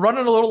 We're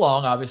running a little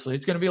long, obviously.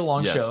 It's going to be a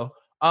long show.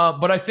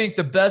 But I think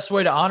the best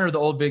way to honor the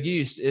old Big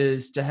East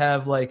is to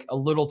have a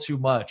little too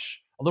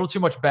much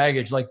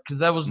baggage, because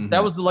that was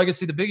the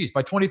legacy of the Big East.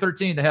 By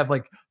 2013, they have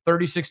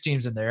 36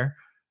 teams in there.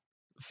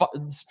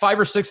 5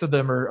 or 6 of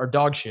them are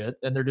dog shit,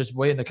 and they're just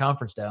weighing the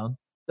conference down.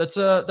 That's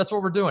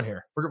what we're doing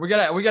here. We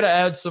gotta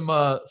add some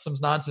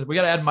nonsense. We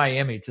gotta add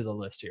Miami to the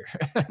list here.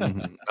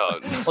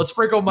 Let's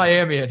sprinkle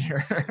Miami in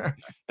here.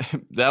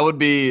 That would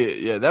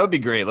be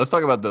great. Let's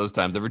talk about those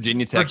times. The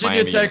Virginia Tech,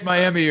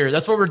 Miami year.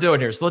 That's what we're doing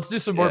here. So let's do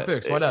some more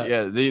picks. Why not?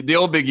 Yeah, the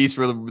old Big East,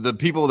 for the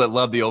people that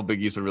love the old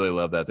Big East would really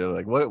love that. They're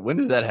like, what? When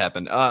did that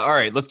happen? All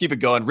right, let's keep it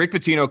going. Rick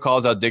Pitino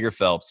calls out Digger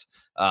Phelps.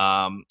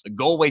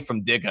 Go away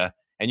from Digger,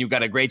 and you've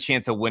got a great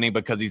chance of winning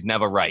because he's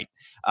never right.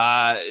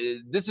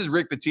 This is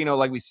Rick Pitino,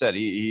 like we said.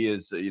 He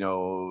is,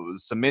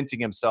 cementing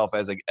himself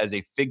as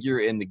a figure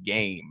in the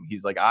game.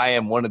 He's like, I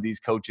am one of these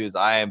coaches.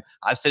 I've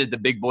said at the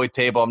big boy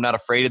table, I'm not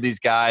afraid of these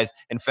guys.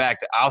 In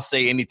fact, I'll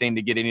say anything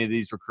to get any of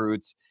these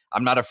recruits.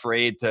 I'm not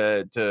afraid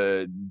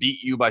to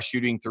beat you by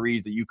shooting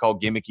threes that you call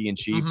gimmicky and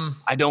cheap.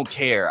 I don't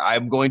care.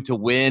 I'm going to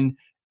win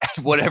at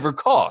whatever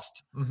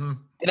cost. And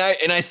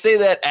I say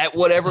that at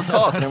whatever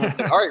cost. And everyone's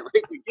like, all right,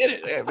 Rick, we get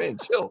it. Yeah, man,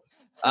 chill.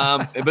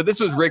 But this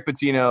was Rick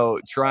Pitino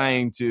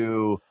trying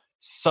to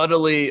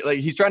subtly, like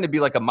he's trying to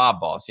be like a mob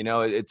boss.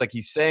 It's like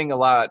he's saying a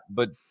lot,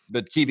 but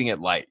keeping it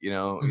light. He's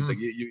like,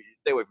 you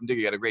stay away from Digger.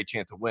 You got a great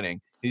chance of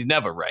winning. He's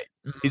never right.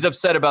 He's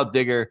upset about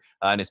Digger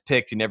and his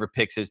picks. He never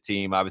picks his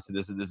team. Obviously,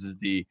 this is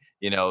the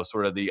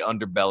sort of the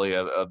underbelly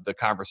of the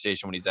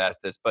conversation when he's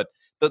asked this. But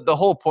the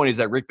whole point is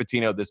that Rick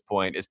Pitino at this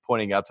point is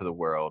pointing out to the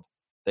world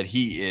that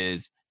he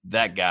is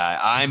that guy.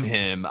 I'm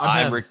him.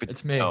 I'm Rick Pitino.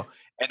 It's me.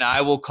 And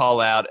I will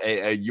call out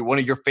one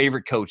of your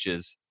favorite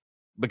coaches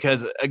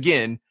because,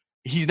 again,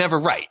 he's never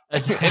right.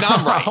 And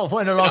I'm right.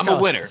 I'm a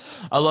winner.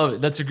 I love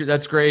it.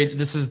 That's great.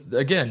 This is,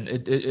 again,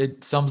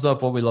 it sums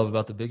up what we love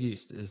about the Big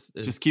East. Is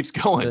just keeps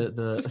going.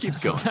 Just keeps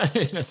going.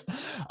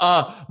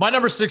 My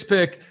number 6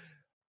 pick,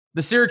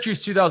 the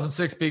Syracuse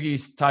 2006 Big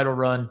East title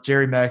run,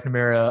 Gerry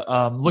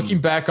McNamara. Looking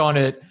back on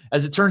it,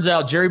 as it turns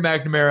out, Gerry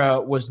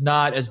McNamara was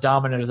not as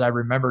dominant as I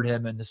remembered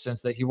him in the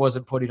sense that he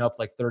wasn't putting up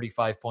like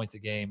 35 points a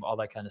game, all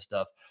that kind of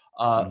stuff.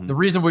 The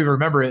reason we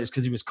remember it is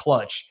because he was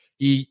clutch.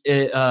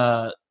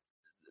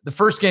 The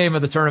first game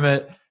of the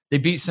tournament, they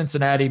beat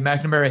Cincinnati.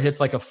 McNamara hits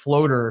like a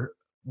floater,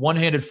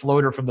 one-handed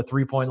floater from the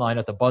three-point line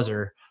at the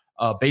buzzer,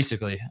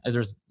 basically.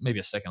 There's maybe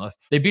a second left.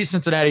 They beat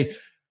Cincinnati.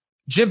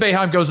 Jim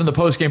Boeheim goes in the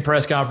post-game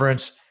press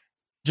conference,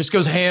 just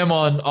goes ham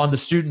on the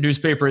student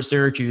newspaper at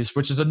Syracuse,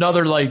 which is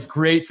another like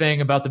great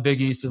thing about the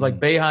Big East is like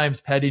Boeheim's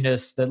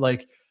pettiness that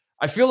like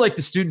I feel like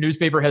the student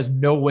newspaper has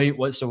no weight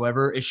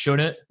whatsoever. It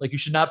shouldn't. Like you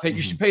should not pay.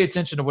 You should pay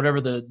attention to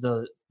whatever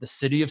the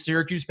city of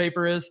Syracuse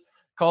paper is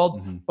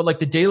called. But like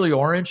the Daily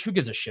Orange, who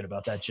gives a shit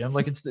about that, Jim?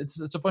 Like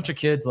it's a bunch of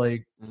kids,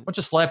 like a bunch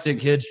of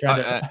slapdick kids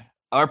trying to.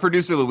 Our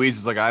producer Louise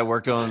is like, I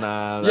worked on.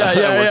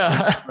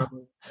 Yeah.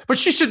 But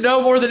she should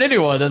know more than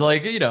anyone. That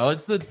like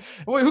it's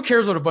who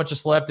cares what a bunch of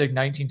slapdick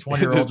 19,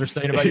 20-year-olds are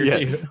saying about your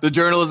team? The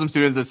journalism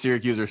students at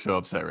Syracuse are so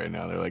upset right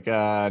now. They're like,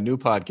 new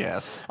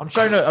podcast. I'm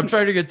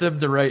trying to get them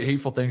to write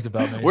hateful things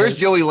about me. Where's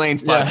Joey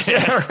Lane's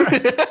podcast?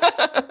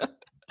 Right.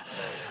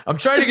 I'm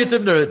trying to get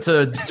them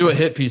to do a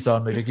hit piece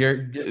on me to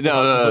get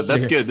no,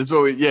 that's good. This is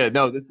what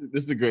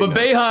this is a great. But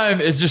Boeheim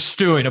is just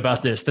stewing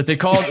about this. That they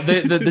called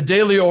the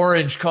Daily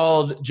Orange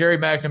called Gerry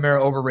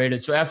McNamara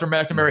overrated. So after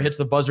McNamara hits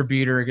the buzzer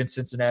beater against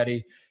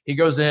Cincinnati, he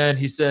goes in.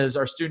 He says,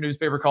 "Our student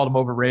newspaper called him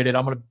overrated.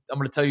 I'm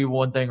gonna tell you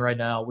one thing right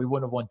now. We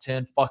wouldn't have won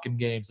 10 fucking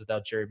games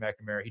without Gerry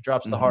McNamara." He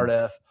drops the hard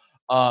F.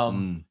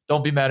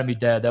 Don't be mad at me,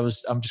 Dad.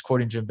 I'm just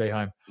quoting Jim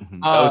Boeheim. That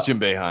was Jim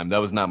Boeheim. That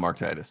was not Mark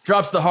Titus.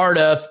 Drops the hard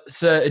F.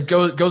 It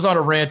goes on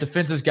a rant,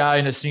 defends his guy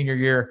in his senior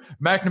year.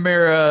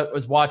 McNamara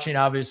was watching,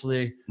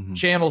 obviously,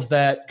 channels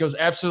that, goes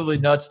absolutely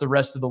nuts the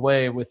rest of the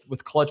way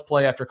with clutch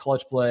play after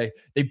clutch play.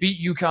 They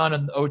beat UConn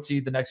in the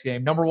OT the next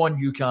game. Number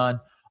 1 UConn.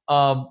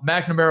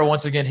 McNamara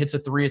once again hits a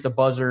 3 at the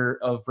buzzer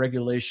of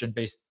regulation.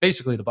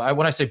 Basically,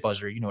 when I say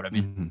buzzer, you know what I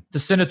mean. To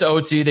send it to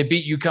OT, they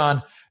beat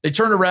UConn. They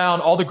turn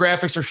around. All the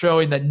graphics are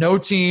showing that no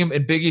team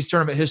in Big East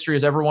tournament history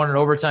has ever won an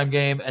overtime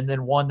game and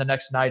then won the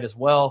next night as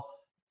well.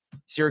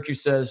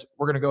 Syracuse says,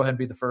 we're going to go ahead and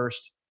be the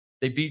first.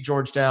 They beat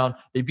Georgetown.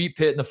 They beat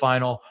Pitt in the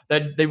final.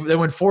 Then they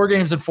win 4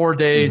 games in 4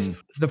 days.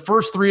 The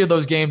first 3 of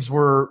those games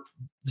were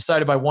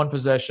decided by 1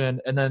 possession,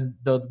 and then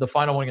the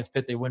final one against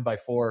Pitt, they win by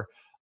 4.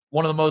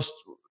 One of the most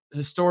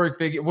historic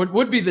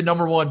would be the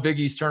number 1 Big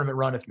East tournament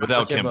run if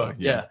without Kimba.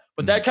 Yeah.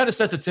 But that kind of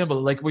set the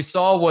template. Like we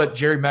saw what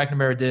Gerry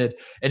McNamara did,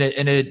 and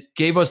it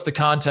gave us the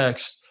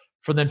context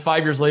for then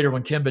 5 years later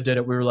when Kimba did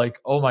it. We were like,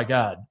 oh my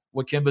God,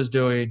 what Kimba's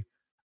doing.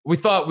 We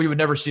thought we would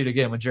never see it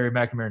again when Gerry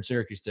McNamara and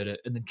Syracuse did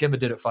it. And then Kimba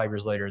did it 5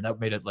 years later, and that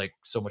made it like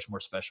so much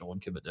more special when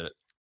Kimba did it.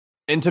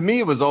 And to me,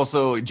 it was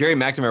also Gerry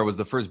McNamara was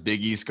the first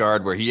Big East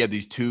guard where he had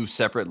these 2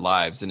 separate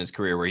lives in his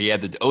career, where he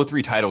had the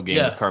 0-3 title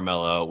game with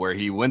Carmelo, where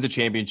he wins a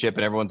championship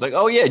and everyone's like,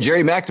 oh yeah,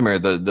 Gerry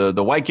McNamara,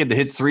 the white kid that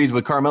hits threes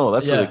with Carmelo.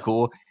 That's really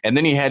cool. And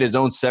then he had his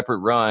own separate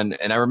run.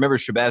 And I remember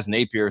Shabazz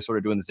Napier sort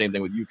of doing the same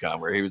thing with UConn,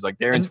 where he was like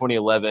there in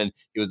 2011,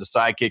 he was a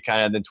sidekick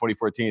kind of, and then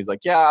 2014, he's like,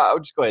 yeah, I'll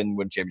just go ahead and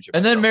win a championship.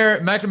 And then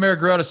McNamara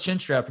grew out his chin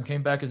strap and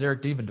came back as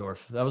Eric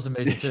Devendorf. That was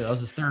amazing too. That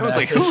was his third. I was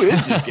like, who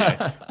is this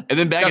guy? And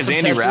then back as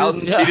Andy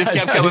Rousens, he just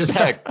kept coming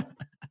back.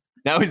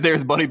 Now he's there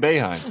as Buddy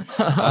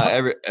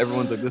Boeheim.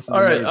 Everyone's like, "This is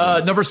all amazing."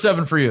 Right. Number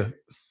 7 for you.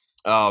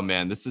 Oh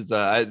man, this is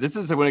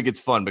when it gets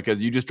fun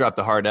because you just dropped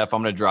the hard F.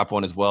 I'm going to drop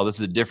one as well. This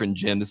is a different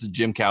Jim. This is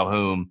Jim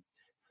Calhoun,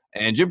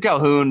 and Jim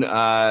Calhoun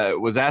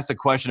was asked a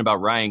question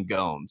about Ryan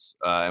Gomes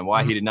and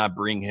why he did not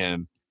bring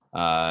him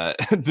to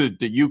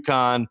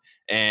UConn,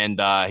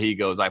 and he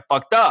goes, "I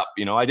fucked up.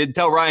 I didn't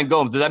tell Ryan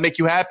Gomes. Does that make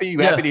you happy? You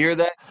happy to hear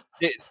that?"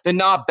 They're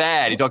not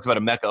bad. He talks about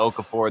Emeka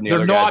Okafor and the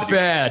other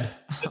guys.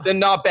 They're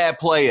not bad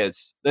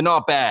players. They're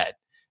not bad.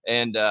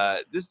 And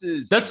that's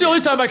the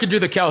only time I can do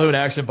the Calhoun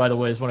accent, by the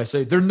way, is when I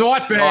say they're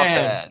not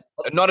bad.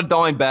 Not a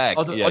dime bag.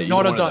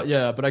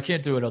 But I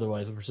can't do it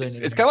otherwise. If we're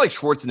saying it's kind of like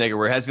Schwarzenegger,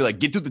 where it has to be like,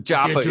 get to the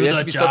chopper. It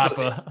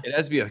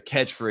has to be a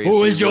catchphrase.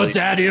 Who is your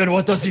daddy and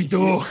what does he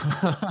do?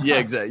 Yeah,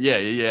 exactly.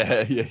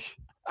 Yeah.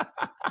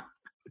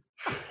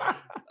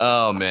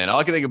 Oh man, all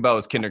I can think about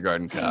was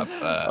Kindergarten Cop.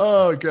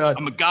 Oh god,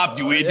 I'm a cop,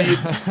 you idiot.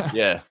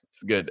 Yeah.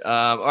 It's good.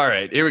 All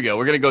right, here we go.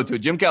 We're gonna go to it.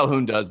 Jim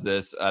Calhoun does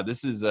this.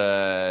 This is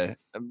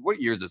what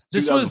year is this?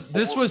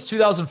 This was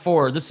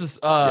 2004. This is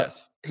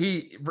yes.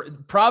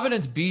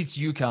 Providence beats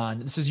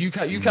UConn. This is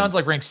UConn. UConn's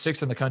like ranked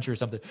 6th in the country or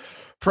something.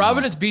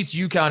 Providence beats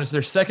UConn. It's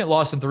their second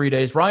loss in 3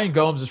 days. Ryan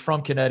Gomes is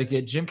from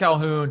Connecticut. Jim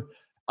Calhoun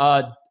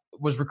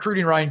was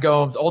recruiting Ryan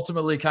Gomes.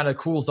 Ultimately, kind of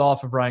cools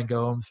off of Ryan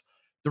Gomes.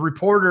 The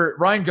reporter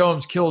Ryan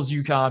Gomes kills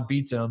UConn,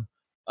 beats him.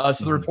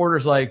 So the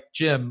reporter's like,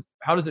 Jim,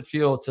 how does it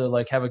feel to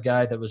like have a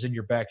guy that was in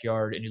your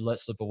backyard and you let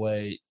slip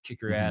away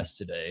kick your ass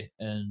today?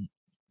 And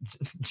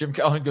Jim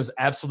Calhoun goes,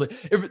 absolutely.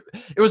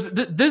 It was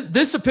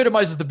this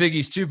epitomizes the Big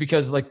East too,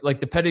 because like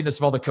the pettiness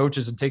of all the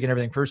coaches and taking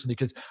everything personally.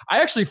 Because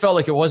I actually felt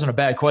like it wasn't a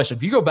bad question.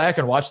 If you go back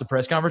and watch the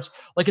press conference,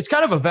 like it's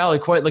kind of a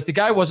valid question. Like the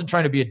guy wasn't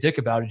trying to be a dick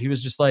about it. He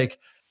was just like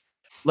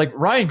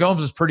Ryan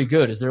Gomes is pretty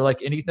good. Is there like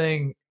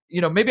anything?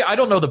 Maybe I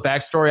don't know the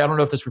backstory. I don't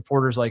know if this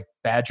reporter's like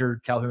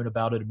badgered Calhoun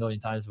about it a million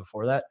times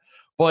before that.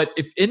 But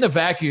if in the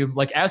vacuum,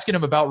 like asking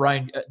him about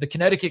Ryan, the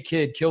Connecticut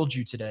kid killed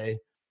you today,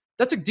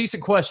 that's a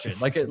decent question.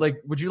 Like,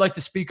 would you like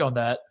to speak on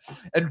that?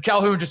 And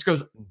Calhoun just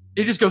goes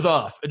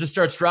off. It just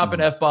starts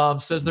dropping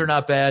F-bombs, says they're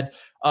not bad,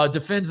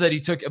 defends that he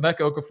took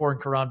Emeka Okafor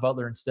and Karan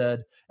Butler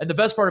instead. And the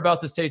best part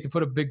about this tape, to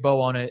put a big bow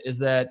on it, is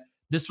that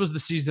this was the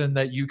season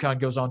that UConn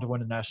goes on to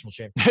win a national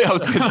championship. I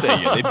was going to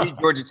say, they beat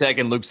Georgia Tech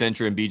and Luke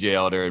Century and BJ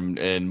Elder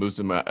and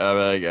Musa,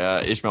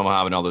 Ishmael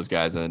Muhammad and all those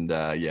guys. And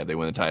they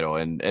win the title.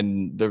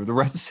 And the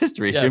rest is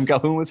history. Yeah. Jim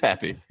Calhoun was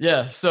happy.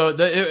 Yeah. So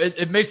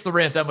it makes the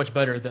rant that much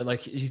better that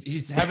like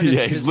he's having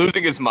his, he's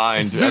losing his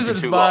mind. He's losing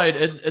his mind.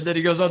 And then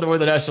he goes on to win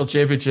the national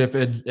championship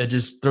and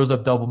just throws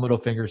up double middle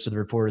fingers to the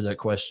reporter that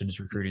questioned his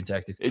recruiting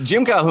tactics.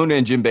 Jim Calhoun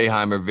and Jim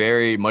Boeheim are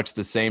very much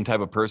the same type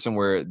of person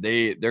where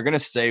they're going to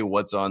say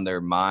what's on their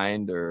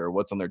mind or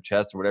what's on their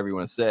chest or whatever you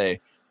want to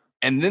say.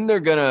 And then they're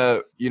going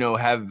to,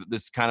 have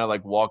this kind of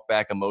like walk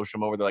back emotion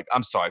moment. They're like,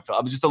 I'm sorry, Phil.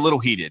 I'm just a little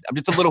heated. I'm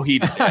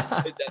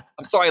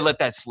sorry I let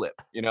that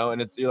slip,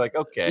 and you're like,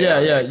 okay. Yeah.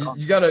 Yeah.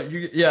 You gotta,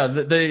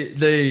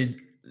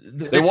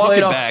 they walk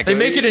it back. They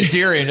make it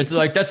endearing. It's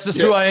like, that's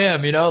just who I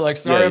am, like,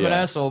 sorry, I'm an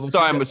asshole.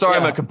 I'm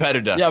a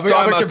competitor. Yeah.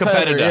 I'm a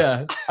competitor.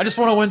 Yeah. I just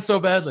want to win so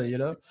badly,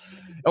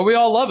 And we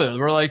all love it.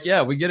 We're like,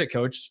 yeah, we get it,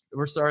 coach.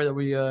 We're sorry that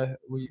we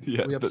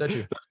upset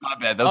you. That's not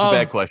bad. That was a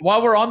bad question.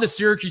 While we're on the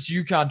Syracuse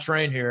UConn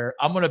train here,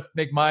 I'm going to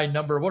make my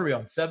number. What are we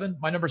on? 7?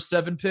 My number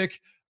 7 pick.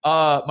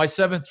 My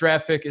 7th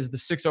draft pick is the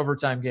 6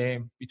 overtime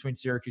game between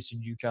Syracuse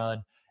and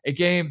UConn. A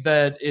game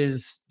that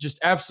is just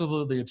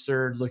absolutely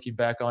absurd looking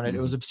back on it. It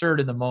was absurd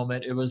in the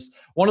moment. It was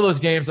one of those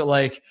games that,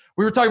 like,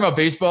 we were talking about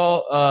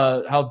baseball,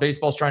 how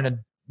baseball's trying to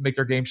make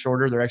their game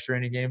shorter, their extra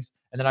inning games.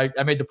 And then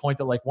I made the point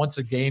that, like, once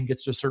a game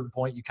gets to a certain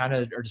point, you kind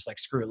of are just like,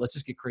 screw it. Let's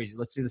just get crazy.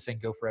 Let's see this thing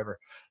go forever.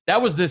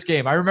 That was this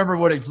game. I remember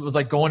what it was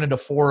like going into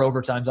 4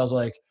 overtimes. I was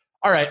like,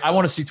 all right, I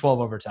want to see 12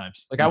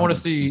 overtimes. Like, I want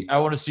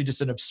to see just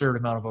an absurd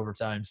amount of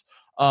overtimes.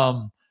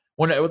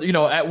 When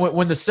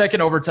the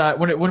second overtime,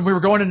 when we were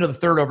going into the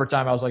 3rd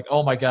overtime, I was like,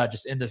 oh my God,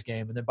 just end this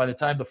game. And then by the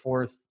time the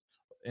 4th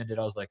ended,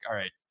 I was like, all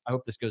right, I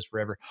hope this goes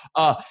forever.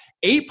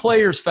 8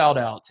 players fouled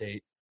out,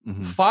 Tate.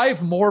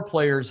 5 more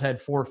players had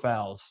 4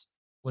 fouls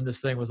when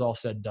this thing was all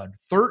said and done.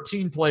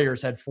 13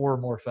 players had 4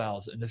 more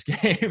fouls in this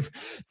game.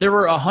 There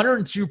were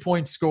 102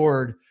 points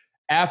scored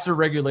after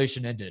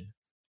regulation ended.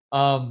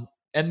 And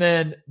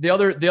then the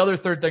other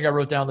third thing I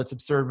wrote down that's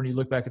absurd when you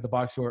look back at the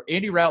box score,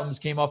 Andy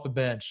Routens came off the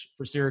bench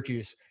for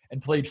Syracuse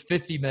and played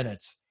 50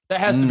 minutes. That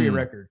has to be a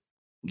record.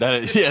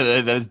 That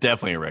is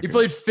definitely a record. He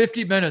played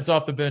 50 minutes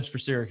off the bench for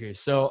Syracuse.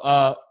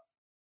 So,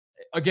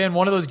 again,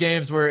 one of those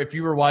games where if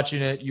you were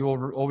watching it, you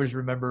will always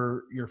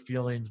remember your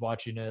feelings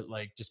watching it,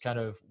 like just kind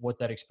of what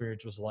that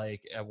experience was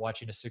like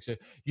watching a 6.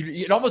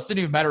 It almost didn't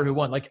even matter who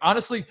won. Like,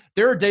 honestly,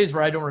 there are days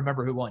where I don't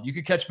remember who won. You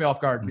could catch me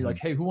off guard and be like,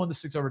 hey, who won the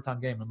 6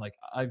 overtime game? I'm like,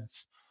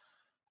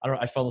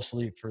 I fell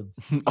asleep for.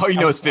 Oh,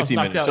 it's 50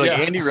 minutes. Like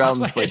Andy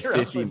Routens played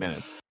 50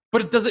 minutes.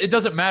 But it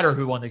doesn't matter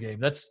who won the game.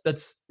 That's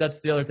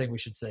the other thing we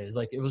should say is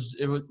like it was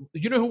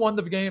who won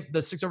the game,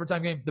 the 6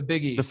 overtime game? The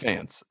Big East. The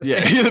fans.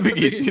 The Big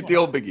East. The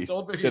old Big East.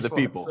 The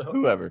people. So.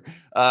 Whoever.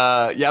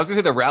 I was gonna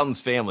say the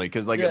Routens family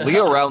because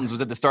Leo Routens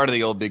was at the start of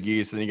the old Big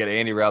East, and then you got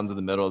Andy Routens in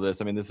the middle of this.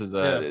 I mean, this is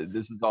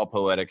all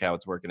poetic how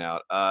it's working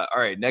out. All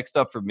right, next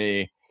up for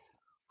me.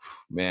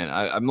 Man,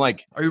 I'm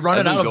like, are you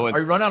running out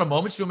of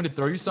moments? Do you want me to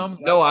throw you some?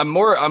 No, I'm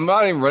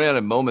not even running out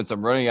of moments.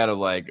 I'm running out of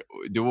like,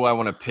 do I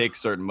want to pick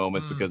certain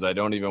moments because I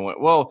don't even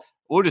want, well,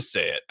 we'll just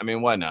say it. I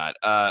mean, why not?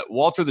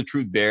 Walter the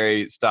Truth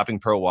Berry stopping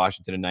Pearl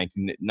Washington in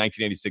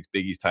 1986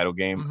 Big East title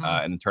game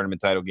and the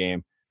tournament title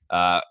game.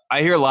 I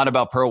hear a lot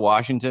about Pearl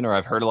Washington, or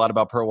I've heard a lot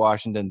about Pearl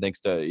Washington thanks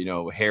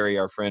to, Harry,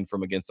 our friend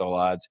from Against All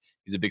Odds.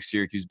 He's a big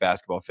Syracuse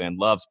basketball fan,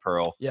 loves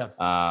Pearl. Yeah.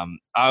 I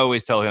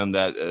always tell him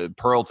that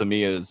Pearl to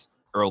me is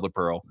Earl to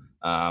Pearl.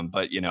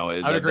 But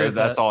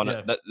that's all.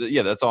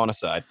 That's all on a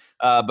side.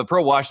 But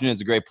Pearl Washington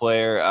is a great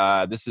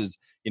player. This is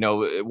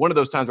one of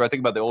those times where I think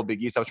about the old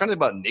Big East. I was trying to think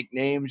about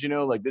nicknames.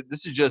 Like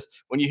this is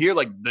just when you hear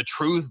like the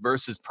Truth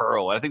versus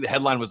Pearl. And I think the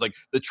headline was like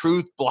the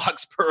Truth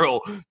blocks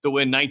Pearl to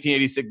win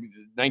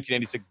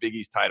 1986 Big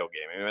East title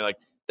game. I mean, like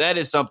that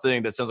is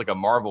something that sounds like a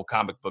Marvel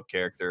comic book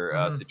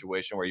character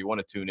situation where you want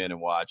to tune in and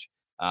watch.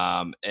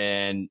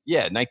 And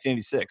yeah,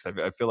 1986.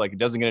 I feel like it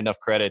doesn't get enough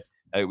credit.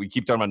 We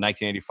keep talking about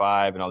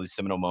 1985 and all these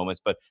seminal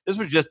moments, but this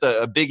was just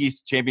a Big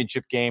East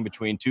championship game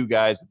between two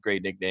guys with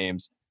great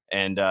nicknames.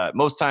 And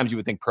most times you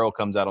would think Pearl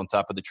comes out on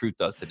top, but the truth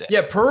does today.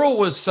 Yeah, Pearl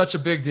was such a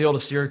big deal to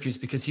Syracuse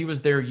because he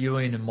was their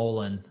Ewing and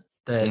Mullen.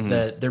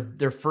 That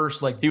their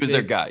first he was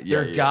their guy.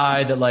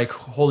 Guy that like,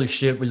 holy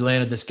shit, we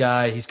landed this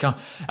guy. He's come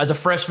as a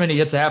freshman. He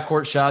hits the half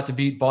court shot to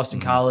beat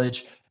Boston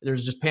College.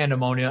 There's just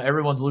pandemonia.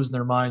 Everyone's losing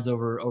their minds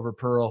over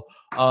Pearl.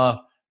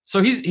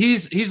 So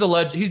he's a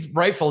legend. He's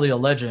rightfully a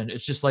legend.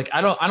 It's just like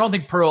I don't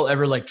think Pearl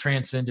ever like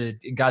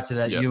transcended and got to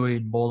that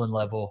Ewing Mullen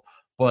level.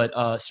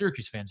 But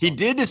Syracuse fans. He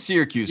did to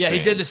Syracuse. Yeah, fans.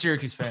 he did to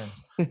Syracuse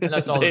fans, and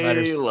that's all that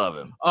matters. They love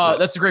him.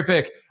 That's a great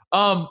pick.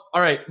 All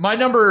right, my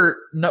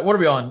number. What are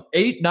we on?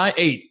 8, 9,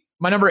 8.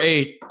 My number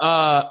 8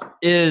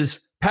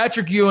 is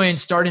Patrick Ewing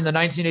starting the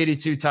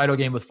 1982 title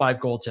game with 5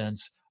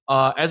 goaltends.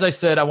 As I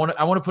said, I want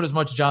to put as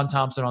much John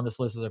Thompson on this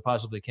list as I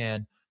possibly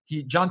can.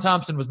 John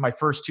Thompson was my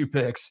first 2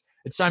 picks.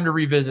 It's time to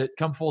revisit,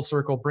 come full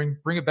circle, bring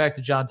it back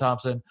to John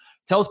Thompson.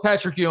 Tells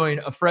Patrick Ewing,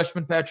 a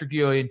freshman Patrick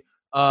Ewing,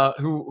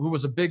 who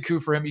was a big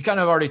coup for him. You kind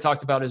of already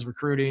talked about his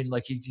recruiting,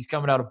 like he's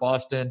coming out of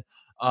Boston.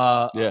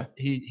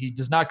 He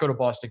does not go to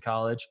Boston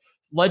College.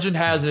 Legend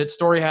has it,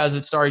 story has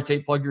it. Sorry,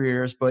 Tate, plug your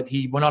ears. But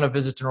he went on a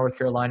visit to North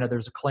Carolina.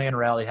 There's a Klan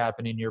rally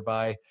happening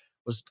nearby.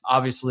 Was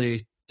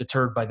obviously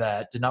deterred by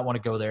that. Did not want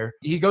to go there.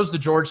 He goes to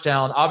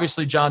Georgetown.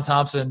 Obviously, John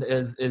Thompson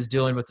is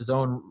dealing with his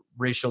own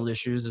racial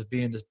issues as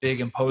being this big,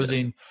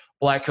 imposing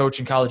black coach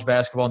in college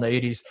basketball in the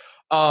 80s.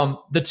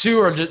 The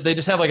two they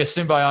just have like a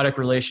symbiotic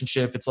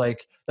relationship. It's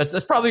like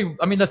that's probably,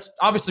 I mean, that's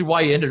obviously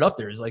why he ended up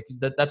there. Is like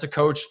that's a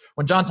coach.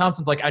 When John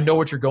Thompson's like, I know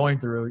what you're going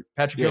through.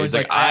 Patrick Ewing's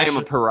like, I am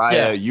a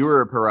pariah. You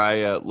are a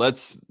pariah.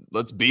 Let's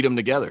beat them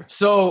together.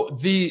 So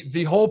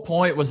the whole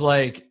point was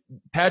like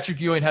Patrick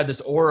Ewing had this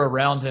aura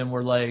around him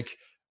where like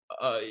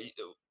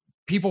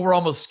people were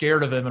almost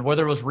scared of him, and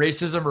whether it was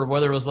racism or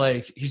whether it was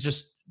like he's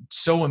just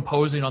so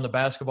imposing on the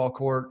basketball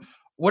court.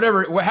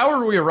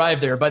 However we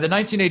arrived there, by the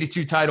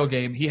 1982 title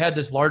game, he had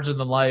this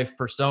larger-than-life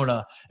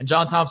persona, and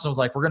John Thompson was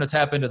like, we're going to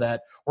tap into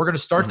that. We're going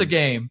to start the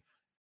game,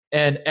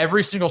 and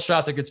every single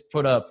shot that gets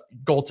put up,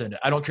 goaltend it.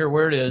 I don't care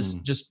where it is,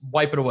 just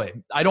wipe it away.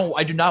 I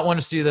do not want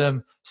to see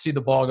them see the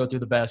ball go through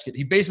the basket.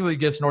 He basically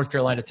gives North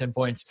Carolina 10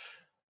 points.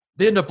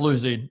 They end up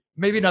losing.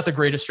 Maybe not the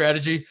greatest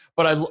strategy,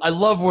 but I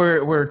love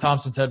where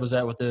Thompson's head was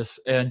at with this,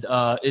 and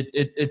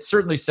it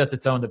certainly set the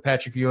tone that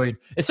Patrick Ewing.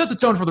 It set the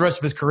tone for the rest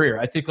of his career.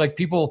 I think like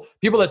people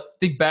that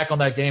think back on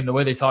that game, the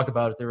way they talk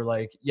about it, they were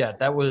like, yeah,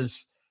 that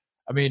was.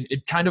 I mean,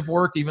 it kind of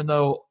worked, even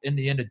though in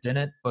the end it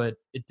didn't. But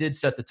it did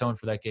set the tone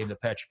for that game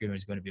that Patrick Ewing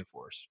is going to be a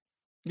force.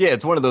 Yeah,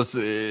 it's one of those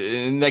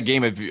in that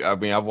game.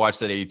 I've watched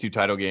that 82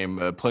 title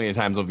game plenty of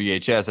times on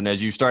VHS. And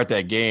as you start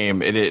that game,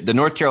 the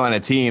North Carolina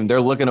team, they're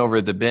looking over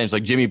at the bench,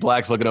 like Jimmy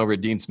Black's looking over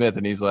at Dean Smith.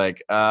 And he's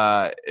like,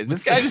 is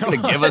this guy just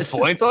going to give us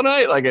points all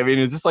night? Like, I mean,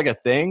 is this like a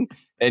thing?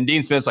 And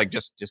Dean Smith's like,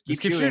 just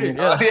keep shooting.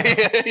 Yeah,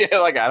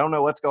 like, I don't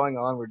know what's going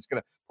on. We're just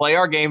going to play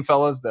our game,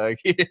 fellas.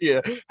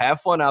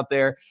 Have fun out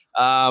there.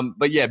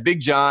 But yeah,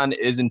 Big John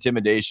is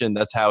intimidation.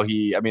 That's how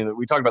we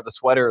talked about the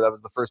sweater. That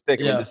was the first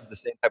pick. I mean, this is the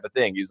same type of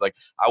thing. He was like,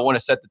 I want to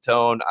set the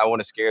tone. I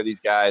want to scare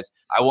these guys.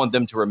 I want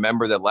them to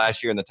remember that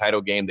last year in the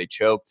title game, they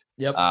choked.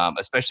 Yep.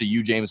 Especially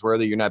you, James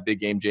Worthy. You're not big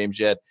game James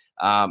yet.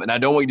 And I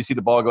don't want you to see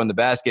the ball go in the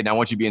basket. And I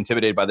want you to be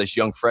intimidated by this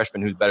young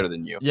freshman who's better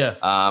than you. Yeah.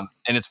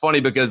 And it's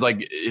funny because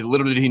like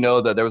little did he know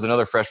that there was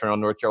another freshman on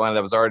North Carolina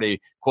that was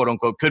already quote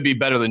unquote could be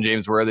better than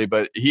James Worthy,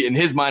 but he in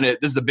his mind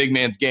this is a big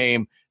man's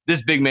game.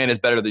 This big man is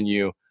better than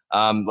you.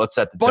 Let's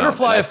set the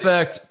butterfly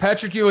effect.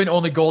 Patrick Ewing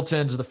only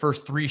goaltends the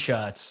first 3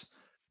 shots.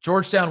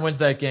 Georgetown wins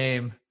that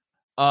game.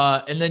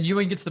 And then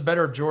Ewing gets the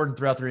better of Jordan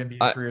throughout their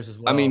NBA careers as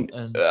well.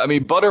 I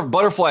mean,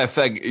 butterfly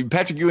effect.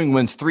 Patrick Ewing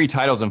wins 3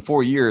 titles in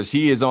 4 years.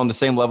 He is on the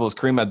same level as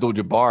Kareem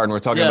Abdul-Jabbar, and we're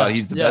talking about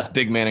he's the best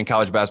big man in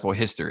college basketball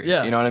history.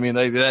 Yeah. You know what I mean?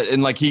 Like that,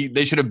 and like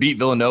they should have beat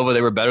Villanova.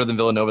 They were better than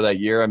Villanova that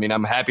year. I mean,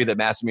 I'm happy that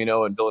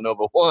Massimino and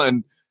Villanova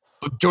won,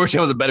 but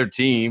Georgetown was a better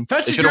team.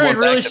 Patrick Ewing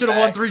really should have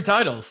won 3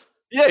 titles.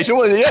 Yeah, he should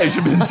have won. Yeah, he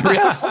should have been 3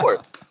 out of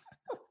 4.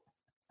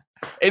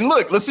 And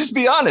look, let's just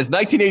be honest.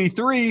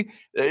 1983,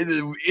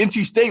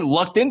 NC State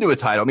lucked into a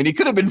title. I mean, he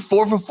could have been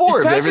 4 for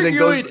 4 if everything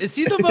goes. Is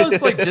he the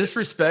most like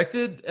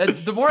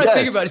disrespected? The more I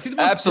think about it, is he the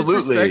most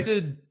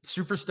disrespected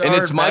superstar? And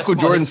it's Michael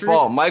Jordan's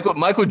fault.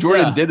 Michael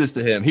Jordan did this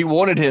to him. He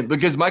wanted him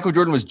because Michael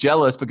Jordan was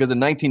jealous because in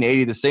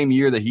 1980, the same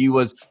year that he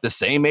was the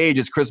same age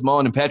as Chris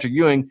Mullin and Patrick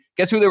Ewing,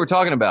 guess who they were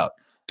talking about?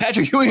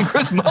 Patrick Ewing and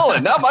Chris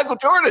Mullin, not Michael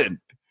Jordan.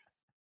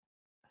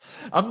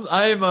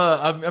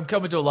 I'm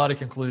coming to a lot of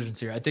conclusions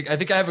here. I think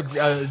I have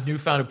a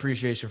newfound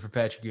appreciation for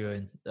Patrick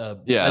Ewing.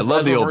 I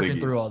love the old working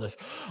through all this.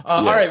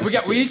 All right,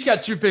 we each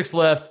got 2 picks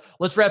left.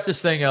 Let's wrap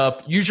this thing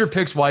up. Use your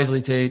picks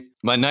wisely, Tate.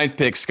 My 9th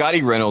pick,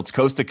 Scotty Reynolds,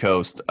 Coast to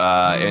Coast,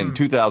 in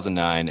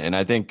 2009, and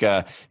I think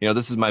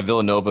this is my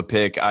Villanova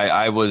pick.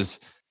 I was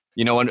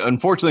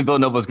Unfortunately,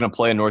 Villanova was going to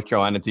play a North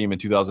Carolina team in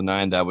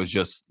 2009 that was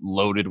just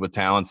loaded with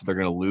talent, so they're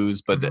going to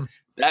lose. But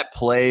that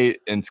play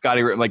and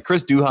Scotty, like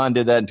Chris Duhon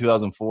did that in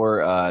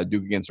 2004,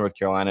 Duke against North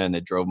Carolina, and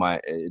it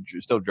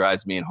still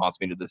drives me and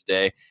haunts me to this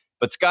day.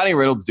 But Scotty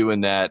Reynolds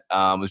doing that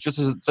was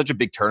just such a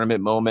big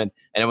tournament moment.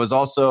 And it was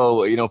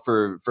also,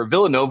 for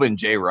Villanova and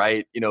Jay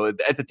Wright,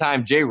 at the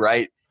time, Jay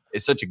Wright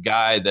is such a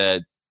guy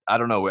that, I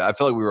don't know. I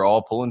feel like we were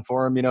all pulling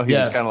for him. He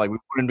was kind of like, we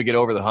wanted him to get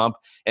over the hump.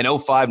 In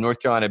 2005, North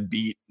Carolina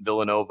beat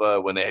Villanova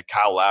when they had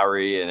Kyle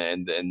Lowry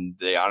and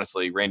they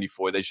honestly, Randy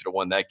Foye, they should have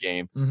won that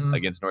game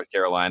against North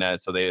Carolina.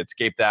 So they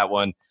escaped that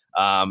one.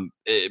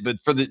 But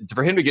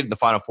for him to get in the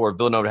Final Four,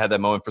 Villanova had that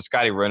moment. For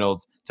Scotty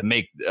Reynolds to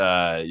make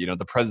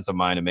the presence of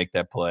mind to make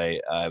that play,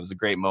 it was a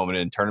great moment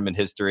in tournament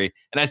history.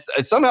 And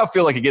I somehow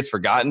feel like it gets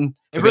forgotten.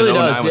 It really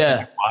does,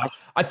 yeah.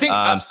 I think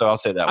so. I'll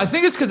say that. I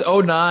think it's because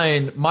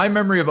 2009. My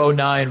memory of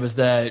 2009 was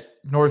that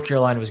North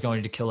Carolina was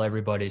going to kill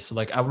everybody. So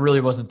like, I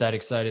really wasn't that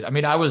excited. I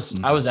mean, I was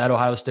at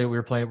Ohio State. We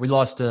were playing. We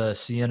lost to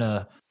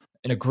Siena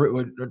in a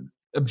great.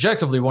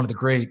 Objectively one of the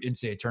great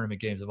NCAA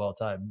tournament games of all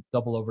time.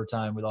 Double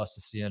overtime. We lost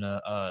to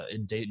Siena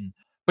in Dayton.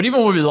 But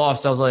even when we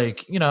lost, I was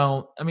like,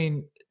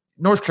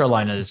 North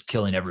Carolina is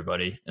killing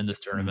everybody in this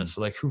tournament. So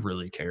like, who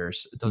really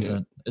cares? It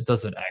doesn't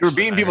actually We were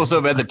beating people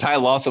so bad that Ty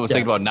Lawson was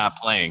thinking about not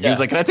playing. He was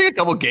like, can I take a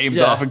couple games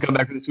off and come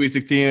back for the Sweet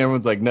 16? And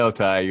everyone's like, no,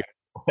 Ty, you're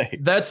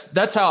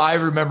That's how I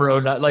remember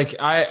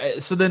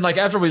 2009. Like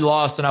after we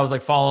lost and I was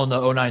like following the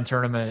 2009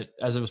 tournament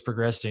as it was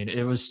progressing,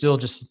 it was still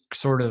just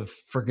sort of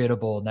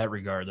forgettable in that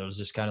regard. It was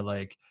just kind of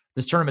like,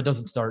 this tournament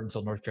doesn't start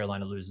until North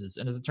Carolina loses.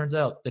 And as it turns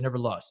out, they never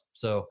lost.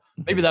 So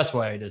maybe that's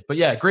why it is. But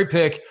yeah, great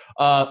pick.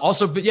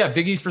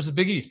 Big East versus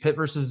Big East. Pitt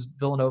versus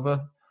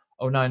Villanova,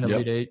 2009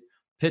 Elite Eight.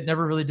 Pitt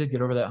never really did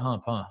get over that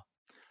hump, huh?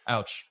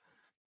 Ouch.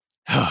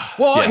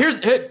 Well,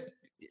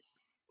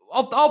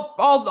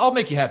 I'll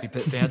make you happy,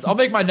 Pitt fans. I'll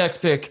make my next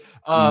pick.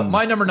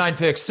 My number 9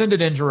 pick, send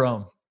it in,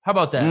 Jerome. How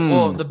about that?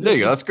 Well, there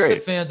you go. That's great.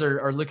 Pitt fans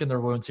are licking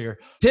their wounds here.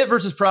 Pitt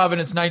versus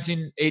Providence,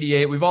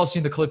 1988. We've all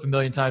seen the clip a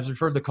million times. We've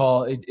heard the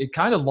call. It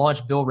kind of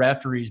launched Bill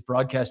Raftery's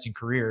broadcasting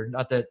career.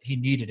 Not that he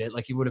needed it.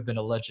 Like, he would have been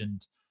a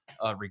legend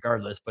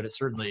regardless, but it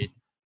certainly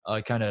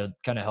kind of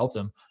helped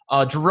him.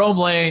 Jerome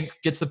Lane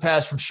gets the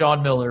pass from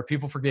Sean Miller.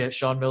 People forget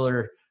Sean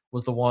Miller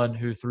was the one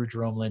who threw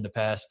Jerome Lane the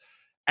pass.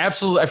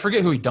 Absolutely, I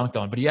forget who he dunked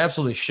on, but he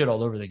absolutely shit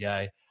all over the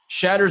guy.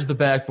 Shatters the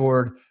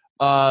backboard.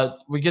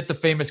 We get the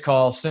famous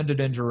call, send it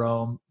in,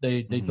 Jerome.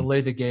 They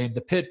delay the game.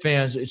 The Pitt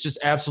fans, it's just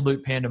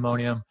absolute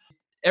pandemonium.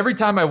 Every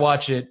time I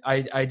watch it,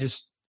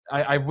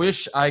 I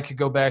wish I could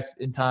go back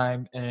in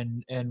time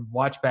and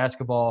watch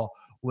basketball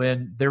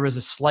when there was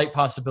a slight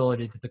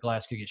possibility that the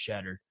glass could get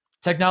shattered.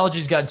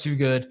 Technology's gotten too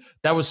good.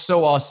 That was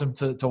so awesome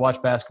to watch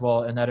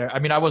basketball in that era. I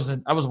mean, I was a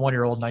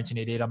 1-year-old,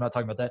 1988. I'm not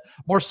talking about that.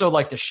 More so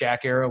like the Shaq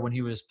era when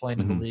he was playing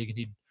in the league and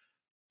he'd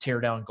tear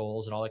down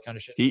goals and all that kind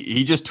of shit.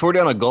 He just tore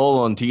down a goal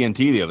on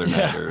TNT the other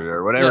night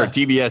or whatever.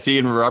 TBS, he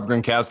and Rob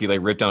Gronkowski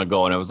ripped down a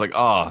goal, and I was like,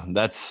 oh,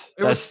 that's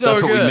so that's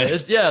good. What we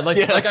missed.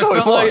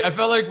 I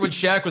felt like when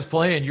Shaq was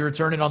playing, you were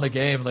turning on the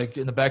game, like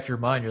in the back of your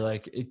mind, you're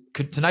like,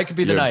 tonight could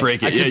be the night.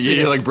 Break it.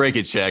 You're like, break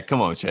it, Shaq.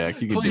 Come on,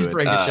 Shaq. You can Please do it.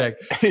 Break it,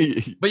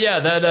 Shaq. But yeah,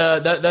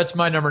 that's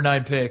my number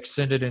 9 pick.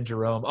 Send it in,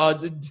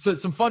 Jerome. So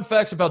some fun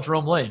facts about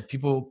Jerome Lane.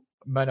 People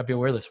might not be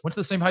aware of this. Went to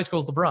the same high school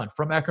as LeBron,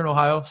 from Akron,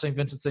 Ohio, St.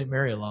 Vincent St.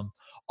 Mary alum.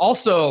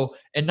 Also,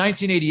 in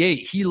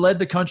 1988, he led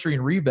the country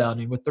in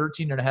rebounding with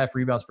 13.5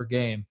 rebounds per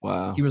game.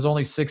 Wow. He was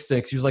only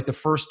 6'6". He was like the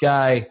first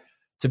guy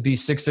to be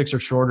 6'6" or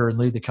shorter and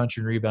lead the country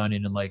in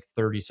rebounding in like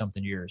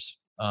 30-something years.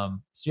 So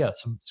yeah,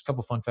 a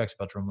couple fun facts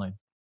about Jerome Lane.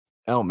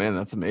 Oh, man,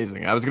 that's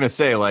amazing. I was going to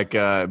say, like,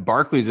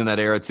 Barkley's in that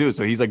era, too.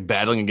 So he's, like,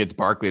 battling against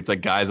Barkley. It's,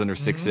 like, guys under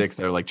 6'6"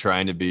 that are, like,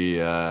 trying to be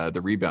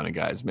the rebounding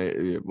guys.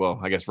 Well,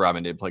 I guess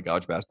Robin did play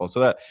college basketball.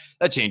 So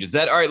that changes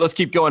that. All right, let's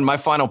keep going. My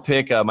final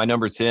pick, my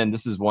number 10.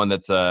 This is one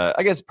that's,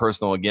 I guess,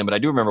 personal again. But I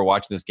do remember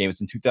watching this game. It's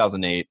in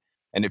 2008.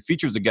 And it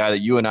features a guy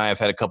that you and I have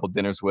had a couple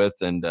dinners with.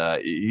 And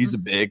he's a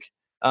big.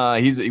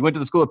 He went to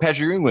the school that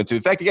Patrick Ewing went to.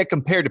 In fact, he got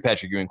compared to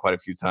Patrick Ewing quite a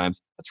few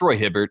times. That's Roy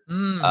Hibbert.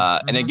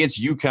 And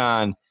against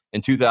UConn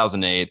in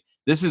 2008.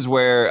 This is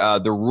where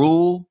the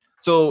rule –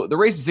 so the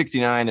race to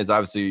 69 is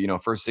obviously,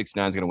 first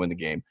 69 is going to win the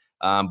game.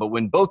 But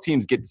when both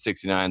teams get to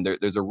 69,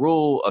 there's a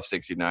rule of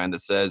 69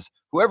 that says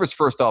whoever's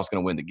first off is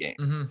going to win the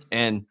game.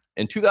 And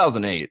in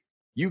 2008,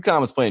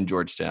 UConn was playing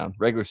Georgetown,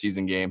 regular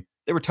season game.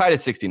 They were tied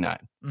at 69.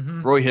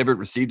 Roy Hibbert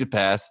received a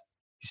pass.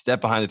 He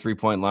stepped behind the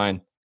three-point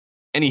line,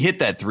 and he hit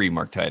that three,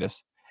 Mark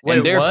Titus. Wait,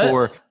 and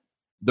therefore,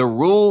 the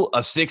rule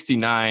of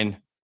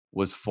 69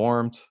 was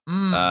formed,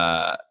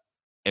 and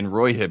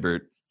Roy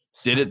Hibbert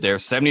did it there,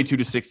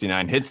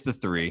 72-69, hits the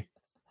three.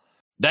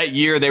 That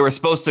year, they were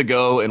supposed to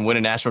go and win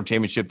a national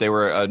championship. They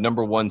were a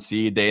number 1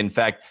 seed. They, in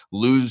fact,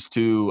 lose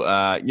to,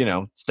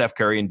 Steph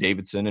Curry and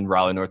Davidson in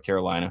Raleigh, North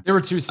Carolina. They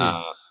were 2 seed.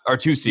 Or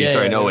 2 seeds,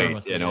 sorry, no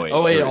 8. Yeah, no 8.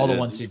 Oh, 8, all the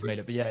 1 seeds made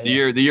it, but yeah.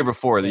 The year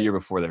before they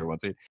were 1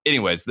 seed.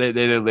 Anyways, they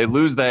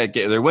lose that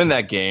game. They win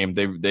that game.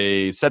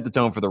 They set the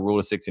tone for the rule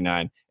of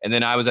 69. And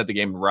then I was at the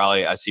game in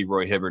Raleigh. I see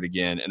Roy Hibbert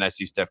again, and I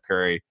see Steph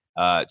Curry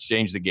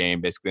change the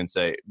game basically and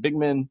say, big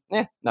men,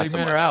 not big so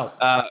men much. are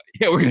out.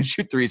 Yeah, we're going to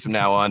shoot threes from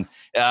now on.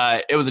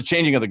 It was a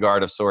changing of the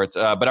guard of sorts.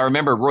 But I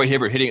remember Roy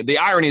Hibbert hitting. The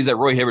irony is that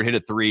Roy Hibbert hit a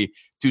three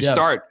to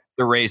start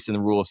the race in the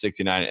Rule of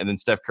 69, and then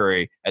Steph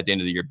Curry at the end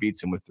of the year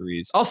beats him with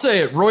threes. I'll say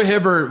it. Roy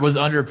Hibbert was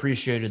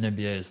underappreciated in the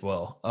NBA as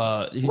well.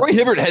 Roy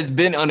Hibbert has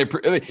been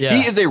he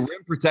is a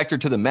rim protector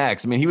to the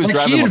max. I mean, he was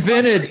driving.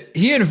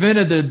 He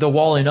invented the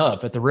walling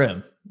up at the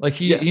rim. Like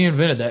he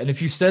invented that. And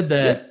if you said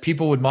that,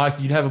 people would mock.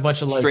 You'd have a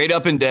bunch of like straight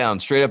up and down.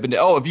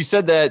 Oh, if you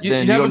said that,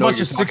 then you'd have a bunch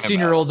of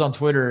 16-year-olds on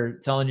Twitter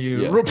telling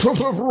you Roy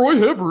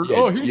Hibbert.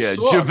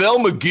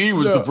 JaVale McGee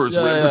was the first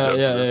rim protector.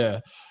 Yeah.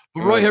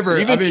 But Roy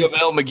Hibbert,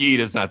 JaVale McGee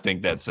does not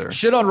think that, sir.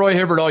 Shit on Roy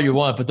Hibbert all you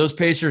want, but those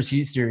Pacers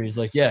Heat series,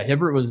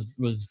 Hibbert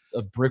was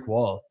a brick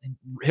wall.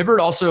 Hibbert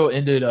also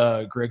ended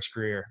Greg's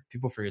career.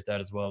 People forget that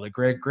as well. Like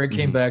Greg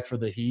came back for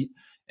the Heat,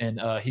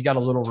 and he got a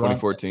little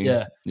 2014.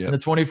 run. Yeah. In the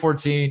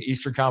 2014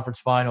 Eastern Conference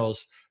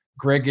Finals,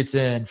 Greg gets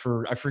in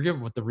for, I forget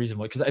what the reason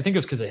was, because I think it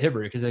was because of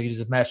Hibbert, because he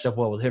just matched up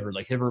well with Hibbert.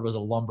 Like Hibbert was a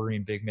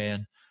lumbering big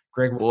man.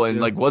 Greg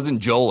wasn't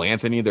Joel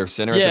Anthony their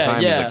center at the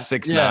time? He was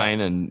like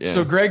 6'9", and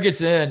so Greg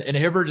gets in, and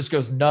Hibbert just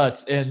goes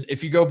nuts. And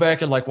if you go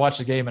back and watch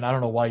the game, and I don't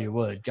know why you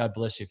would, God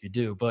bless you if you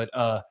do, but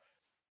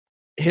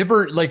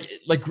Hibbert,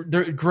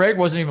 Greg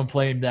wasn't even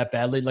playing that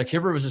badly. Like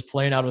Hibbert was just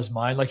playing out of his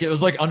mind. Like it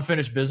was like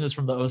unfinished business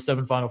from the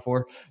 07 Final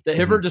Four. That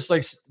Hibbert just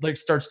like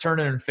starts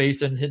turning and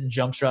facing, hitting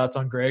jump shots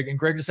on Greg, and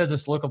Greg just has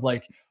this look of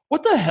like,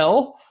 what the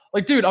hell?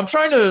 Like, dude, I'm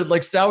trying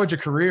to salvage a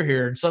career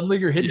here, and suddenly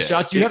you're hitting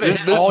shots you haven't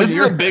hit all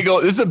year.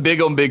 This is a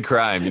big on big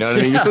crime. You know what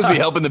I mean? You're supposed to be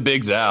helping the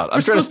bigs out.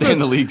 I'm trying to stay in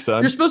the league,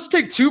 son. You're supposed to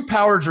take 2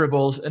 power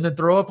dribbles and then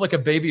throw up like a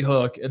baby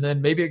hook, and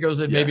then maybe it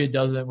goes in, maybe it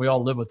doesn't. We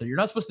all live with it. You're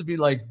not supposed to be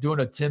like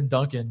doing a Tim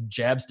Duncan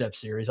jab step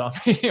series on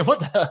me. What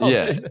the hell?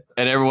 Yeah, dude?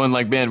 And everyone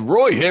man,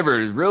 Roy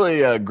Hibbert is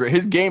really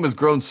his game has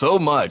grown so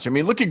much. I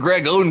mean, look at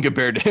Greg Oden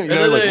compared to him.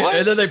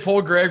 And then they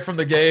pull Greg from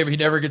the game. He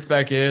never gets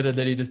back in, and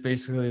then he just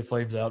basically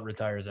flames out and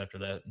retires after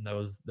that. And that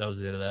was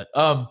the end of that.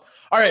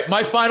 All right,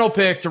 my final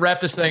pick to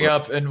wrap this thing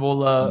up, and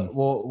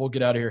we'll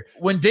get out of here.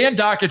 When Dan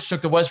Dockich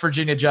took the West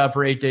Virginia job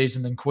for 8 days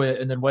and then quit,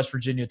 and then West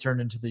Virginia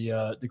turned into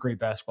the great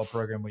basketball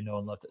program we know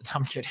and love.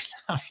 I'm kidding.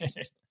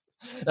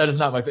 That is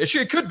not my pick.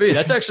 It could be.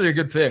 That's actually a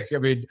good pick. I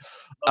mean,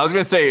 I was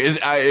gonna say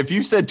if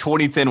you said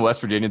 2010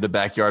 West Virginia, the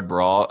backyard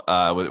brawl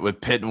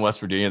with Pitt and West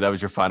Virginia, that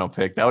was your final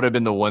pick. That would have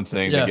been the one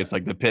thing that gets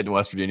like the Pitt and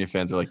West Virginia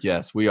fans are like,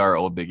 yes, we are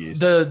old Big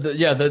East.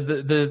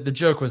 The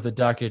joke was that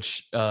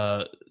Dockich.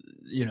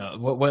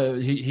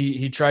 What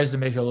he tries to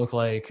make it look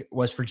like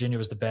West Virginia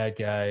was the bad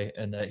guy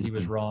and that he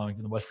was wrong,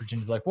 and West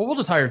Virginia's like, well, we'll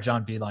just hire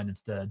John Beilein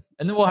instead,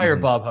 and then we'll hire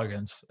Bob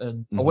Huggins,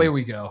 and away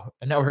we go,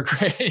 and now we're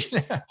great.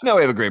 Now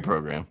we have a great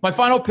program. My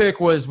final pick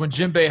was when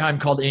Jim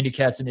Boeheim called Andy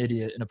Katz an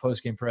idiot in a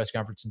post-game press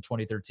conference in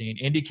 2013.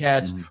 Andy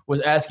Katz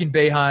was asking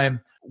Boeheim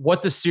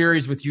what the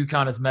series with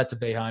UConn has meant to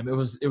Boeheim.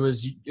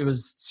 It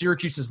was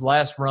Syracuse's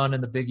last run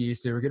in the Big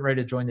East. They were getting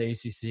ready to join the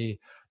ACC.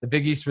 The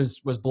Big East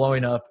was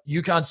blowing up.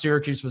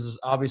 UConn-Syracuse was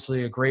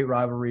obviously a great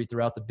rivalry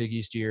throughout the Big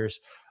East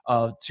years.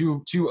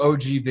 Two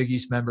OG Big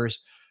East members.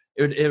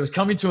 It was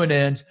coming to an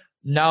end.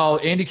 Now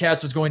Andy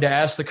Katz was going to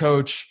ask the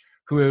coach,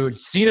 who had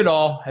seen it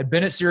all, had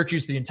been at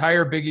Syracuse the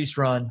entire Big East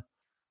run,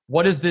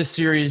 what is this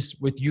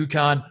series with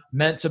UConn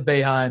meant to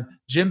Boeheim?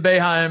 Jim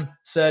Boeheim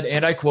said,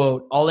 and I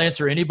quote, "I'll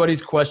answer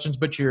anybody's questions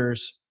but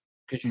yours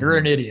because you're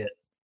an idiot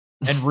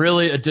and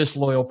really a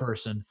disloyal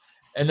person."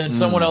 And then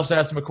someone else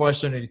asked him a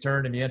question, and he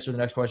turned and he answered the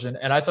next question.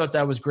 And I thought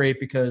that was great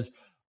because,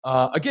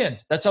 again,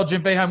 that's how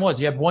Jim Boeheim was.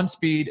 He had one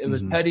speed. It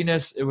was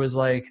pettiness. It was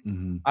like,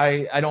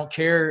 I don't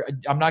care.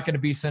 I'm not going to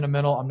be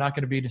sentimental. I'm not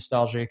going to be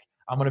nostalgic.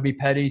 I'm going to be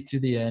petty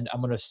to the end.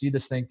 I'm going to see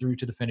this thing through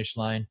to the finish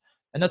line.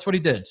 And that's what he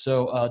did.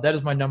 So that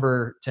is my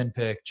number 10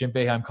 pick, Jim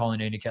Boeheim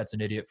calling Andy Katz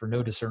an idiot for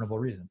no discernible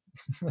reason.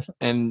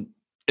 And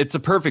it's a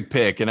perfect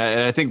pick. And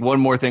I think one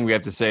more thing we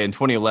have to say, in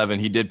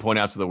 2011, he did point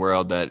out to the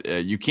world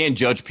that you can't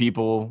judge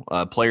people,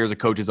 players or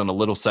coaches on a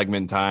little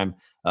segment in time.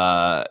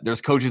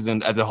 There's coaches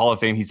at the Hall of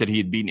Fame, he said he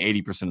had beaten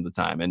 80% of the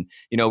time. And,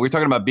 we're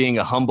talking about being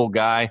a humble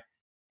guy.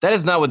 That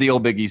is not what the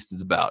old Big East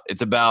is about.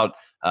 It's about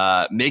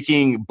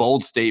making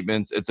bold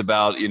statements. It's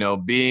about,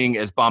 being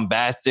as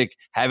bombastic,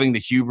 having the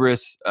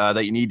hubris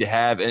that you need to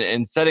have,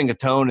 and setting a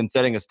tone and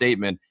setting a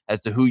statement as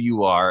to who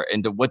you are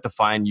and to what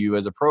define you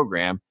as a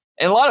program.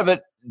 And a lot of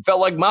it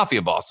felt like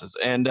mafia bosses.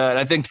 And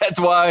I think that's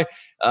why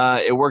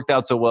it worked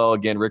out so well.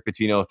 Again, Rick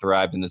Pitino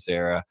thrived in this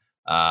era.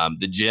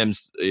 The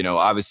gyms,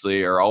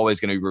 obviously are always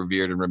going to be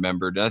revered and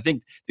remembered. And I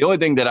think the only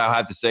thing that I'll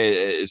have to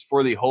say is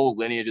for the whole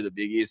lineage of the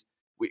Big East,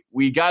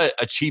 we got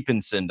a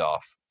cheapened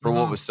send-off for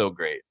what was so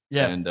great.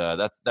 Yeah. And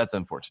that's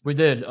unfortunate. We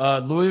did.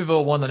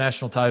 Louisville won the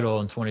national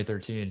title in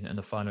 2013 in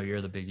the final year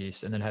of the Big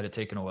East, and then had it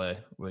taken away,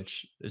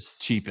 which is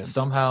cheapened.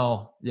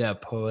 Somehow,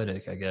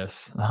 poetic, I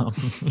guess.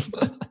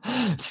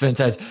 It's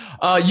fantastic.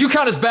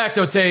 UConn is back,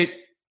 though, Tate.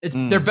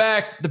 They're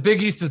back. The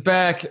Big East is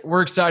back.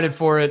 We're excited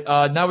for it.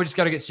 Now we just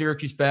got to get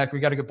Syracuse back.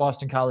 We got to get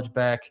Boston College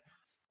back.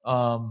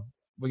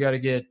 We got to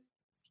get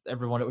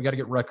everyone. We got to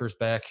get Rutgers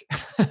back.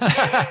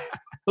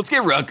 Let's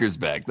get Rutgers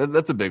back.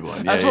 That's a big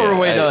one. That's what we're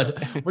waiting on.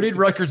 We need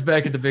Rutgers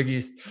back at the Big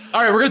East.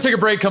 All right, we're going to take a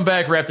break, come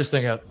back, wrap this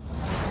thing up.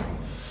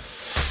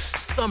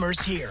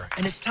 Summer's here,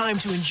 and it's time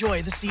to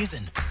enjoy the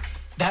season.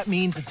 That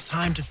means it's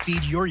time to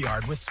feed your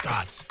yard with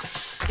Scotts.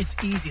 It's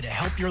easy to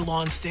help your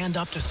lawn stand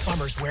up to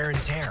summer's wear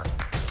and tear,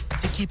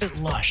 to keep it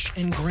lush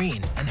and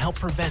green and help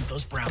prevent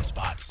those brown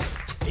spots.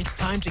 It's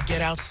time to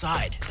get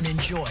outside and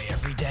enjoy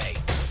every day.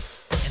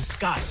 And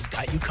Scotts has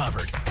got you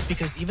covered,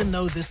 because even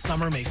though this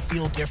summer may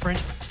feel different,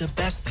 the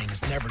best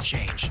things never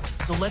change.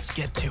 So let's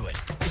get to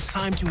it. It's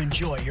time to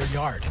enjoy your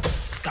yard.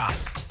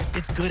 Scotts.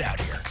 It's good out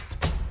here.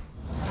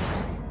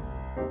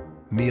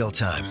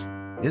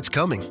 Mealtime. It's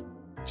coming.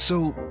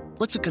 So,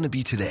 what's it gonna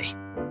be today?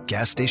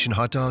 Gas station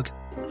hot dog?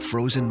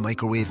 Frozen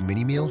microwave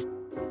mini meal?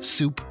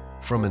 Soup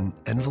from an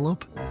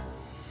envelope?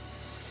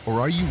 Or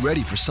are you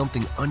ready for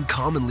something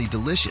uncommonly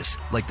delicious,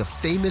 like the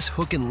famous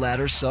Hook and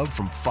Ladder sub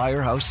from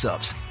Firehouse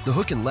Subs? The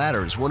Hook and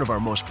Ladder is one of our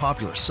most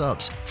popular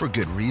subs, for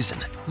good reason.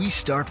 We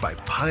start by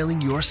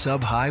piling your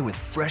sub high with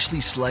freshly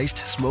sliced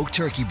smoked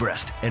turkey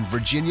breast and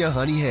Virginia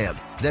honey ham.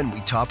 Then we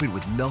top it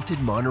with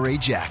melted Monterey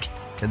Jack.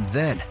 And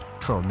then,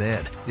 oh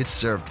man, it's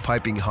served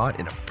piping hot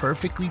in a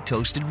perfectly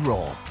toasted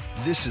roll.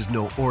 This is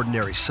no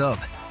ordinary sub.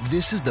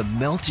 This is the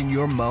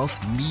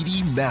melt-in-your-mouth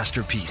meaty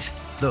masterpiece.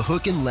 The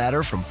Hook and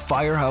Ladder from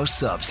Firehouse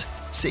Subs.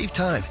 Save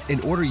time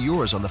and order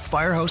yours on the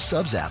Firehouse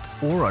Subs app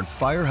or on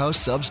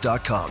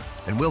firehousesubs.com.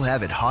 And we'll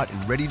have it hot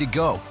and ready to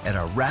go at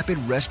our Rapid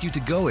Rescue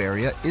to Go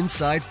area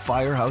inside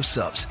Firehouse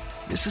Subs.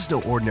 This is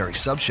no ordinary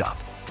sub shop.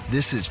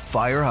 This is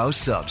Firehouse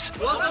Subs.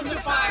 Welcome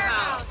to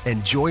Firehouse.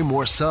 Enjoy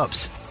more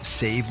subs.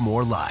 Save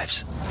more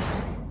lives.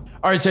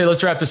 All right, Say,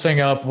 let's wrap this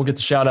thing up. We'll get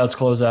the shout-outs,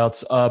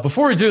 closeouts.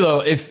 Before we do, though,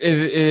 if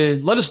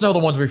let us know the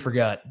ones we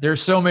forgot.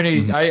 There's so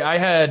many. Mm-hmm.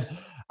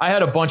 I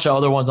had a bunch of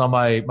other ones on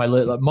my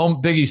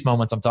Big East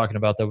moments I'm talking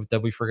about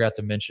that we forgot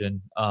to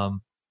mention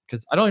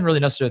because I don't even really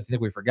necessarily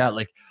think we forgot.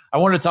 Like, I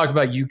wanted to talk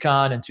about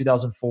UConn in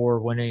 2004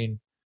 winning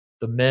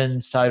the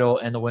men's title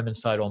and the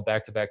women's title in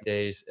back-to-back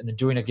days, and then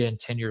doing it again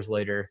 10 years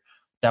later.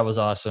 That was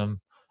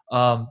awesome.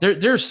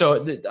 There's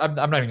so I'm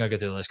not even gonna get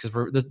through the list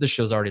because this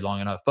show's already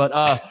long enough.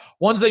 But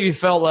ones that you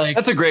felt like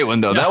that's a great one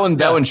though. That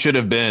one should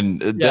have been.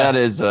 That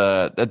is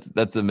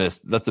that's a miss.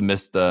 That's a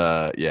missed.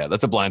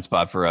 That's a blind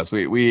spot for us.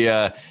 We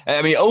I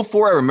mean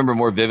 04 I remember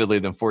more vividly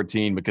than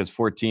 14 because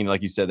 14,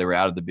 like you said, they were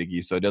out of the Big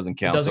East, so it doesn't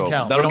count. It doesn't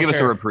count. That'll give us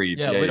a reprieve.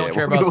 Yeah, we don't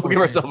care about. We'll give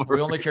ourselves a reprieve.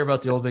 We only care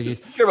about the old Big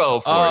East. Care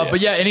about 04, But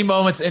yeah, any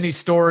moments, any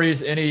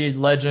stories, any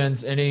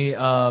legends, any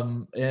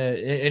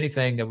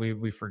anything that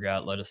we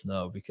forgot, let us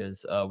know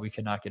because we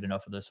cannot get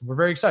enough of this. We're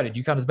very excited.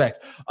 UConn is back.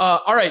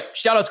 All right.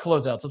 Shout outs,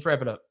 closeouts. Let's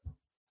wrap it up.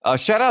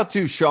 Shout out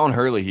to Sean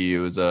Hurley. He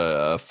was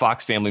a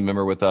Fox family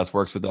member with us,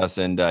 works with us.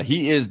 And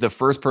he is the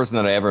first person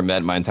that I ever met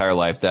in my entire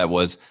life that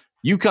was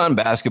UConn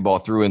basketball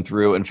through and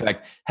through. In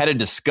fact, had a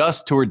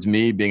disgust towards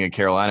me being a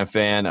Carolina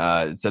fan,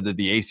 said that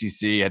the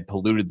ACC had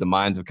polluted the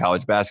minds of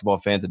college basketball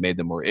fans and made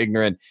them more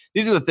ignorant.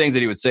 These are the things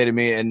that he would say to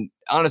me. And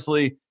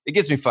honestly, it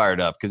gets me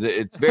fired up because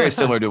it's very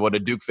similar to what a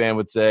Duke fan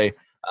would say.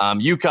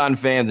 UConn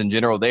fans in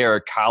general, they are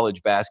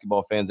college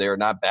basketball fans. They are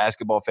not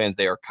basketball fans.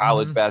 They are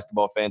college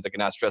basketball fans. I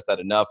cannot stress that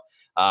enough.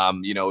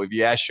 If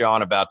you ask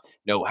Sean about,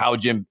 how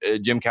Jim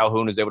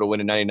Calhoun is able to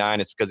win in 99,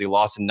 it's because he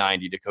lost in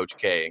 90 to Coach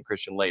K and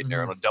Christian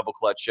Laettner on a double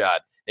clutch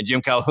shot. And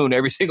Jim Calhoun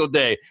every single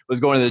day was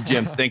going to the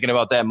gym thinking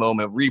about that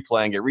moment,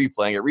 replaying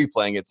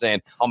it,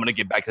 saying, I'm going to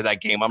get back to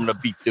that game. I'm going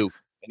to beat Duke.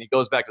 And he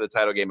goes back to the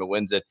title game and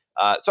wins it.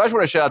 So I just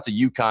want to shout out to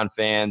UConn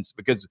fans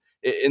because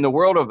in the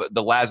world of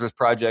the Lazarus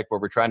Project where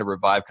we're trying to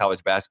revive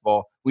college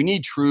basketball, we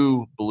need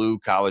true blue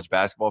college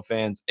basketball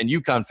fans, and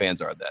UConn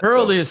fans are that.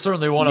 Hurley is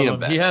certainly one of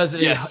them. He has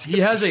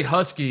a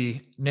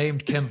husky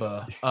named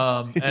Kimba.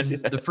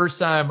 And the first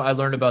time I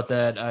learned about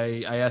that,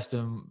 I asked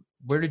him,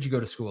 where did you go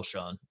to school,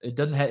 Sean? It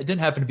didn't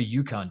happen to be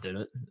UConn, did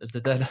it?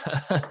 Did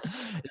that?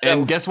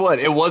 And guess what?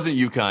 It wasn't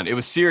UConn. It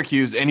was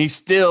Syracuse, and he's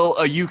still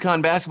a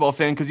UConn basketball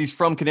fan because he's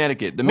from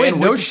Connecticut. The man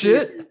no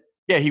shit.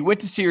 Yeah, he went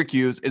to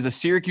Syracuse, is a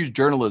Syracuse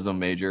journalism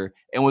major,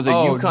 and was a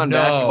UConn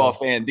basketball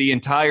fan the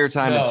entire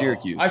time at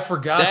Syracuse. I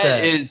forgot that.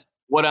 That is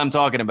what I'm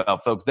talking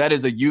about, folks. That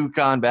is a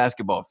UConn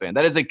basketball fan.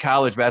 That is a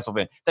college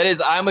basketball fan. That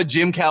is, I'm a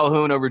Jim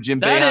Calhoun over Jim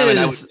Boeheim, and I would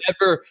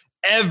never,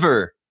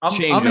 ever I'm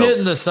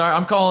hitting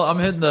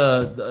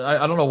the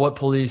I don't know what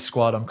police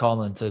squad I'm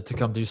calling to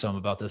come do something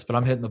about this, but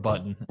I'm hitting the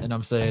button and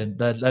I'm saying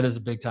that is a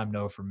big time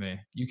no for me.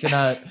 You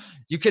cannot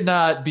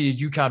be a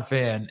UConn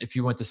fan if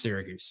you went to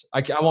Syracuse.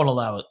 I won't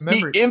allow it.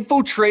 Remember, he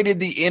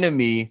infiltrated the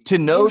enemy to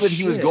know that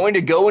he was going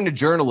to go into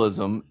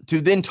journalism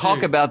to then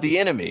talk about the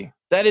enemy.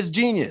 That is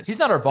genius. He's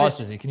not our boss,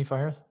 is he? Can you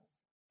fire us?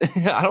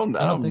 I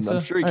don't think so.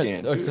 I'm sure he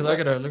can. Because I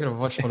gotta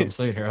watch what I'm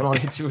saying here. I don't want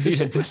to get too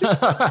heated.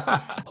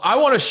 I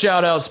want to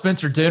shout out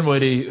Spencer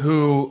Dinwiddie,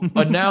 who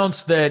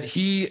announced that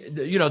the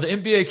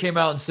NBA came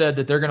out and said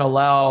that they're going to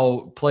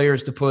allow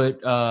players to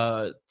put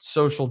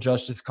social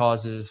justice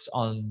causes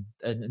on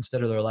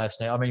instead of their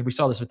last name. I mean, we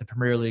saw this with the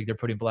Premier League. They're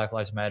putting Black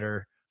Lives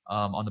Matter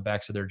on the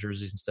backs of their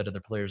jerseys instead of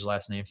their players'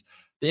 last names.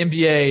 The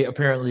NBA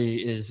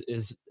apparently is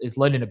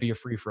letting it be a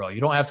free for all.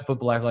 You don't have to put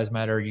Black Lives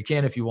Matter. You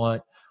can if you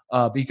want.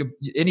 But you could,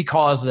 any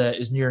cause that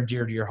is near and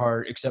dear to your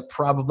heart, except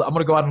probably, I'm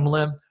going to go out on a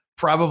limb,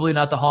 probably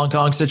not the Hong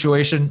Kong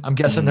situation. I'm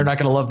guessing they're not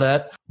going to love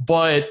that.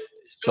 But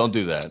don't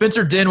do that.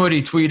 Spencer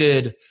Dinwiddie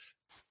tweeted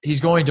he's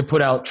going to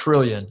put out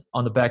Trillion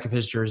on the back of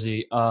his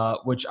jersey,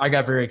 which I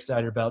got very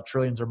excited about.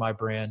 Trillions are my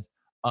brand.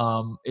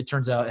 It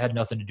turns out it had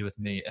nothing to do with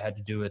me. It had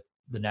to do with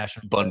the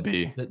national Bun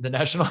B. The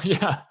national,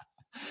 yeah.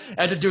 It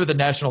had to do with the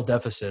national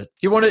deficit.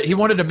 He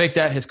wanted to make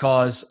that his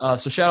cause.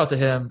 So shout out to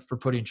him for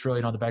putting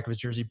Trillion on the back of his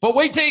jersey. But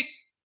wait, Tate.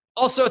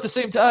 Also, at the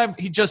same time,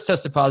 he just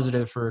tested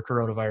positive for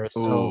coronavirus.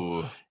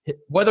 So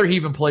whether he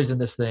even plays in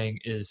this thing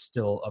is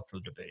still up for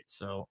debate.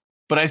 So,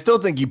 but I still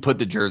think you put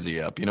the jersey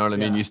up. You know what I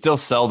mean? You still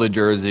sell the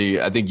jersey.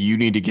 I think you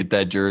need to get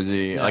that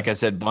jersey. Like I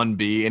said, Bun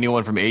B,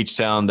 anyone from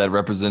H-Town that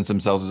represents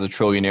themselves as a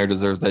trillionaire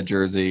deserves that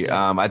jersey.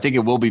 I think it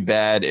will be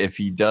bad if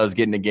he does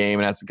get in the game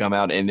and has to come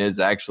out and is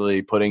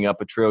actually putting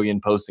up a trillion,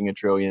 posting a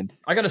trillion.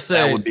 I got to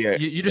say,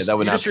 you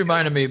just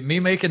reminded me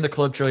making the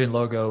Club Trillion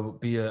logo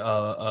be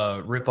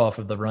a ripoff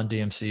of the Run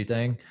DMC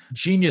thing.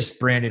 Genius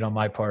branding on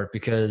my part,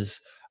 because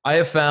I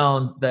have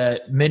found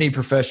that many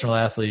professional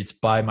athletes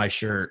buy my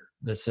shirt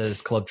that says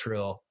Club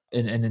Trill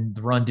and in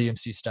the Run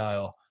DMC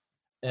style.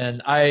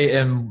 And I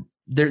am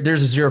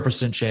there's a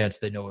 0% chance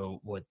they know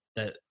what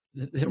that.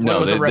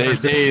 No,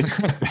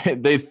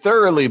 they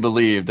thoroughly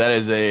believe that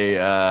is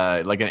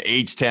a like an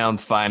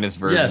H-Town's finest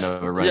version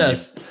of a Run.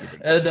 Yes,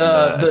 and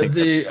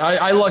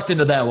I lucked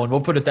into that one.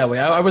 We'll put it that way.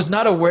 I was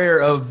not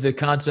aware of the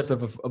concept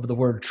of the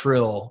word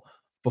trill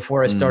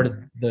before I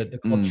started the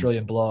Club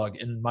Trillion blog.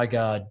 And my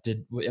God,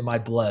 am I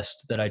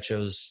blessed that I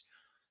chose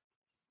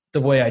the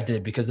way I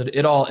did, because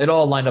it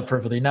all lined up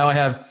perfectly. Now I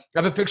have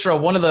a picture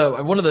of one of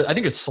the I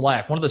think it's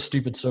Slack, one of the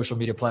stupid social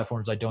media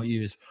platforms I don't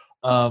use.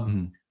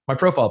 My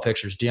profile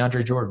picture is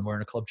DeAndre Jordan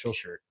wearing a Club Trill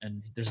shirt,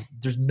 and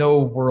there's no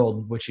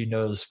world in which he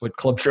knows what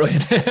Club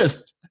Trillion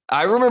is.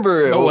 I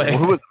remember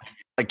who was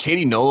like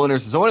Katie Nolan or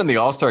someone in the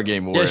All-Star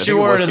game wore it. Yeah, she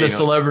wore it in the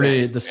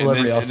celebrity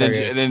All-Star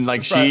game. And then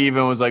like she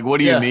even was like, "What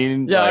do you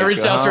mean?" Yeah, like, I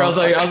reached out to her. I was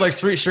like,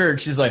 "Sweet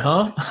shirt." She's like,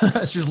 "Huh?"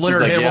 She's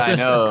Leonard Hamilton. Yeah, I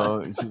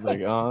know. She's like,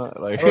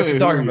 like, what you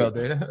talking about,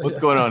 dude? What's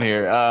going on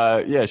here?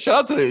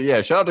 Shout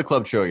out to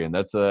Club Trillion.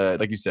 That's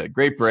like you said,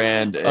 great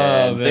brand.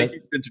 And thank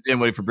you, Spencer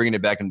Dinwiddie, for bringing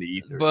it back into the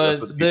ether.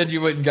 But then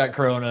you went and got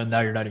Corona, and now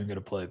you're not even going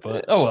to play.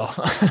 But oh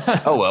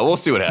well, we'll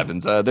see what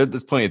happens.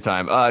 There's plenty of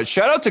time.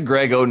 Shout out to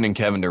Greg Oden and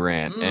Kevin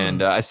Durant,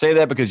 and I say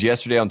that because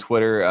yesterday on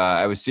Twitter,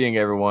 I was seeing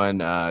everyone,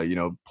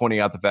 pointing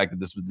out the fact that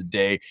this was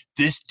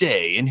this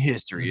day in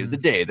history is the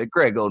day that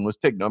Greg Oden was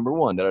picked number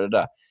one.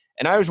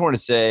 And I just want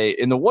to say,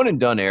 in the one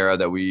and done era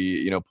that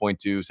we point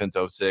to since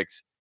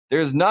 2006,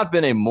 there's not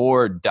been a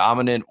more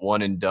dominant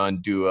one and done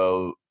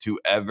duo to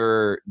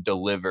ever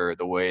deliver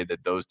the way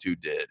that those two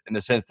did, in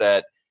the sense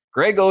that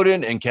Greg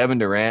Oden and Kevin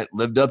Durant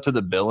lived up to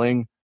the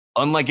billing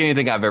unlike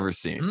anything I've ever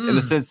seen, in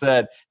the sense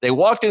that they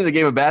walked into the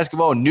game of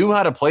basketball, knew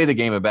how to play the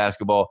game of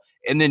basketball,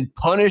 and then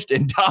punished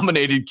and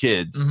dominated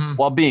kids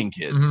while being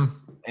kids.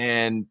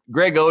 And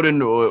Greg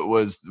Oden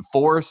was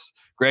force.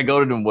 Greg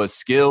Oden was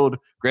skilled.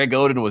 Greg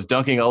Oden was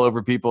dunking all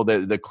over people.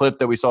 The clip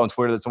that we saw on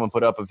Twitter that someone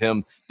put up of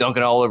him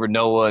dunking all over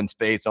Noah and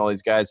Spates and all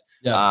these guys,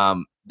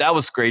 that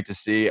was great to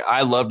see.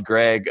 I loved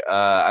Greg.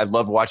 I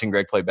loved watching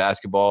Greg play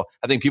basketball.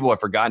 I think people have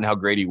forgotten how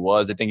great he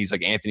was. I think he's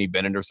like Anthony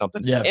Bennett or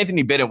something. Yeah.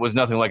 Anthony Bennett was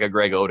nothing like a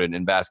Greg Oden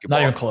in basketball.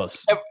 Not even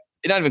close.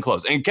 Not even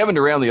close. And Kevin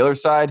Durant on the other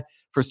side,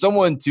 for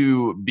someone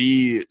to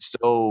be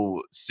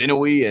so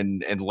sinewy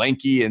and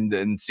lanky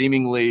and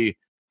seemingly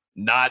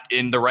not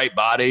in the right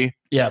body.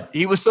 Yeah.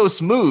 He was so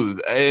smooth.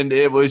 And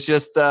it was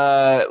just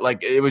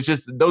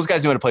those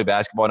guys knew how to play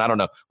basketball. And I don't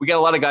know. We got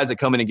a lot of guys that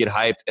come in and get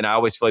hyped, and I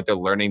always feel like they're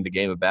learning the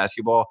game of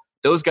basketball.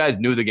 Those guys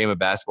knew the game of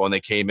basketball, and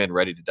they came in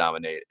ready to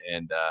dominate.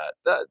 And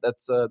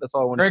that's all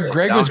I want to say.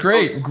 Greg was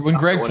great. When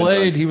Greg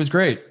played, he was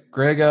great.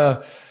 Greg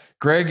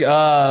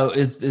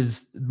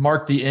is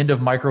marked the end of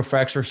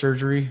microfracture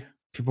surgery.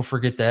 People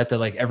forget that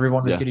like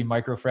everyone was getting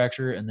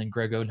microfracture, and then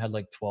Greg Oden had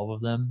like 12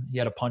 of them. He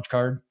had a punch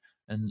card,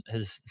 and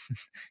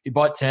he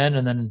bought 10,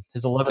 and then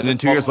his 11. And then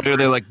 2 years later,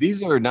 they're like,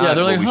 these are not. Yeah,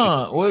 they're like,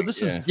 well,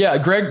 this is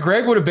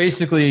Greg would have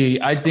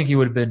basically, I think he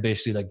would have been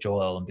basically like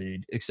Joel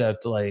Embiid,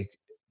 except like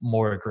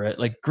more aggressive.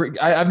 Like Greg,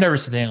 I've never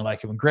seen anything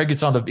like it. When Greg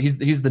gets on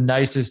he's the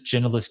nicest,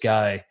 gentlest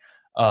guy.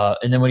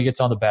 And then when he gets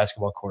on the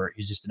basketball court,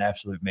 he's just an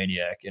absolute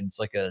maniac, and it's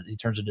like he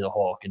turns into the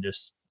Hulk and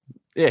just.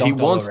 Yeah, he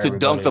wants to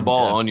dunk the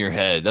ball on your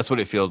head. That's what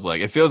it feels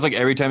like. It feels like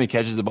every time he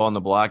catches the ball on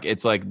the block,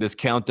 it's like this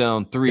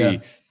countdown: 3,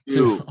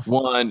 2,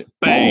 1,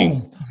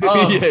 bang.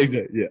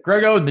 Yeah.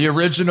 Greg Oden, the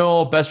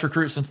original best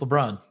recruit since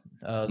LeBron.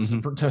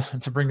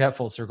 To bring that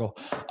full circle.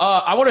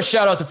 I want to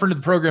shout out to friend of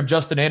the program,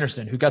 Justin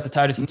Anderson, who got the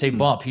Titus and Tate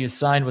bump. He is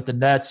signed with the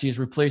Nets. He is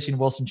replacing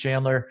Wilson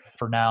Chandler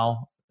for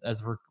now,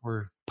 as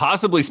we're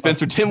possibly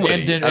Spencer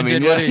Dinwiddie.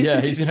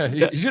 He's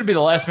gonna be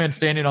the last man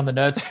standing on the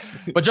Nets.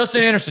 But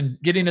Justin Anderson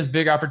getting his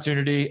big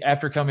opportunity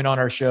after coming on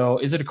our show.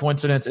 Is it a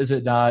coincidence? Is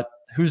it not?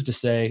 who's to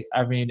say?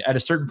 I mean, at a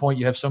certain point,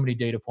 you have so many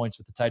data points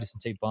with the Titus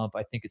and Tate bump.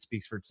 I think it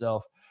speaks for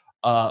itself.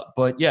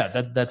 But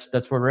yeah,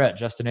 that's where we're at.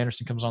 Justin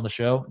Anderson comes on the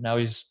show. Now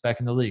he's back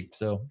in the league.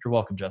 So you're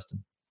welcome,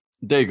 Justin.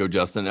 There you go,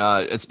 Justin.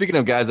 Speaking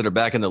of guys that are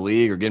back in the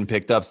league or getting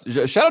picked up,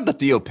 shout out to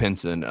Theo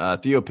Pinson.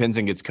 Theo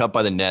Pinson gets cut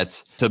by the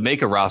Nets to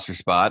make a roster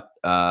spot,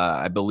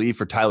 I believe,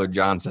 for Tyler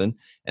Johnson.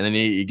 And then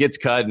he gets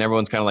cut, and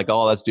everyone's kind of like,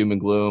 oh, that's doom and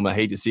gloom. I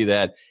hate to see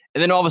that.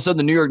 And then all of a sudden,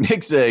 the New York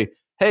Knicks say,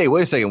 hey,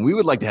 wait a second, we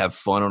would like to have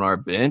fun on our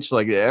bench.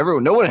 Like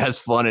no one has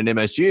fun in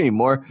MSG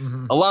anymore.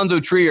 Mm-hmm. Alonzo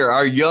Trier,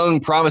 our young,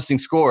 promising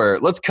scorer,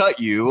 let's cut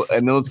you,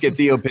 and then let's get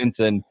Theo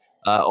Pinson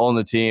on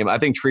the team. I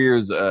think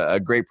Trier's a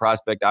great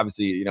prospect.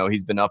 Obviously, you know,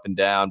 he's been up and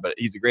down, but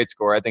he's a great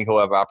scorer. I think he'll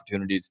have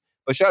opportunities.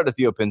 But shout out to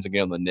Theo Pinson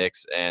again on the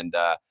Knicks. And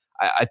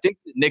I think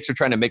the Knicks are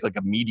trying to make like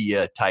a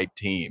media type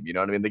team. You know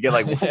what I mean? They get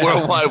like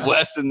Worldwide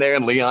West in there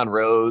and Leon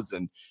Rose,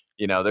 and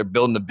you know, they're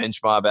building a bench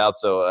mob out.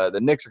 So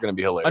the Knicks are going to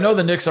be hilarious. I know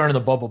the Knicks aren't in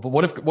the bubble, but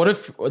what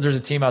if there's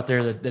a team out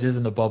there that is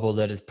in the bubble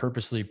that is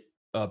purposely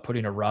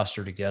putting a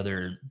roster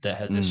together that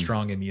has a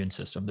strong immune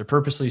system? They're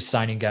purposely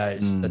signing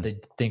guys that they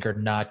think are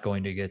not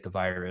going to get the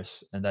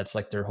virus. And that's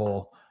like their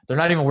whole, they're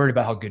not even worried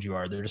about how good you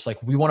are. They're just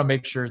like, we want to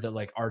make sure that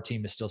like our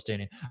team is still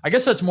standing. I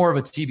guess that's more of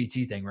a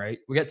TBT thing, right?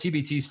 We got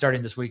TBT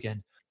starting this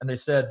weekend, and they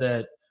said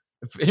that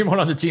if anyone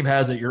on the team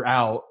has it, you're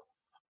out.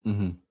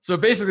 Mm-hmm. So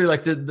basically,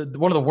 like the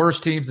one of the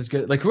worst teams is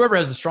good. Like whoever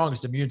has the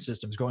strongest immune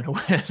system is going to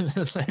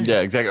win. Like, yeah,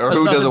 exactly. Or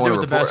who doesn't want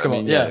to report? I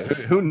mean,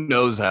 who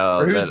knows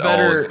how? Or who's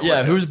better?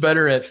 Yeah, who's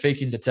better at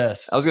faking the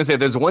test? I was gonna say, if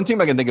there's one team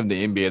I can think of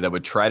in the NBA that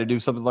would try to do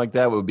something like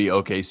that, it would be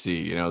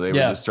OKC. You know, they would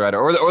just try to,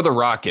 or the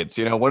Rockets.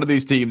 You know, one of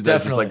these teams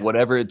that's just like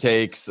whatever it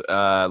takes.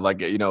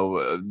 Like you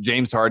know,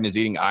 James Harden is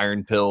eating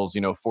iron pills.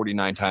 You know,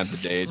 49 times a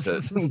day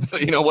to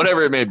you know,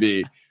 whatever it may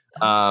be.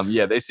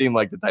 Yeah, they seem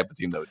like the type of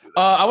team that would do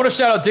that. I want to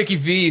shout out Dickie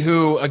V,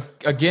 who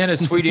again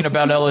is tweeting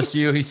about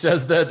LSU. He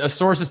says that a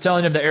source is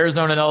telling him that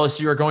Arizona and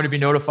LSU are going to be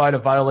notified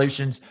of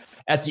violations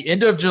at the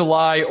end of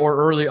July or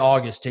early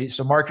August.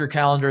 So mark your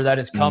calendar. That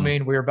is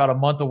coming. We're about a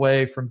month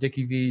away from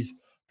Dickie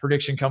V's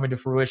prediction coming to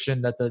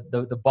fruition that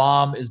the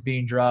bomb is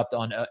being dropped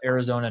on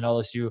Arizona and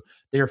LSU.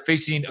 They are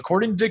facing,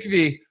 according to Dickie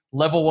V,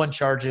 level 1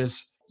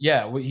 charges.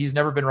 Yeah, he's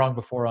never been wrong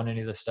before on any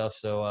of this stuff.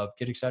 So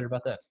get excited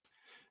about that.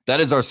 That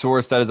is our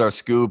source. That is our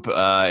scoop.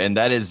 And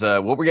that is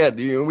what we got.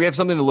 We have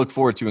something to look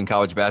forward to in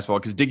college basketball,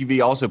 because Dickie V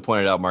also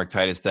pointed out, Mark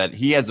Titus, that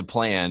he has a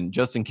plan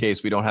just in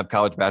case we don't have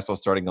college basketball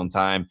starting on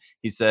time.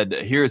 He said,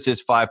 here's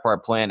his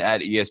 5-part plan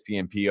at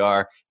ESPN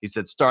PR. He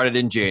said, start it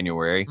in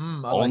January,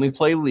 only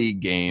play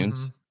league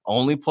games,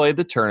 only play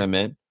the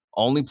tournament,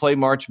 only play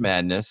March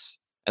Madness.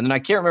 And then I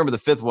can't remember the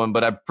 5th one,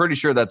 but I'm pretty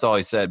sure that's all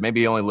he said. Maybe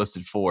he only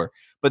listed 4.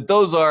 But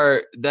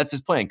that's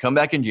his plan. Come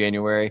back in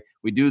January.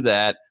 We do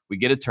that. We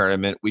get a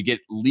tournament. We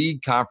get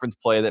league conference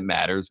play that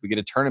matters. We get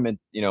a tournament,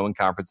 you know, in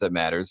conference that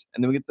matters.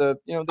 And then we get the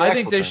I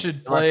think they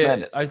should play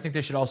it. I think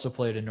they should also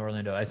play it in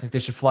Orlando. I think they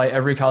should fly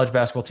every college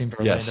basketball team to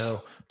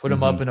Orlando, put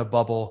them up in a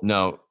bubble.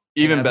 No,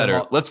 even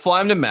better. Let's fly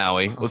them to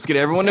Maui. Let's get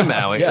everyone to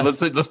Maui.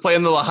 Yes. Let's play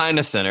in the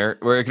Lahaina Center,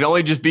 where it can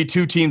only just be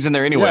 2 teams in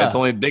there anyway. Yeah. It's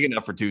only big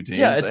enough for 2 teams.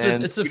 Yeah, it's a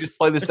just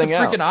play this thing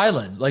out. It's a freaking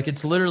island. Like,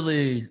 it's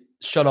literally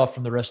shut off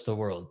from the rest of the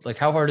world. Like,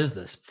 how hard is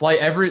this? Fly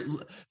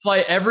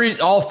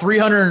all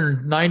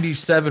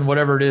 397,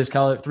 whatever it is,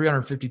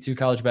 352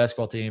 college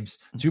basketball teams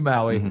to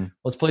Maui.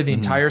 Let's play the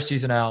entire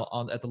season out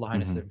at the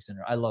Lahaina Civic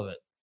Center. I love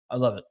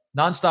it.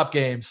 Nonstop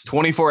games.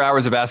 24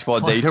 hours of basketball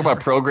a day. You talk about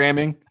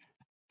programming.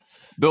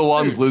 Bill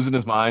Walton's losing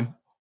his mind.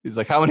 He's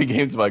like, how many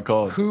games have I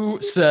called? Who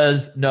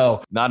says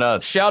no? Not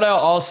us. Shout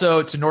out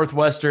also to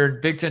Northwestern.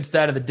 Big Ten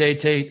stat of the day,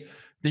 Tate.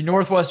 The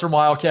Northwestern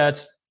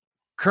Wildcats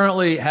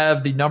currently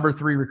have the number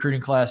 3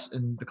 recruiting class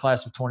in the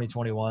class of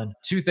 2021.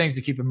 2 things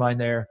to keep in mind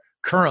there.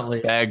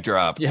 Currently. Bag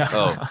drop.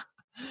 Yeah.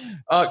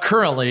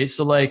 Currently.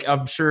 So, like,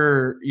 I'm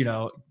sure, you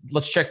know,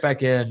 let's check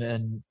back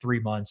in 3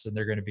 months, and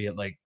they're going to be at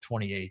like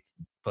 28th.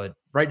 But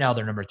right now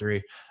they're number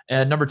 3.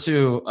 And number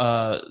 2,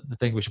 the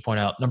thing we should point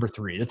out, number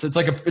 3. It's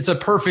a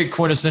perfect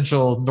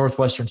quintessential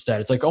Northwestern stat.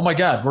 It's like, oh my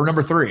God, we're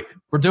number 3.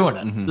 We're doing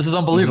it. This is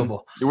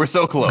unbelievable. We're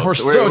so close. We're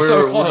so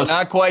close. We're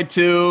not quite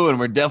 2, and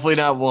we're definitely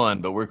not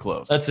 1, but we're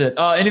close. That's it.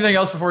 Anything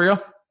else before we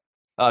go?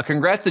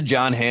 Congrats to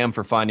John Hamm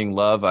for finding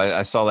love.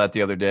 I saw that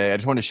the other day. I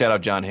just want to shout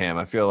out John Hamm.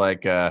 I feel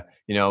like,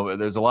 you know,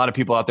 there's a lot of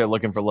people out there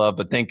looking for love,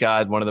 but thank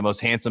God one of the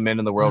most handsome men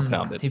in the world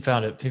found it. He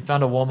found it. He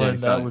found a woman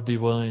that would be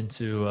willing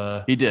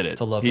to he did it.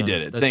 To love he him.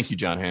 did it. Thank you,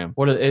 John Hamm.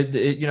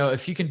 You know,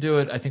 if he can do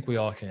it, I think we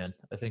all can.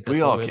 I think that's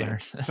we what all we can.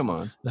 learned. Come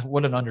on.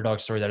 What an underdog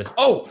story that is.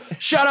 Oh,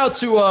 shout out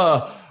to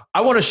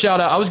I want to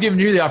shout out. I was giving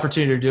you the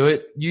opportunity to do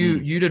it.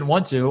 You didn't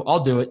want to. I'll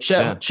do it.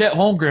 Chet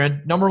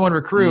Holmgren, number 1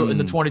 recruit in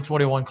the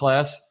 2021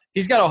 class.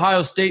 He's got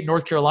Ohio State,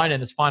 North Carolina in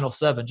his final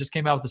 7. Just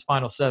came out with his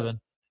final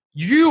 7.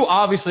 You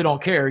obviously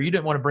don't care. You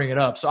didn't want to bring it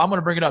up. So I'm going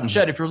to bring it up.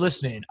 Chet, if you're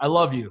listening, I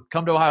love you.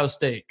 Come to Ohio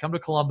State. Come to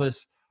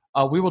Columbus.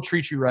 We will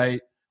treat you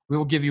right. We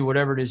will give you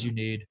whatever it is you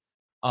need.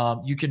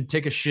 You can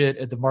take a shit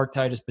at the Mark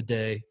Titus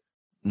bidet.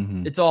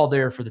 It's all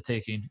there for the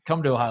taking.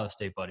 Come to Ohio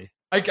State, buddy.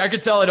 I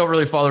could tell I don't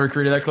really follow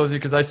recruiting that closely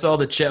because I saw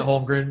that Chet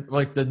Holmgren,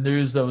 like the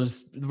news that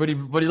was when he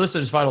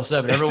listed his Final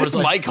 7. Everyone was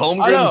like, Mike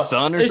Holmgren's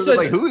son or something?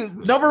 Like, who is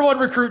this? Number 1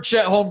 recruit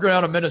Chet Holmgren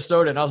out of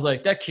Minnesota, and I was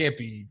like, that can't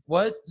be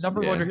what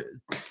number 1.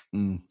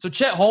 So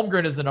Chet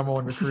Holmgren is the number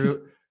 1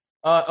 recruit.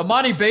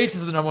 Amani Bates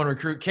is the number 1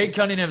 recruit. Cade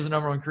Cunningham is the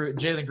number 1 recruit. And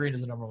Jalen Green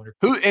is the number 1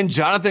 recruit. And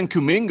Jonathan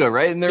Kuminga,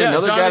 right? And there's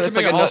another guy that's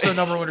Kuminga, also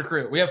number 1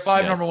 recruit. We have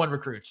 5 number 1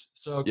 recruits.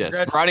 So yes,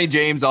 Bronny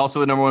James also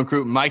the number 1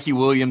 recruit. Mikey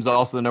Williams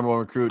also the number 1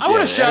 recruit. I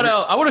want to shout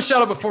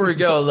out before we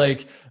go,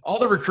 like all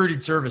the recruiting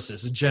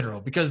services in general,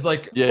 because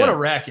what a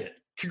racket!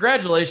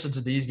 Congratulations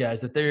to these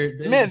guys that they're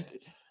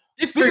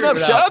Speaking of,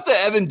 shout out to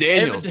Evan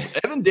Daniels.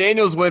 Evan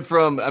Daniels went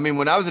from,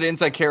 when I was at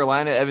Inside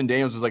Carolina, Evan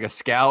Daniels was like a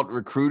scout,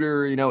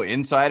 recruiter,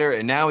 insider,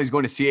 and now he's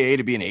going to CAA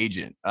to be an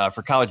agent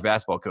for college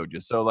basketball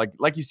coaches. So,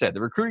 like you said,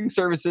 the recruiting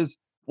services,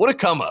 what a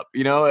come up,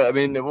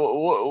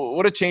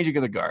 what a changing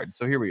of the guard.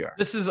 So here we are.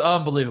 This is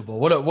unbelievable.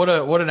 What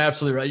an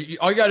absolute right.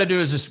 All you got to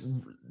do is just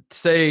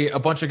say a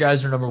bunch of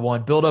guys are number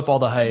 1, build up all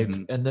the hype,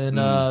 and then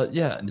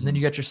and then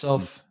you got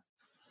yourself.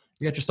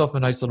 You got yourself a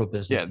nice little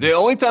business. Yeah, the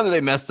only time that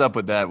they messed up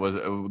with that was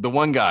the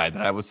one guy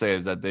that I would say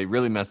is that they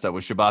really messed up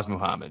with Shabazz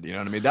Muhammad. You know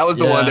what I mean? That was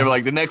the one. They were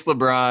like the next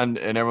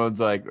LeBron, and everyone's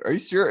like, "Are you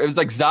sure?" It was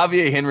like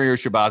Xavier Henry or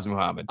Shabazz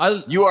Muhammad.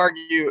 You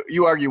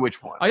argue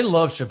which one. I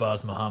love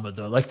Shabazz Muhammad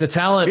though. Like the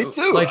talent. Me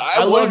too. Like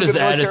I loved his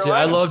attitude.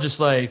 I love just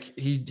like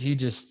he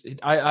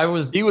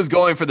was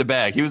going for the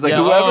bag. He was like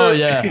whoever. Oh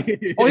yeah.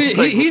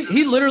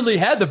 He literally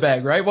had the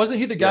bag, right? Wasn't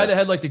he the guy that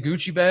had like the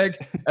Gucci bag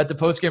at the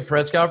post-game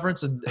press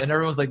conference, and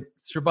everyone's like,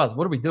 Shabazz,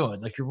 what are we doing?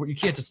 Like you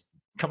can't just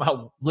come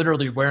out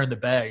literally wearing the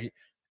bag.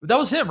 That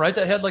was him, right?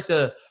 That had like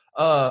the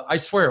I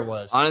swear it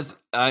was. Honest,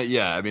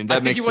 yeah. I mean,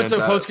 that makes sense. I think he went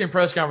to a post-game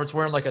press conference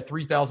wearing like a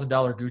 $3,000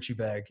 Gucci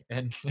bag,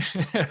 and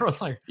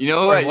everyone's like, the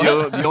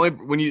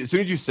only as soon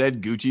as you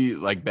said Gucci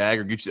like bag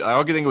or Gucci,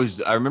 I think it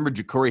was. I remember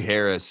Ja'Cory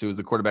Harris, who was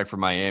the quarterback for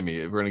Miami.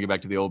 If we're gonna get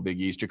back to the old Big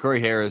East,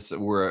 Ja'Cory Harris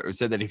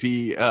said that if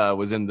he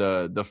was in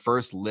the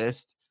first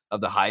list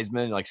of the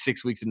Heisman, like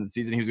 6 weeks into the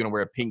season, he was gonna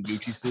wear a pink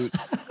Gucci suit.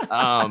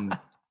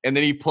 And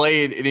then he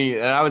played,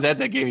 and I was at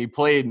that game. He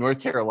played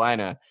North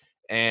Carolina,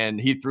 and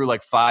he threw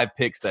like 5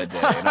 picks that day.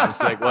 And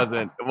obviously, like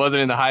wasn't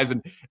in the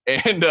Heisman.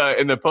 And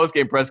in the post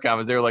game press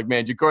conference, they were like,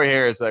 "Man, Ja'Cory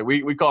Harris, like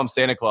we call him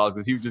Santa Claus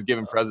because he was just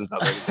giving presents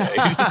out there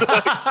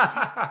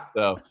today."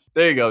 So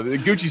there you go, the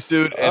Gucci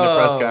suit and the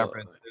press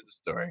conference. There's a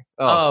story.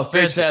 Oh,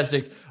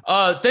 fantastic!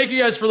 Thank you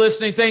guys for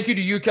listening. Thank you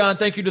to UConn.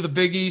 Thank you to the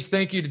Big East.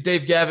 Thank you to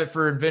Dave Gavitt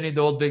for inventing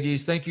the old Big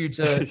East. Thank you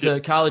to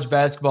college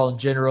basketball in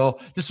general.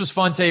 This was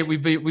fun, Tate.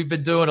 We've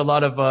been doing a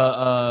lot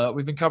of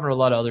we've been covering a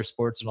lot of other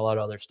sports and a lot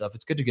of other stuff.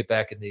 It's good to get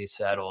back in the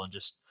saddle and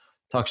just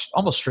talk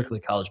almost strictly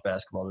college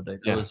basketball today.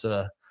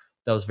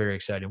 That was very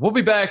exciting. We'll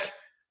be back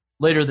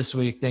later this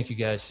week. Thank you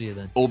guys. See you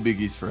then. Old Big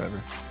East forever.